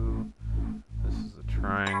two. This is a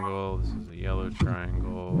triangle, this is a yellow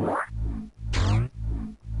triangle. Which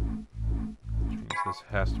means this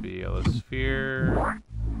has to be a yellow sphere.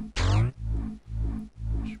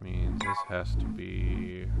 Which means this has to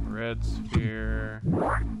be a red sphere.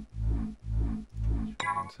 Which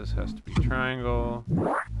means this has to be triangle.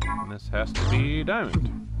 And this has to be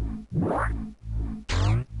diamond.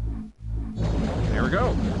 There we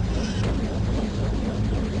go.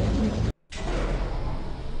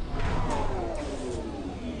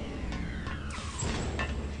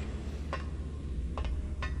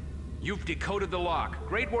 You've decoded the lock.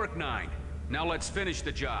 Great work, 9. Now let's finish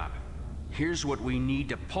the job. Here's what we need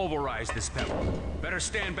to pulverize this pebble. Better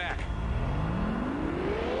stand back.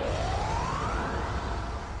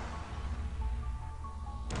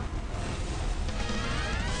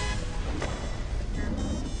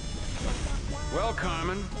 Well,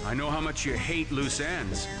 Carmen, I know how much you hate loose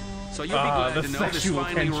ends. So you'll be glad to know this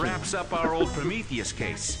finally wraps up our old Prometheus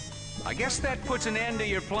case. I guess that puts an end to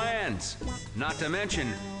your plans. Not to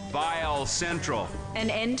mention Vial Central. An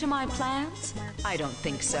end to my plans? I don't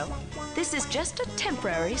think so. This is just a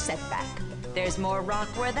temporary setback. There's more rock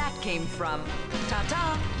where that came from.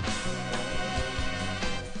 Ta-ta!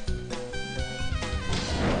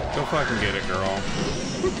 Go fucking get it, girl.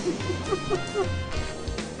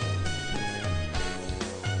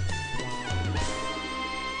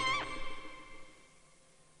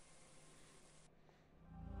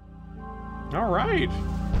 Alright!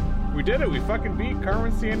 We did it! We fucking beat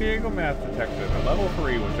Carmen Sandiego Math Detective at level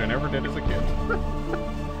 3, which I never did as a kid.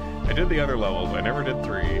 I did the other levels, I never did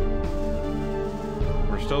 3.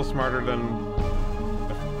 We're still smarter than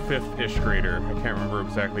a 5th-ish grader. I can't remember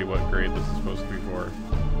exactly what grade this is supposed to be for.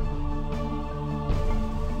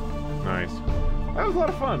 Nice. That was a lot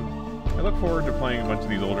of fun. I look forward to playing a bunch of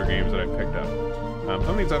these older games that I've picked up. Some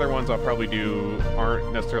of these other ones I'll probably do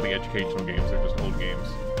aren't necessarily educational games, they're just old games.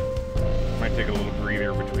 Might take a little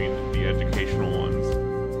breather between the educational ones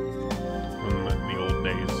from the old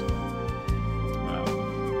days.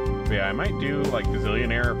 But yeah, I might do like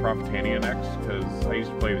Gazillionaire or Profitania next, because I used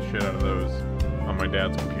to play the shit out of those on my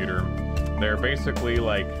dad's computer. They're basically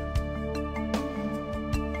like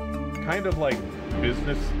kind of like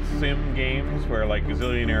business sim games where, like,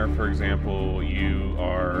 Gazillionaire, for example, you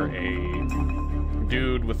are a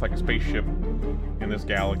dude with like a spaceship in this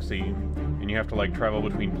galaxy, and you have to like travel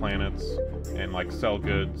between planets and like sell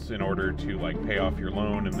goods in order to like pay off your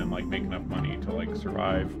loan and then like make enough money to like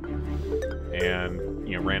survive. And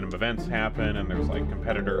you know, random events happen, and there's like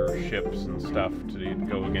competitor ships and stuff to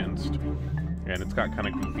go against, and it's got kind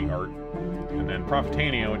of goofy art. And then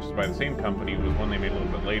Profitania, which is by the same company, was one they made a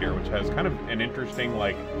little bit later, which has kind of an interesting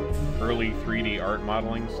like early 3D art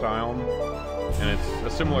modeling style. And it's a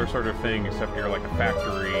similar sort of thing, except you're like a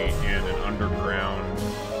factory in an underground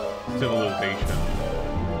civilization,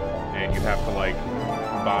 and you have to like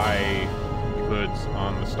buy goods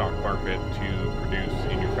on the stock market to produce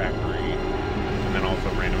in your factory, and then also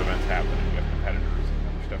random events happen and you have competitors and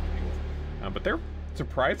other stuff to deal with. But they're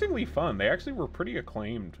surprisingly fun. They actually were pretty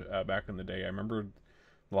acclaimed back in the day. I remember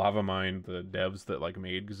Lavamind, the devs that like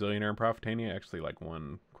made Gazillionaire and Profitania, actually like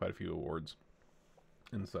won quite a few awards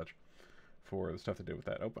and such for the stuff they did with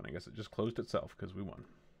that. Oh, and I guess it just closed itself because we won.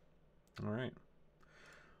 All right.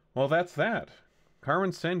 Well, that's that.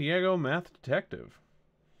 Carmen Sandiego Math Detective.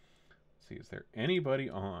 Let's see, is there anybody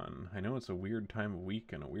on? I know it's a weird time of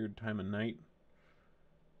week and a weird time of night.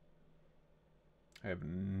 I have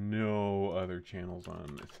no other channels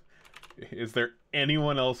on. Is there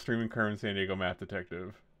anyone else streaming Carmen Sandiego Math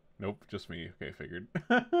Detective? Nope, just me. Okay, figured.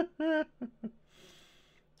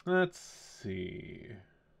 Let's see.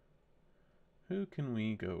 Who can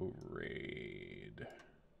we go raid?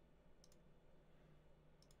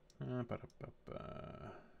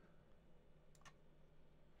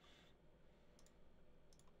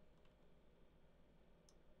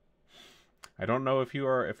 I don't know if you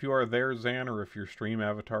are there, Zan, or if your stream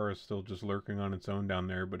avatar is still just lurking on its own down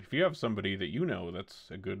there. But if you have somebody that you know that's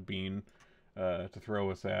a good bean to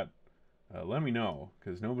throw us at, let me know,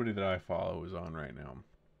 because nobody that I follow is on right now.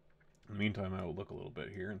 In the meantime, I will look a little bit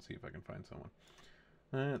here and see if I can find someone.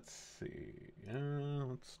 Let's see.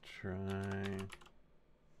 Let's try.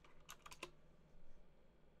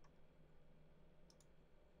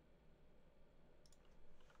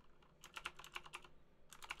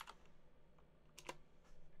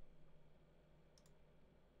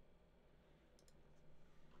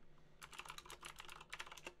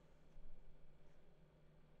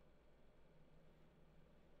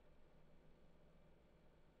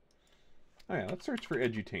 Oh yeah, let's search for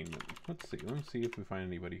edutainment. Let's see. Let me see if we find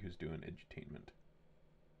anybody who's doing edutainment.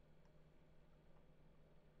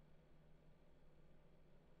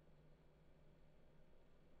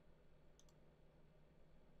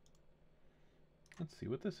 Let's see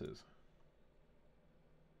what this is.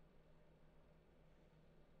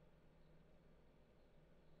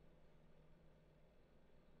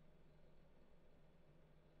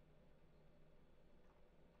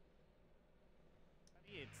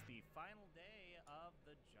 It's the final day of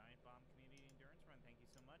the Giant Bomb Community Endurance Run. Thank you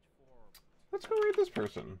so much for... Let's go read this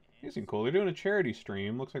person. They seem cool. They're doing a charity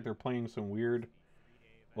stream. Looks like they're playing some weird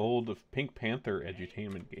old Pink Panther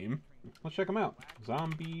edutainment game. Let's check them out.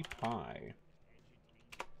 Zombie Pie.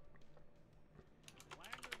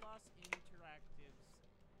 Wanderlust Interactive's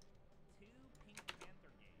 2 Pink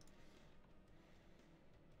Panther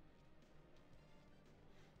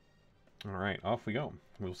games. Alright, off we go.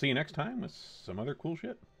 We'll see you next time with some other cool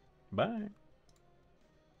shit. Bye.